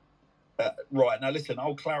 Right, now listen,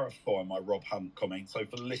 I'll clarify my Rob Hunt comment. So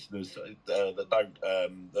for the listeners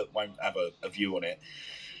that won't have a view on it,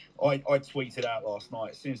 I tweeted out last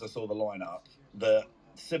night as soon as I saw the lineup that,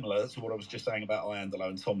 similar to what I was just saying about Iandolo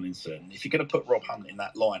and Tomlinson, if you're going to put Rob Hunt in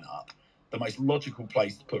that lineup, the most logical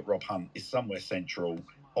place to put Rob Hunt is somewhere central,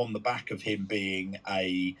 on the back of him being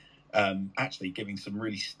actually giving some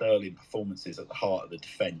really sterling performances at the heart of the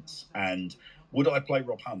defence. And would I play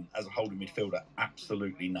Rob Hunt as a holding midfielder?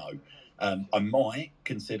 Absolutely no. I might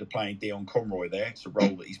consider playing Dion Conroy there. It's a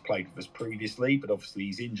role that he's played with us previously, but obviously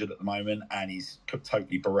he's injured at the moment and he's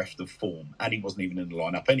totally bereft of form. And he wasn't even in the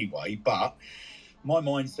lineup anyway. But my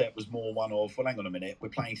mindset was more one of, well, hang on a minute, we're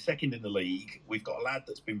playing second in the league. We've got a lad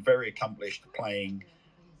that's been very accomplished playing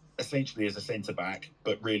essentially as a centre-back,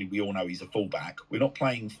 but really we all know he's a full-back. We're not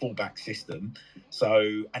playing full-back system,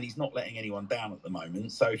 and he's not letting anyone down at the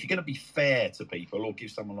moment. So if you're going to be fair to people or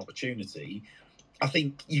give someone an opportunity, I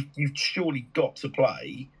think you've surely got to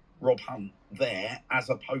play Rob Hunt there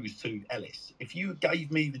as opposed to Ellis. If you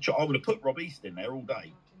gave me the choice, I would have put Rob East in there all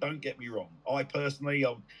day. Don't get me wrong. I personally,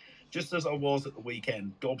 just as I was at the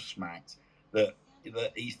weekend, gobsmacked that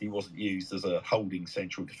Eastie wasn't used as a holding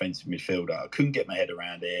central defensive midfielder. I couldn't get my head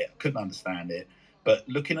around it. I couldn't understand it. But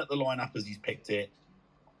looking at the lineup as he's picked it,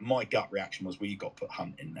 my gut reaction was, well, you've got to put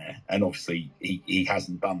Hunt in there. And obviously he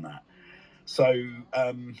hasn't done that. So,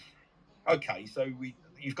 okay, so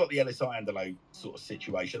you've got the Ellis Iandolo sort of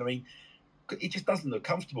situation. I mean, he just doesn't look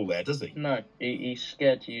comfortable there, does he? No, he's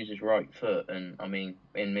scared to use his right foot. And, I mean,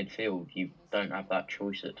 in midfield, you don't have that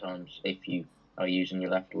choice at times if you are using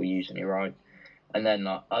your left or using your right. And then,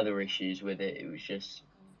 like, other issues with it, it was just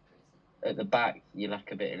at the back, you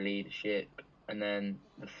lack a bit of leadership. And then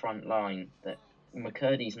the front line, that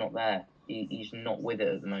McCurdy's not there. He's not with it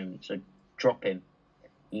at the moment. So drop him.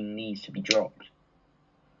 He needs to be dropped.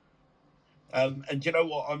 And you know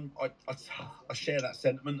what? I share that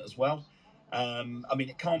sentiment as well. I mean,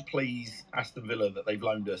 it can't please Aston Villa that they've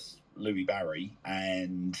loaned us Louis Barry,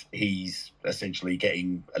 and he's essentially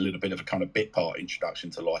getting a little bit of a kind of bit part introduction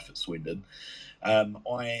to life at Swindon. I'm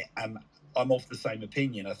of the same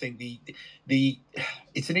opinion. I think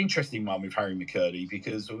it's an interesting one with Harry McCurdy,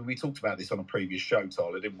 because we talked about this on a previous show,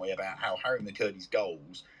 Tyler, didn't we? About how Harry McCurdy's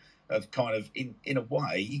goals have kind of, in a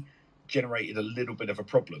way, generated a little bit of a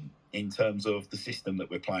problem in terms of the system that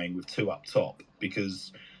we're playing with two up top,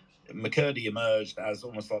 because McCurdy emerged as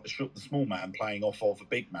almost like the small man playing off of a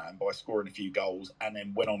big man by scoring a few goals, and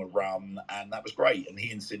then went on a run, and that was great. And he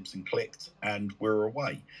and Simpson clicked, and we're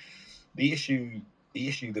away. The issue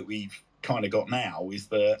that we've kind of got now is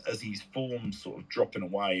that as his form's sort of dropping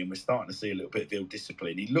away and we're starting to see a little bit of ill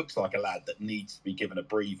discipline, he looks like a lad that needs to be given a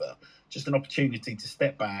breather, just an opportunity to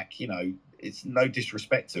step back. You know, it's no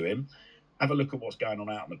disrespect to him. Have a look at what's going on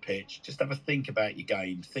out on the pitch. Just have a think about your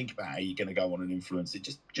game. Think about how you're going to go on and influence it.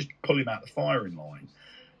 Just pull him out the firing line.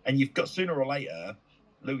 And you've got, sooner or later,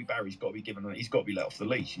 Louis Barry's got to be given. He's got to be let off the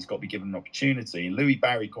leash. He's got to be given an opportunity. And Louis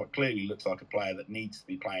Barry quite clearly looks like a player that needs to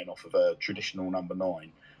be playing off of a traditional number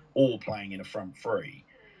 9 or playing in a front 3.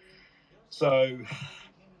 So,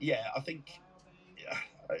 yeah, I think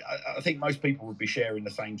most people would be sharing the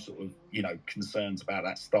same sort of, concerns about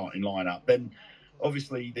that starting lineup. Then,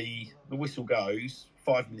 obviously, the whistle goes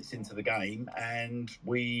 5 minutes into the game, and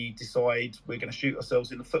we decide we're going to shoot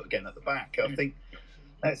ourselves in the foot again at the back. I think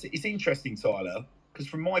it's interesting, Tyler, because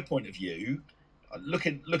from my point of view,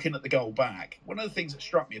 looking at the goal back, one of the things that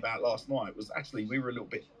struck me about last night was actually we were a little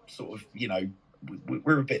bit sort of, we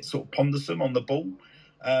were a bit sort of pondersome on the ball.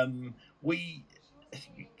 We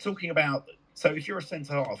talking about. So if you're a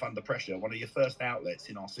centre half under pressure, one of your first outlets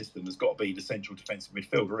in our system has got to be the central defensive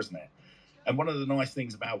midfielder, isn't it? And one of the nice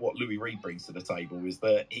things about what Louis Reed brings to the table is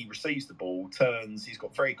that he receives the ball, turns, he's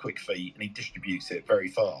got very quick feet, and he distributes it very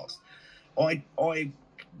fast. I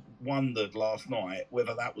wondered last night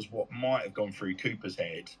whether that was what might have gone through Cooper's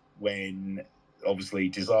head when obviously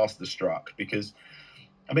disaster struck, because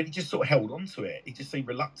I mean, he just sort of held on to it. He just seemed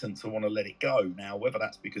reluctant to want to let it go. Now, whether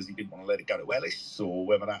that's because he didn't want to let it go to Ellis, or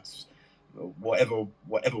whether that's whatever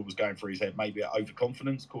was going through his head, maybe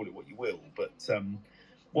overconfidence, call it what you will. But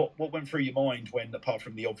what went through your mind when, apart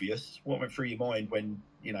from the obvious, what went through your mind when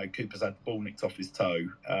Cooper's had the ball nicked off his toe?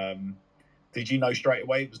 Did you know straight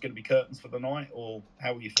away it was going to be curtains for the night, or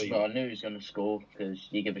how were you feeling? Well, I knew he was going to score, because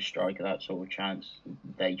you give a striker that sort of chance,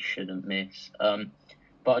 they shouldn't miss.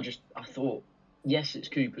 But I thought, yes, it's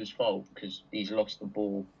Cooper's fault because he's lost the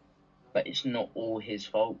ball, but it's not all his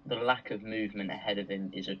fault. The lack of movement ahead of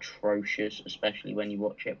him is atrocious, especially when you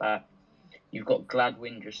watch it back. You've got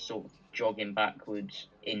Gladwin just sort of jogging backwards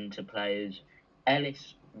into players.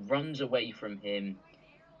 Ellis runs away from him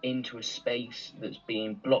into a space that's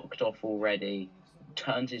being blocked off already,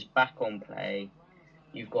 turns his back on play.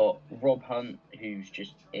 You've got Rob Hunt, who's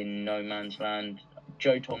just in no man's land.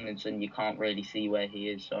 Joe Tomlinson, you can't really see where he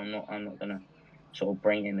is, so I'm not going to sort of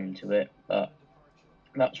bring him into it. But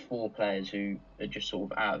that's 4 players who are just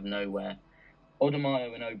sort of out of nowhere.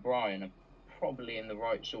 Odomayo and O'Brien are probably in the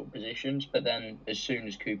right sort of positions, but then as soon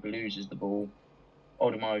as Cooper loses the ball,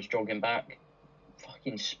 Odomayo's jogging back.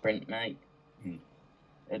 Fucking sprint, mate.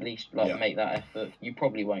 At least make that effort. You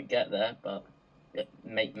probably won't get there, but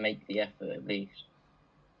make the effort at least.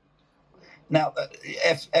 Now,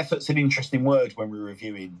 effort's an interesting word when we're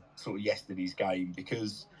reviewing sort of yesterday's game,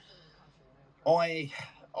 because I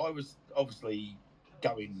was obviously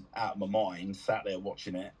going out of my mind, sat there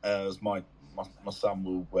watching it, as my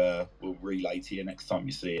son will relay to you next time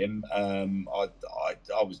you see him. I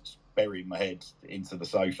was just burying my head into the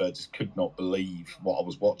sofa, just could not believe what I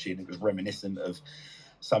was watching. It was reminiscent of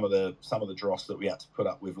some of the dross that we had to put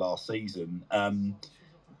up with last season.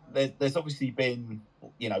 There's obviously been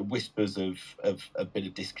whispers of a bit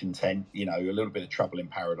of discontent, a little bit of trouble in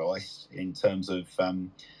paradise in terms of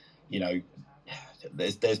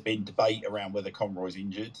there's been debate around whether Conroy's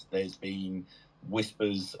injured. There's been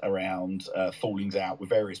whispers around fallings out with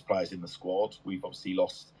various players in the squad. We've obviously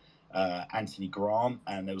lost Anthony Grant,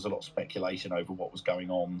 and there was a lot of speculation over what was going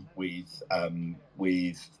on with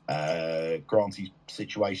Granty's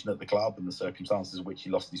situation at the club and the circumstances in which he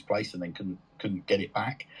lost his place and then couldn't get it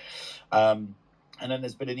back. And then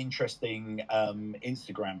there's been an interesting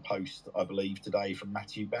Instagram post, I believe, today from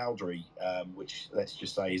Matthew Bowdry, which, let's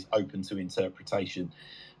just say, is open to interpretation.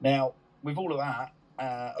 Now, with all of that,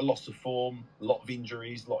 a loss of form, a lot of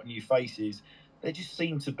injuries, a lot of new faces, there just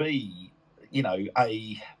seemed to be,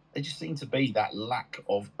 that lack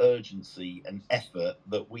of urgency and effort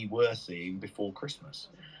that we were seeing before Christmas.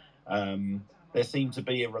 There seemed to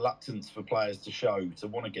be a reluctance for players to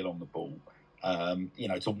want to get on the ball.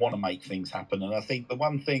 To want to make things happen. And I think the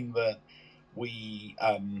one thing that we,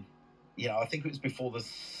 I think it was before the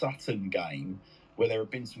Sutton game where there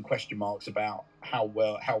have been some question marks about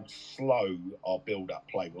how slow our build-up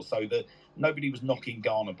play was. So that nobody was knocking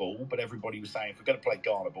Ghana ball, but everybody was saying if we're going to play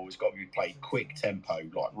Ghana ball, it's got to be played quick tempo,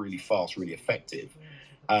 like really fast, really effective.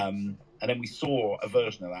 And then we saw a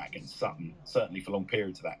version of that against Sutton, certainly for long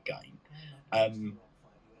periods of that game.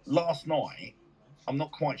 Last night, I'm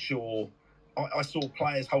not quite sure. I saw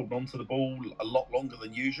players holding on to the ball a lot longer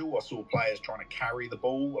than usual. I saw players trying to carry the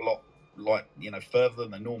ball a lot, further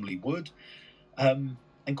than they normally would. And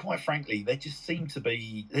quite frankly, there didn't seem to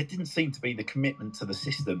be the commitment to the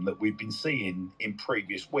system that we've been seeing in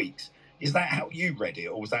previous weeks. Is that how you read it,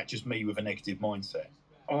 or was that just me with a negative mindset?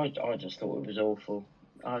 I just thought it was awful.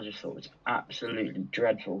 I just thought it was absolutely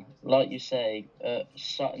dreadful. Like you say,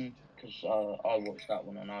 Sutton, because I watched that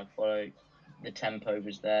one and I followed. The tempo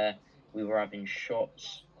was there. We were having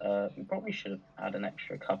shots. We probably should have had an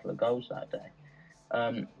extra couple of goals that day.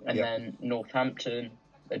 Then Northampton,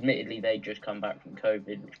 admittedly, they'd just come back from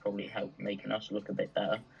COVID, which probably helped making us look a bit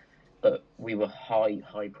better. But we were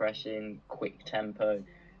high pressing, quick tempo,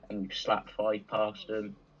 and we've slapped 5 past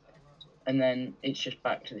them. And then it's just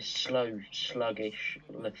back to this slow, sluggish,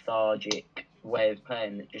 lethargic way of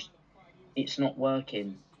playing that it's not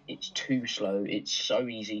working. It's too slow. It's so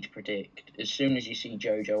easy to predict. As soon as you see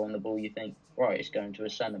Jojo on the ball, you think, right, it's going to a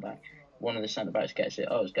centre-back. One of the centre-backs gets it.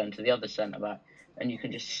 Oh, it's going to the other centre-back. and you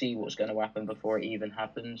can just see what's going to happen before it even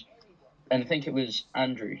happens. And I think it was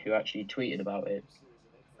Andrew who actually tweeted about it,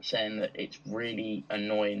 saying that it's really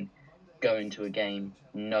annoying going to a game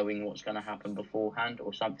knowing what's going to happen beforehand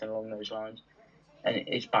or something along those lines. And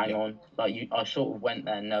it's bang on. Like I sort of went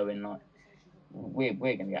there knowing like we're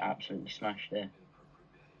going to get absolutely smashed there.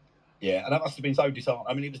 Yeah, and that must have been so disheartening.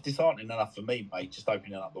 I mean, it was disheartening enough for me, mate, just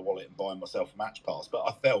opening up the wallet and buying myself a match pass. But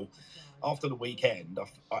I felt after the weekend,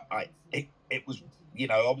 it was,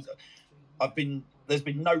 there's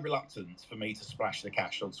been no reluctance for me to splash the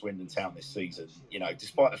cash on Swindon Town this season.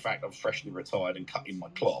 Despite the fact I'm freshly retired and cutting my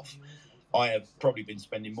cloth, I have probably been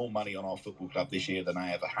spending more money on our football club this year than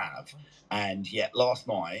I ever have. And yet last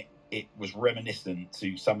night, it was reminiscent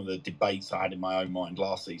to some of the debates I had in my own mind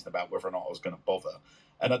last season about whether or not I was going to bother.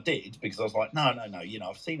 And I did, because I was like, no,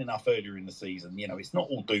 I've seen enough earlier in the season. It's not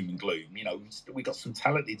all doom and gloom. We got some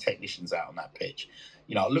talented technicians out on that pitch.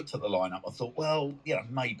 I looked at the lineup. I thought, well,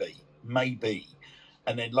 maybe.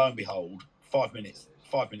 And then lo and behold, 5 minutes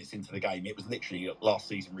into the game, it was literally last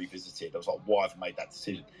season revisited. I was like, why have I made that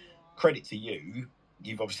decision? Credit to you.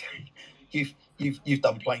 You've obviously you've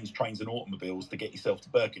done planes, trains, and automobiles to get yourself to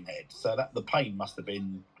Birkenhead. So that the pain must have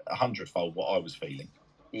been 100-fold what I was feeling.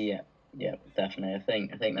 Yeah, definitely. I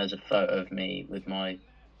think there's a photo of me with my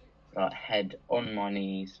head on my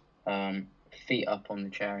knees, feet up on the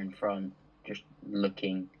chair in front, just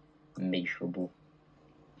looking miserable.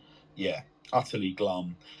 Yeah, utterly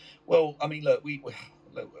glum. Well, I mean, look,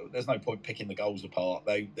 there's no point picking the goals apart.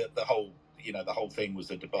 The whole thing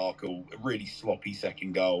was a debacle. A really sloppy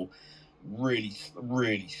second goal, really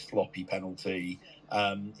sloppy penalty.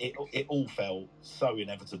 It all felt so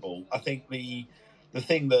inevitable. I think the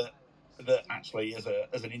thing that actually as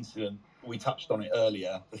an incident, we touched on it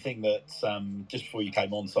earlier. The thing that just before you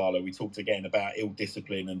came on, Silo, we talked again about ill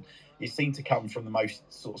discipline, and it seemed to come from the most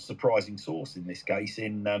sort of surprising source in this case,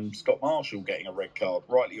 in Scott Marshall getting a red card,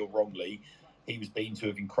 rightly or wrongly. He was deemed to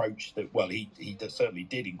have encroached that. Well, he certainly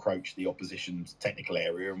did encroach the opposition's technical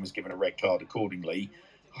area and was given a red card accordingly,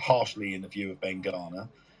 harshly in the view of Ben Garner.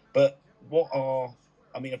 But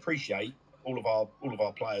appreciate all of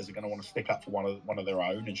our players are going to want to stick up for one of their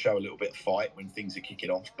own and show a little bit of fight when things are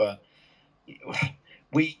kicking off. But I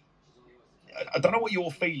don't know what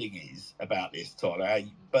your feeling is about this, Tyler,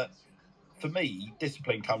 but for me,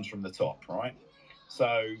 discipline comes from the top, right?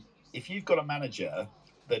 So if you've got a manager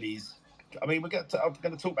that is, I'm going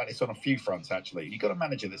to talk about this on a few fronts, actually. You've got a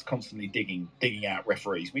manager that's constantly digging out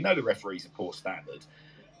referees. We know the referees are poor standard.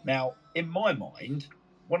 Now, in my mind,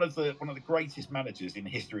 one of the greatest managers in the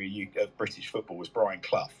history of British football was Brian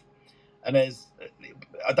Clough. And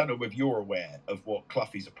I don't know whether you're aware of what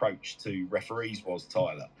Clough's approach to referees was,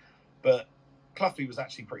 Tyler, but Clough was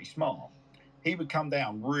actually pretty smart. He would come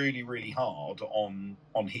down really, really hard on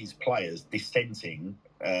his players dissenting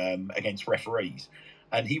against referees.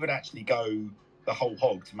 And he would actually go the whole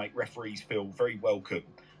hog to make referees feel very welcome,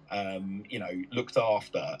 looked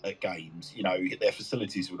after at games. Their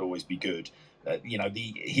facilities would always be good.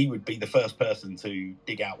 He would be the first person to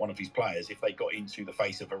dig out one of his players if they got into the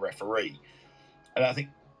face of a referee. And I think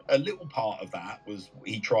a little part of that was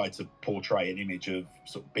he tried to portray an image of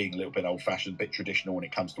sort of being a little bit old-fashioned, a bit traditional when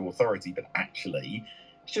it comes to authority. But actually,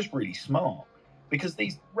 it's just really smart. Because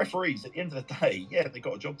these referees, at the end of the day, yeah, they've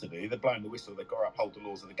got a job to do. They're blowing the whistle. They've got to uphold the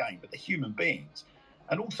laws of the game. But they're human beings.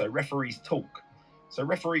 And also, referees talk. So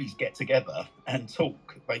referees get together and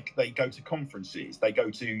talk. They go to conferences. They go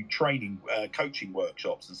to training, coaching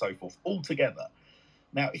workshops and so forth, all together.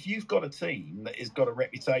 Now, if you've got a team that has got a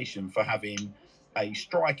reputation for having a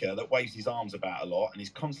striker that waves his arms about a lot and is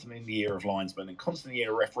constantly in the ear of linesmen and constantly in the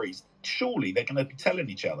ear of referees, surely they're going to be telling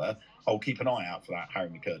each other, oh, keep an eye out for that Harry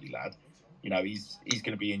McCurdy lad. He's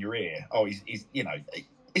going to be in your ear. Oh, he's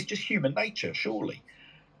it's just human nature, surely.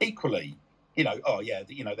 Equally,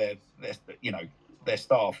 their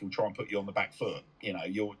staff will try and put you on the back foot.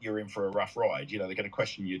 You're in for a rough ride. They're going to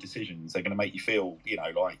question your decisions. They're going to make you feel, you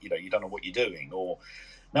don't know what you're doing. Or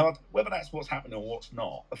now, whether that's what's happening or what's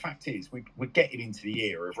not, the fact is we're getting into the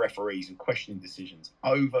era of referees and questioning decisions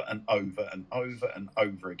over and over and over and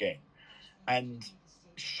over again. And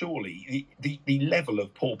surely the level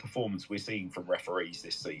of poor performance we're seeing from referees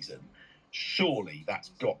this season, surely that's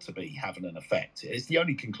got to be having an effect. It's the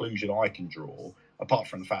only conclusion I can draw, apart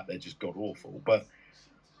from the fact they're just god awful. But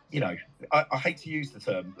I hate to use the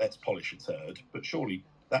term "let's polish a turd," but surely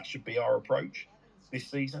that should be our approach this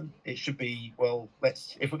season. It should be, well,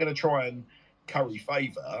 if we're going to try and curry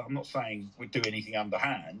favour, I'm not saying we do anything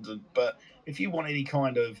underhand, but if you want any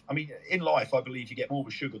kind of, in life, I believe you get more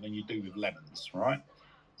with sugar than you do with lemons, right?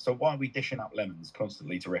 So why are we dishing up lemons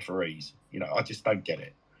constantly to referees? I just don't get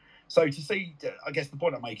it. So to see, I guess the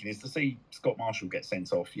point I'm making is to see Scott Marshall get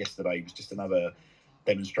sent off yesterday was just another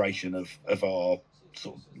demonstration of our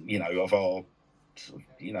sort of, of our sort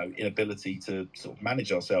of, inability to sort of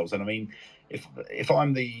manage ourselves. And I mean, if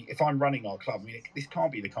I'm running our club, I mean, this can't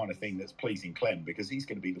be the kind of thing that's pleasing Clem, because he's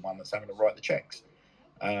going to be the one that's having to write the checks.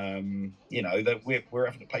 That we're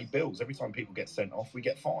having to pay bills every time people get sent off. We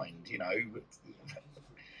get fined,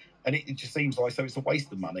 and it just seems like, so it's a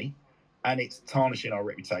waste of money, and it's tarnishing our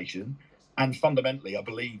reputation. And fundamentally, I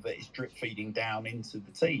believe that it's drip feeding down into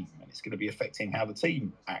the team, and it's going to be affecting how the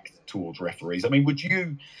team act towards referees. I mean,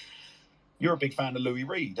 you're a big fan of Louis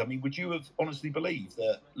Reed. I mean, would you have honestly believed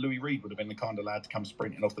that Louis Reed would have been the kind of lad to come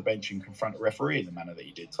sprinting off the bench and confront a referee in the manner that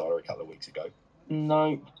he did, Tyler, a couple of weeks ago?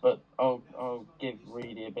 No, but I'll give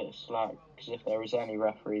Reedy a bit of slack, because if there was any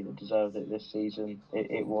referee that deserved it this season,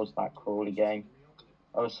 it was that Crawley game.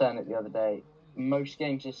 I was saying it the other day. Most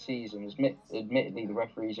games this season, admittedly, the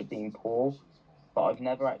referees have been poor, but I've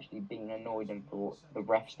never actually been annoyed and thought the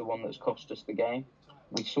ref's the one that's cost us the game.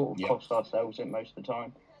 We sort of cost ourselves it most of the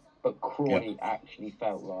time. But Crawley actually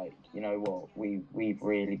felt like, you know what, we've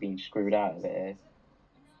really been screwed out of it here.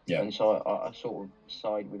 Yeah. And so I sort of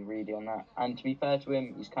side with Reedy on that. And to be fair to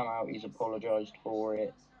him, he's come out, he's apologised for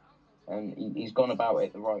it, and he's gone about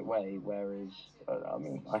it the right way. Whereas, I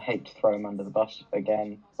mean, I hate to throw him under the bus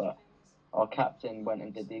again, but our captain went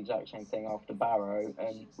and did the exact same thing after Barrow,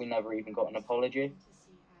 and we never even got an apology.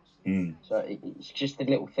 So it's just the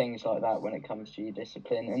little things like that when it comes to your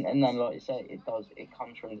discipline. And then, like you say, it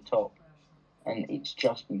comes from the top. And it's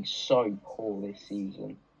just been so poor this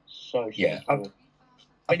season. So poor.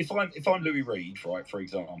 I mean, if I'm Louis Reed, right, for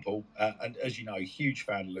example, and as you know, huge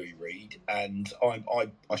fan of Louis Reed, and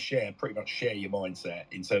I pretty much share your mindset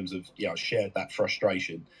in terms of, I shared that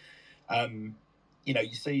frustration.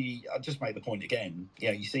 You see, I'll just make the point again.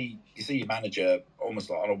 You see your manager almost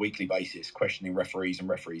like on a weekly basis questioning referees and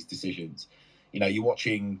referees' decisions. You're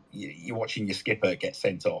watching your skipper get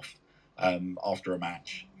sent off after a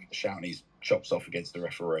match, shouting his chops off against the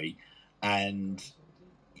referee, and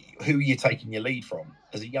who are you taking your lead from?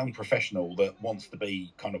 As a young professional that wants to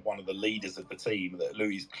be kind of one of the leaders of the team, that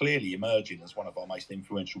Louis is clearly emerging as one of our most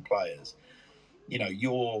influential players.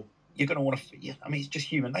 You're going to want to. I mean, it's just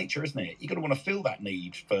human nature, isn't it? You're going to want to feel that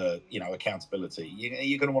need for accountability.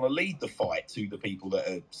 You're going to want to lead the fight to the people that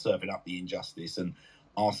are serving up the injustice and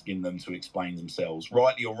asking them to explain themselves,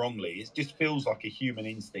 rightly or wrongly. It just feels like a human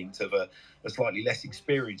instinct of a slightly less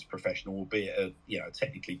experienced professional, albeit a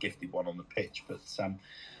technically gifted one on the pitch. But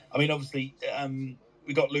I mean, obviously,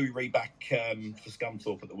 we got Louis Reed back for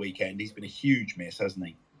Scunthorpe at the weekend. He's been a huge miss, hasn't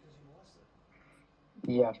he?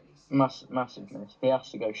 Yeah, massive miss. He has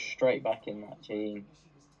to go straight back in that team.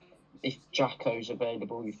 If Jacko's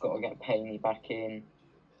available, you've got to get Payne back in.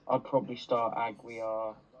 I'd probably start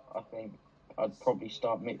Aguiar. I think I'd probably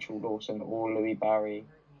start Mitchell Lawson or Louis Barry.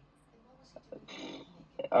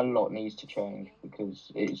 A lot needs to change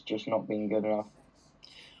because it's just not been good enough.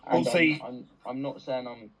 And I'm not saying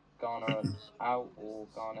I'm Garner out or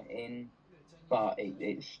Garner in, but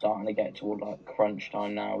it's starting to get toward like crunch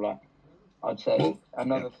time now. Like I'd say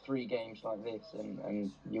another 3 games like this,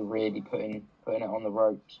 and you're really putting it on the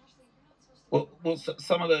ropes. Well,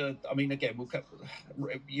 some of the, I mean, again,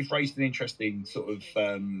 you've raised an interesting sort of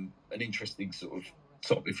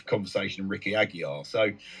topic for conversation, Ricky Aguiar.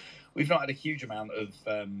 So we've not had a huge amount of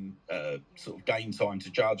sort of game time to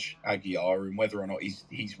judge Aguiar and whether or not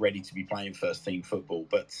he's ready to be playing first team football.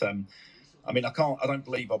 But I mean, I don't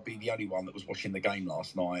believe I'll be the only one that was watching the game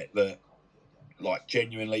last night that like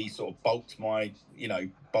genuinely sort of balked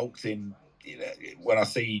in when I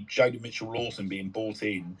see Jaden Mitchell-Lawson being brought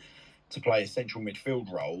in to play a central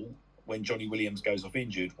midfield role when Johnny Williams goes off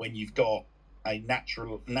injured, when you've got a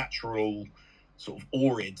natural sort of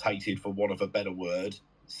orientated, for want of a better word,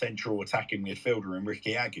 central attacking midfielder in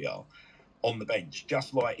Ricky Aguiar on the bench.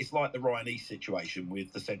 It's like the Ryan East situation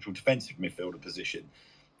with the central defensive midfielder position.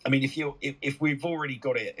 I mean, if we've already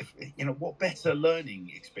got it, what better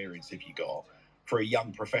learning experience have you got for a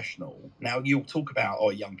young professional? Now, you'll talk about,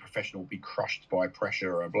 a young professional will be crushed by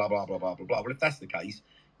pressure and blah, blah, blah, blah, blah, blah. Well, if that's the case,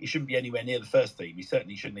 he shouldn't be anywhere near the first team. He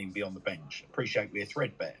certainly shouldn't even be on the bench. Appreciate we're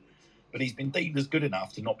threadbare. But he's been deemed as good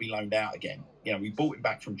enough to not be loaned out again. We bought him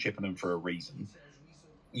back from Chippenham for a reason.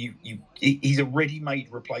 He's a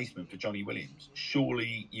ready-made replacement for Johnny Williams.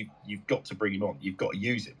 Surely you've got to bring him on. You've got to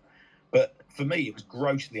use him. But for me, it was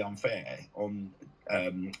grossly unfair on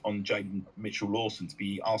Jaden Mitchell-Lawson to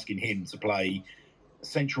be asking him to play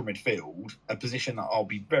central midfield, a position that I'll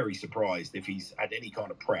be very surprised if he's had any kind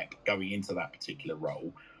of prep going into that particular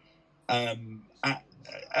role. At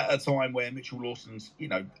at a time where Mitchell Lawson's,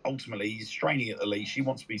 ultimately he's straining at the leash. He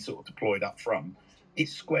wants to be sort of deployed up front.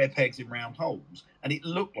 It's square pegs in round holes. And it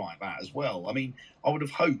looked like that as well. I mean, I would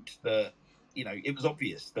have hoped that, it was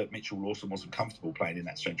obvious that Mitchell Lawson wasn't comfortable playing in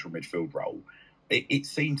that central midfield role. It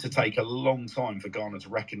seemed to take a long time for Garner to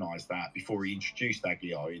recognise that before he introduced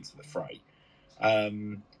Aguiar into the fray.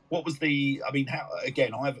 What was how,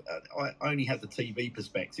 again, I only had the TV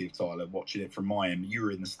perspective, Tyler, watching it from my end. You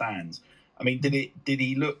were in the stands. I mean, did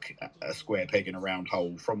he look a square peg in a round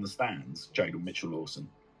hole from the stands, Jadon Mitchell-Lawson?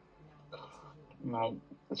 No,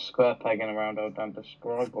 the square peg in a round hole don't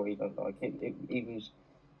describe what he looked like. He was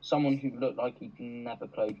someone who looked like he'd never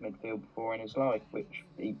played midfield before in his life, which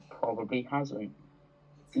he probably hasn't.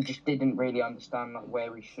 He just didn't really understand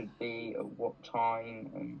where he should be at what time,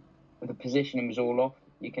 and the positioning was all off.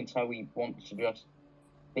 You can tell he wants to just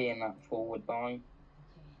be in that forward line.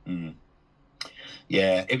 Mm.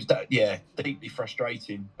 Yeah, it was deeply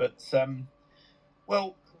frustrating. But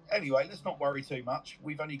well, anyway, let's not worry too much.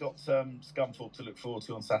 We've only got Scunthorpe to look forward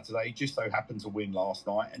to on Saturday. Just so happened to win last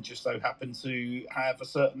night, and just so happened to have a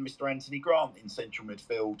certain Mr. Anthony Grant in central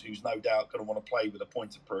midfield, who's no doubt going to want to play with a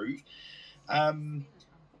point to prove.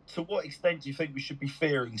 To what extent do you think we should be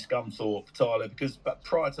fearing Scunthorpe, Tyler? Because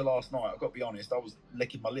prior to last night, I've got to be honest, I was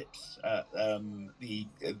licking my lips at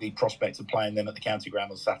the prospect of playing them at the county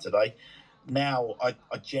ground on Saturday. Now, I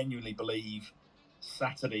genuinely believe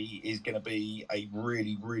Saturday is going to be a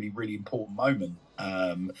really, really, really important moment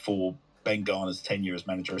for Ben Garner's tenure as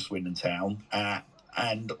manager of Swindon Town,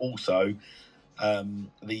 and also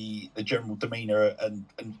the general demeanour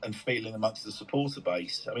and feeling amongst the supporter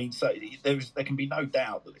base. I mean, so there can be no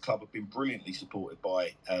doubt that the club have been brilliantly supported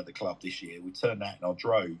by the club this year. We turned out in our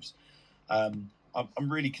droves. I'm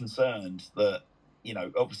really concerned that,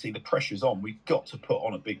 obviously the pressure's on. We've got to put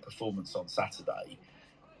on a big performance on Saturday,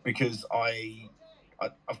 because I've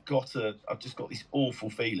just got this awful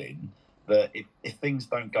feeling that if things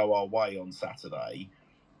don't go our way on Saturday,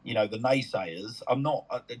 the naysayers,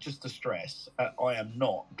 just to stress, I am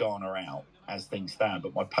not Garner out as things stand,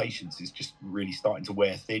 but my patience is just really starting to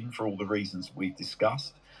wear thin for all the reasons we've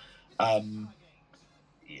discussed. Are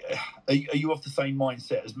you of the same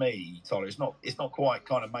mindset as me, Tyler? It's not quite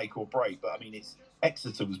kind of make or break, but I mean,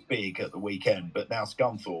 Exeter was big at the weekend, but now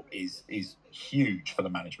Scunthorpe is huge for the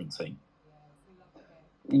management team.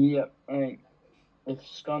 Yeah, I mean, if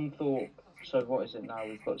Scunthorpe, so what is it now?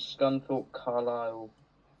 We've got Scunthorpe, Carlisle,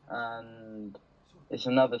 and it's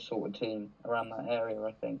another sort of team around that area,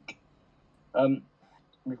 I think.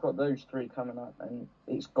 We've got those three coming up, and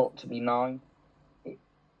it's got to be 9.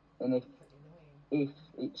 And if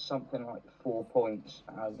it's something like 4 points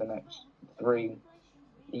out of the next 3,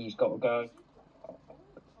 he's got to go.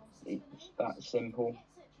 It's that simple.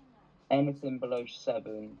 Anything below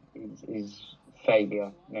 7 is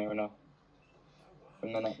failure, near enough,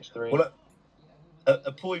 from the next 3. Well,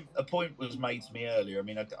 a point was made to me earlier. I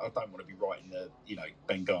mean, I don't want to be writing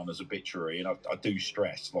Ben Garner's obituary, and I do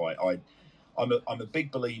stress, I'm a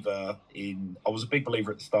big believer I was a big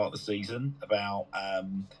believer at the start of the season about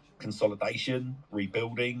consolidation,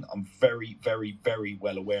 rebuilding. I'm very, very, very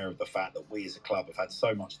well aware of the fact that we as a club have had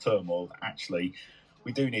so much turmoil that actually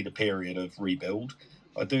we do need a period of rebuild.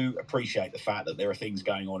 I do appreciate the fact that there are things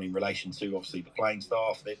going on in relation to, obviously, the playing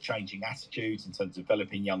staff. They're changing attitudes in terms of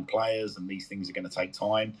developing young players, and these things are going to take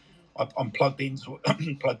time. I'm plugged into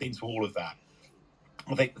all of that.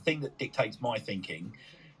 I think the thing that dictates my thinking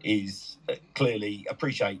is clearly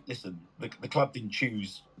appreciate. Listen, the club didn't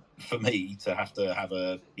choose for me to have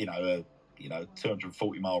a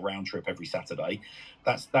 240-mile round trip every Saturday.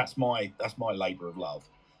 That's my labour of love,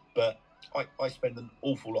 but I spend an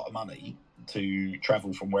awful lot of money to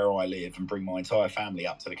travel from where I live and bring my entire family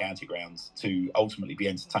up to the county grounds to ultimately be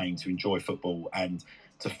entertained, to enjoy football, and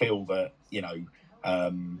to feel that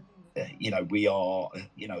we are.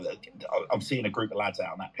 I'm seeing a group of lads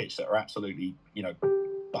out on that pitch that are absolutely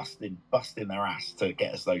busting their ass to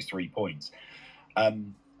get us those 3 points.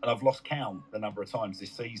 And I've lost count the number of times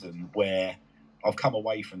this season where I've come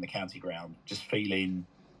away from the county ground just feeling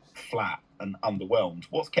flat and underwhelmed.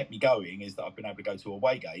 What's kept me going is that I've been able to go to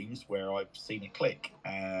away games where I've seen it click,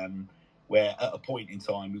 where at a point in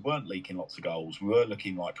time we weren't leaking lots of goals. We were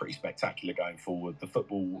looking like pretty spectacular going forward.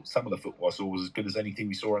 Some of the football I saw was as good as anything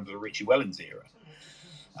we saw under the Richie Wellens era.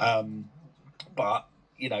 But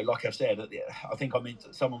like I've said, I think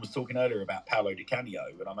someone was talking earlier about Paolo Di Canio,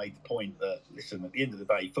 and I made the point that, listen, at the end of the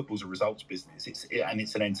day, football's a results business.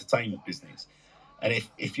 It's an entertainment business. And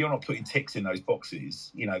if you're not putting ticks in those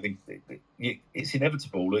boxes, it's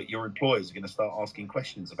inevitable that your employers are going to start asking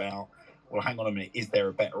questions about, well, hang on a minute, is there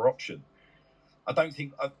a better option? I don't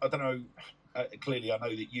know. clearly I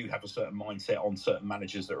know that you have a certain mindset on certain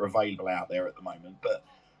managers that are available out there at the moment, but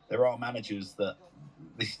there are managers that,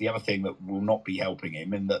 this is the other thing that will not be helping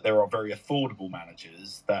him, in that there are very affordable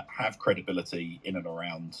managers that have credibility in and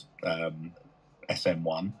around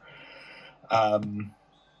SM1.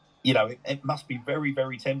 It must be very,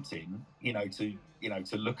 very tempting, to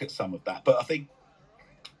look at some of that. But I think,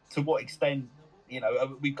 to what extent,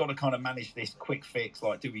 we've got to kind of manage this quick fix.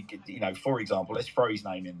 Like, do we, for example, let's throw his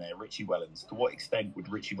name in there, Richie Wellens. To what extent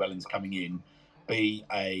would Richie Wellens coming in be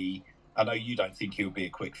I know you don't think he'll be a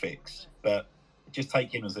quick fix, but just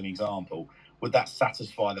take him as an example. Would that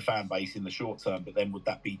satisfy the fan base in the short term, but then would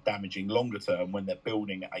that be damaging longer term when they're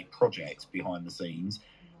building a project behind the scenes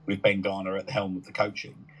with Ben Garner at the helm of the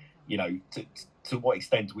coaching? To what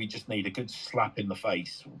extent do we just need a good slap in the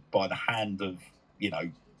face by the hand of,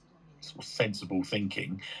 sort of sensible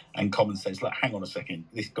thinking and common sense? Like, hang on a second,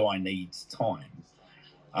 this guy needs time.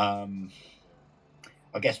 I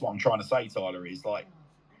guess what I'm trying to say, Tyler, is like,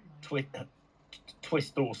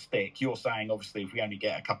 twist or stick. You're saying, obviously, if we only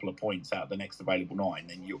get a couple of points out of the next available 9,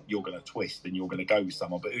 then you're going to twist and you're going to go with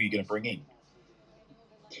someone. But who are you going to bring in?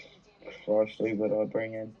 Christ, who would I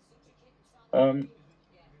bring in?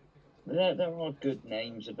 There are good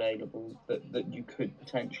names available that you could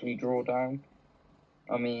potentially draw down.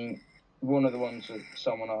 I mean, one of the ones that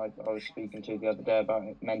someone I was speaking to the other day about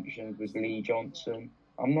it mentioned was Lee Johnson.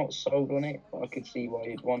 I'm not sold on it, but I could see why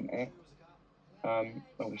you'd want it.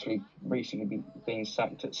 Obviously, recently being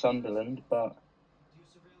sacked at Sunderland, but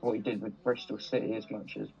what he did with Bristol City, as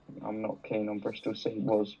much as I'm not keen on Bristol City,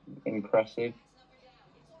 was impressive.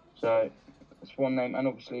 So it's one name, and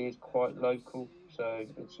obviously he's quite local, so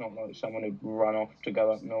it's not like someone who'd run off to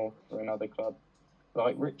go up north for another club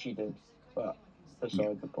like Richie did. But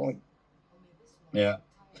beside the point. Yeah.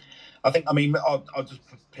 I'll just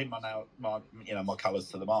pin my colours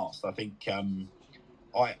to the mast. I think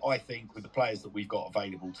I think with the players that we've got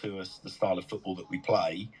available to us, the style of football that we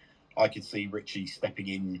play, I could see Richie stepping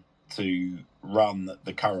in to run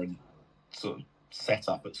the current sort of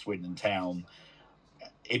setup at Swindon Town,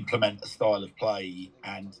 implement a style of play,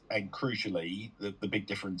 and crucially, the big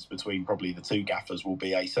difference between probably the two gaffers will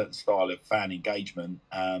be a certain style of fan engagement.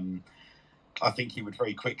 I think he would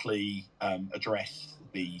very quickly address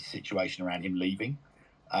the situation around him leaving,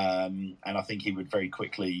 and I think he would very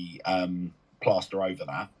quickly plaster over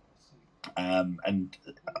that. And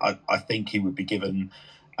I think he would be given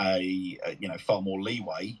a far more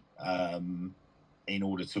leeway in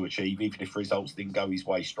order to achieve, even if results didn't go his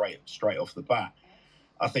way straight off the bat.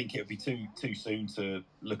 I think it would be too soon to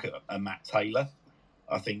look at a Matt Taylor.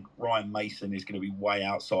 I think Ryan Mason is going to be way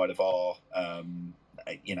outside of our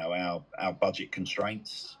budget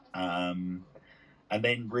constraints, and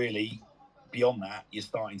then really beyond that, you're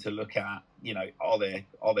starting to look at, are there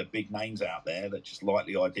big names out there that just like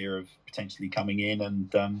the idea of potentially coming in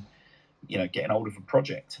and getting hold of a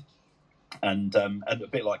project. And a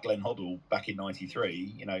bit like Glenn Hoddle back in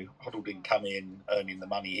 '93, Hoddle didn't come in earning the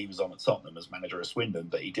money he was on at Tottenham as manager of Swindon,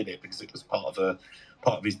 but he did it because it was part of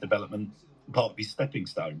his development, part of his stepping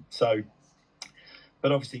stone. So,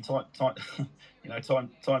 but obviously, times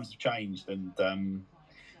have changed, and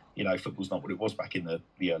football's not what it was back in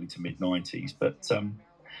the early to mid '90s. But so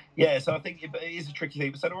I think it is a tricky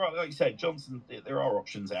thing. But so, like you said, Johnson, there are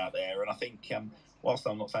options out there, and I think whilst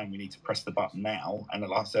I'm not saying we need to press the button now, and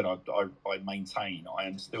like I said, I maintain I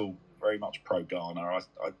am still very much pro Garner.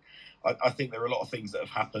 I think there are a lot of things that have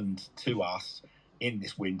happened to us in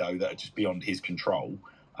this window that are just beyond his control,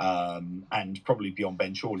 and probably beyond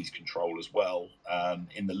Ben Chorley's control as well,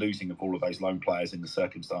 in the losing of all of those loan players in the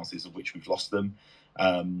circumstances of which we've lost them.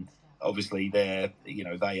 Obviously, they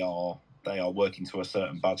are working to a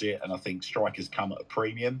certain budget, and I think strikers come at a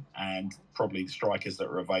premium, and probably the strikers that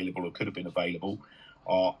are available or could have been available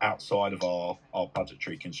are outside of our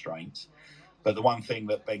budgetary constraints. But the one thing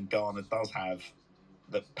that Ben Garner does have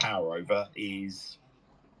the power over is,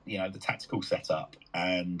 the tactical setup,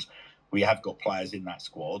 and we have got players in that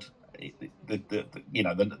squad.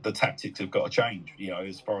 The tactics have got to change,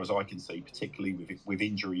 as far as I can see, particularly with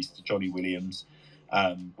injuries to Johnny Williams,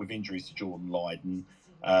 with injuries to Jordan Lydon.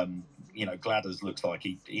 Gladders looks like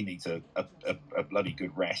he needs a bloody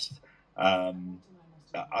good rest.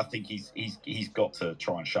 I think he's got to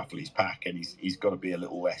try and shuffle his pack, and he's got to be a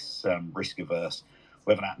little less risk averse.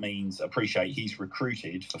 Whether that means, appreciate he's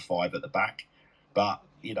recruited for 5 at the back, but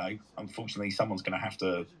unfortunately, someone's going to have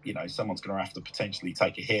to potentially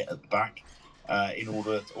take a hit at the back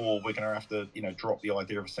or we're going to have to drop the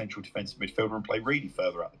idea of a central defensive midfielder and play really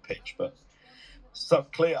further up the pitch. But So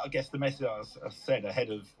clear, I guess the message I said ahead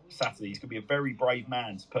of Saturday, he's going to be a very brave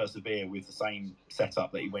man to persevere with the same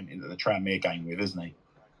setup that he went into the Tranmere game with, isn't he?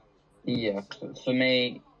 Yeah, for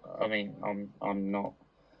me, I mean, I'm not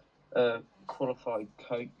a qualified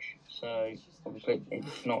coach, so obviously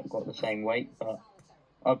it's not got the same weight, but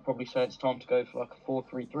I'd probably say it's time to go for like a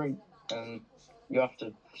 4-3-3, and you have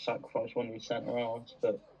to sacrifice one of your centre halves,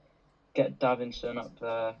 but get Davinson up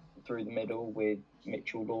there through the middle with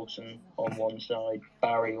Mitchell Lawson on one side,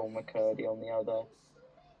 Barry or McCurdy on the other,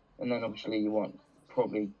 and then obviously you want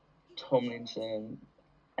probably Tomlinson,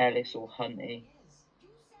 Ellis or Hunty,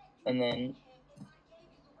 and then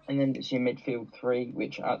it's your midfield three,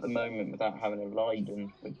 which at the moment without having a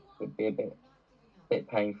Leiden would be a bit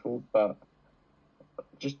painful, but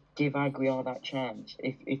just give Aguiar that chance.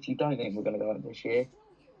 If you don't think we're going to go out this year,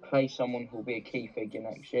 play someone who'll be a key figure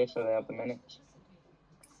next year so they have the minutes.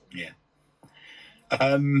 Yeah.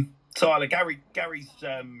 Tyler, Gary's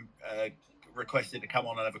requested to come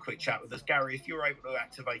on and have a quick chat with us. Gary, if you're able to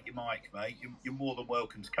activate your mic, mate, you're more than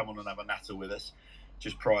welcome to come on and have a natter with us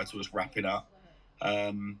just prior to us wrapping up.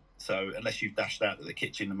 So unless you've dashed out to the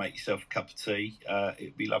kitchen and make yourself a cup of tea,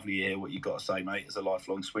 it'd be lovely to hear what you've got to say, mate, as a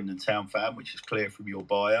lifelong Swindon Town fan, which is clear from your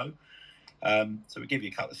bio. So we'll give you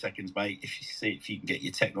a couple of seconds, mate, if you can get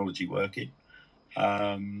your technology working.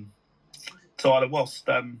 Tyler, whilst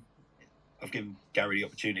I've given Gary the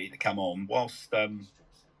opportunity to come on, whilst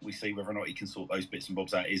we see whether or not he can sort those bits and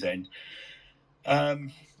bobs out his end.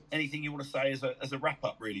 Anything you want to say as a wrap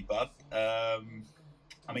up, really, bud? I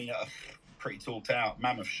mean, pretty talked out,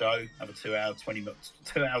 mammoth show. Have a 2 hours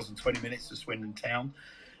and 20 minutes to Swindon Town.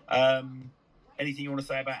 Anything you want to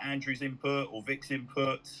say about Andrew's input or Vic's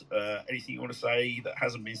input? Anything you want to say that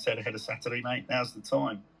hasn't been said ahead of Saturday, mate? Now's the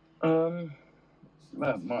time.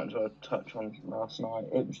 Well, might as well touch on last night.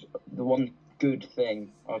 It was the one good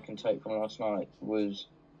thing I can take from last night was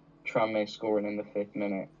Tranmere scoring in the 5th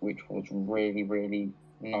minute, which was really, really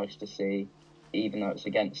nice to see, even though it's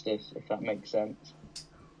against us, if that makes sense.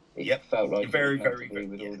 It felt like very,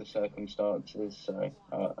 with all the circumstances. So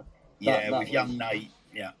that with young Nate,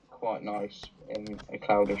 quite nice in a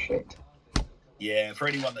cloud of shit. Yeah, for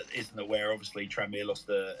anyone that isn't aware, obviously Tranmere lost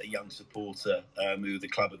a young supporter who the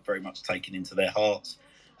club had very much taken into their hearts.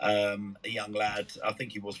 A young lad, I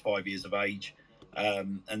think he was 5 years of age,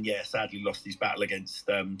 and sadly lost his battle against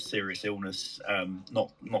serious illness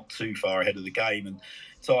not too far ahead of the game. And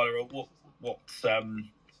Tyler, what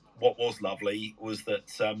was lovely was that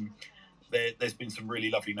there's been some really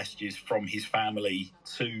lovely messages from his family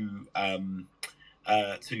to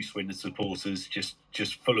Swindon supporters, just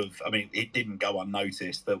full of. I mean, it didn't go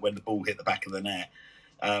unnoticed that when the ball hit the back of the net,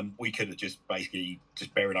 we could have just basically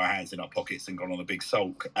just buried our hands in our pockets and gone on a big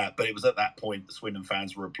sulk. But it was at that point the Swindon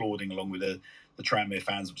fans were applauding along with the Tranmere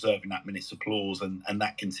fans observing that minute's applause, and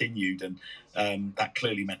that continued, and that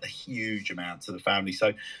clearly meant a huge amount to the family.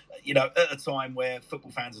 So, at a time where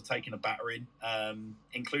football fans are taking a battering,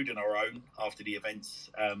 including our own after the events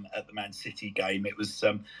at the Man City game, it was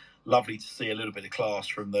lovely to see a little bit of class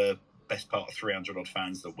from the best part of 300 odd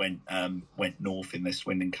fans that went north in their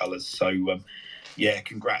Swindon colours. So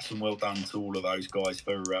congrats and well done to all of those guys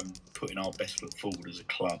for putting our best foot forward as a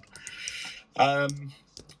club.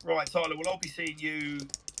 Right, Tyler, well, I'll be seeing you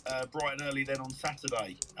bright and early then on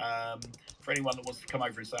Saturday. For anyone that wants to come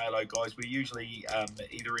over and say hello, guys, we're usually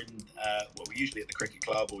we're usually at the Cricket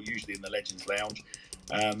Club or usually in the Legends Lounge.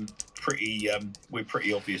 We're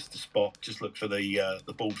pretty obvious to spot. Just look for the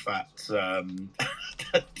bald fat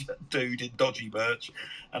dude in dodgy merch,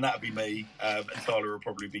 and that'll be me. And Tyler will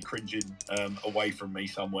probably be cringing away from me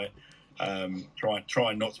somewhere,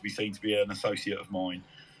 trying not to be seen to be an associate of mine.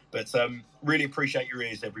 But really appreciate your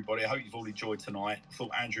ears, everybody. I hope you've all enjoyed tonight. I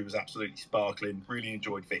thought Andrew was absolutely sparkling. Really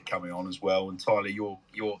enjoyed Vic coming on as well. And Tyler, your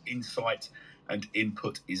insight and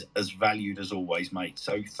input is as valued as always, mate.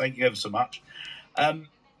 So thank you ever so much.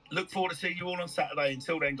 Look forward to seeing you all on Saturday.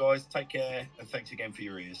 Until then, guys, take care, and thanks again for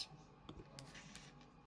your ears.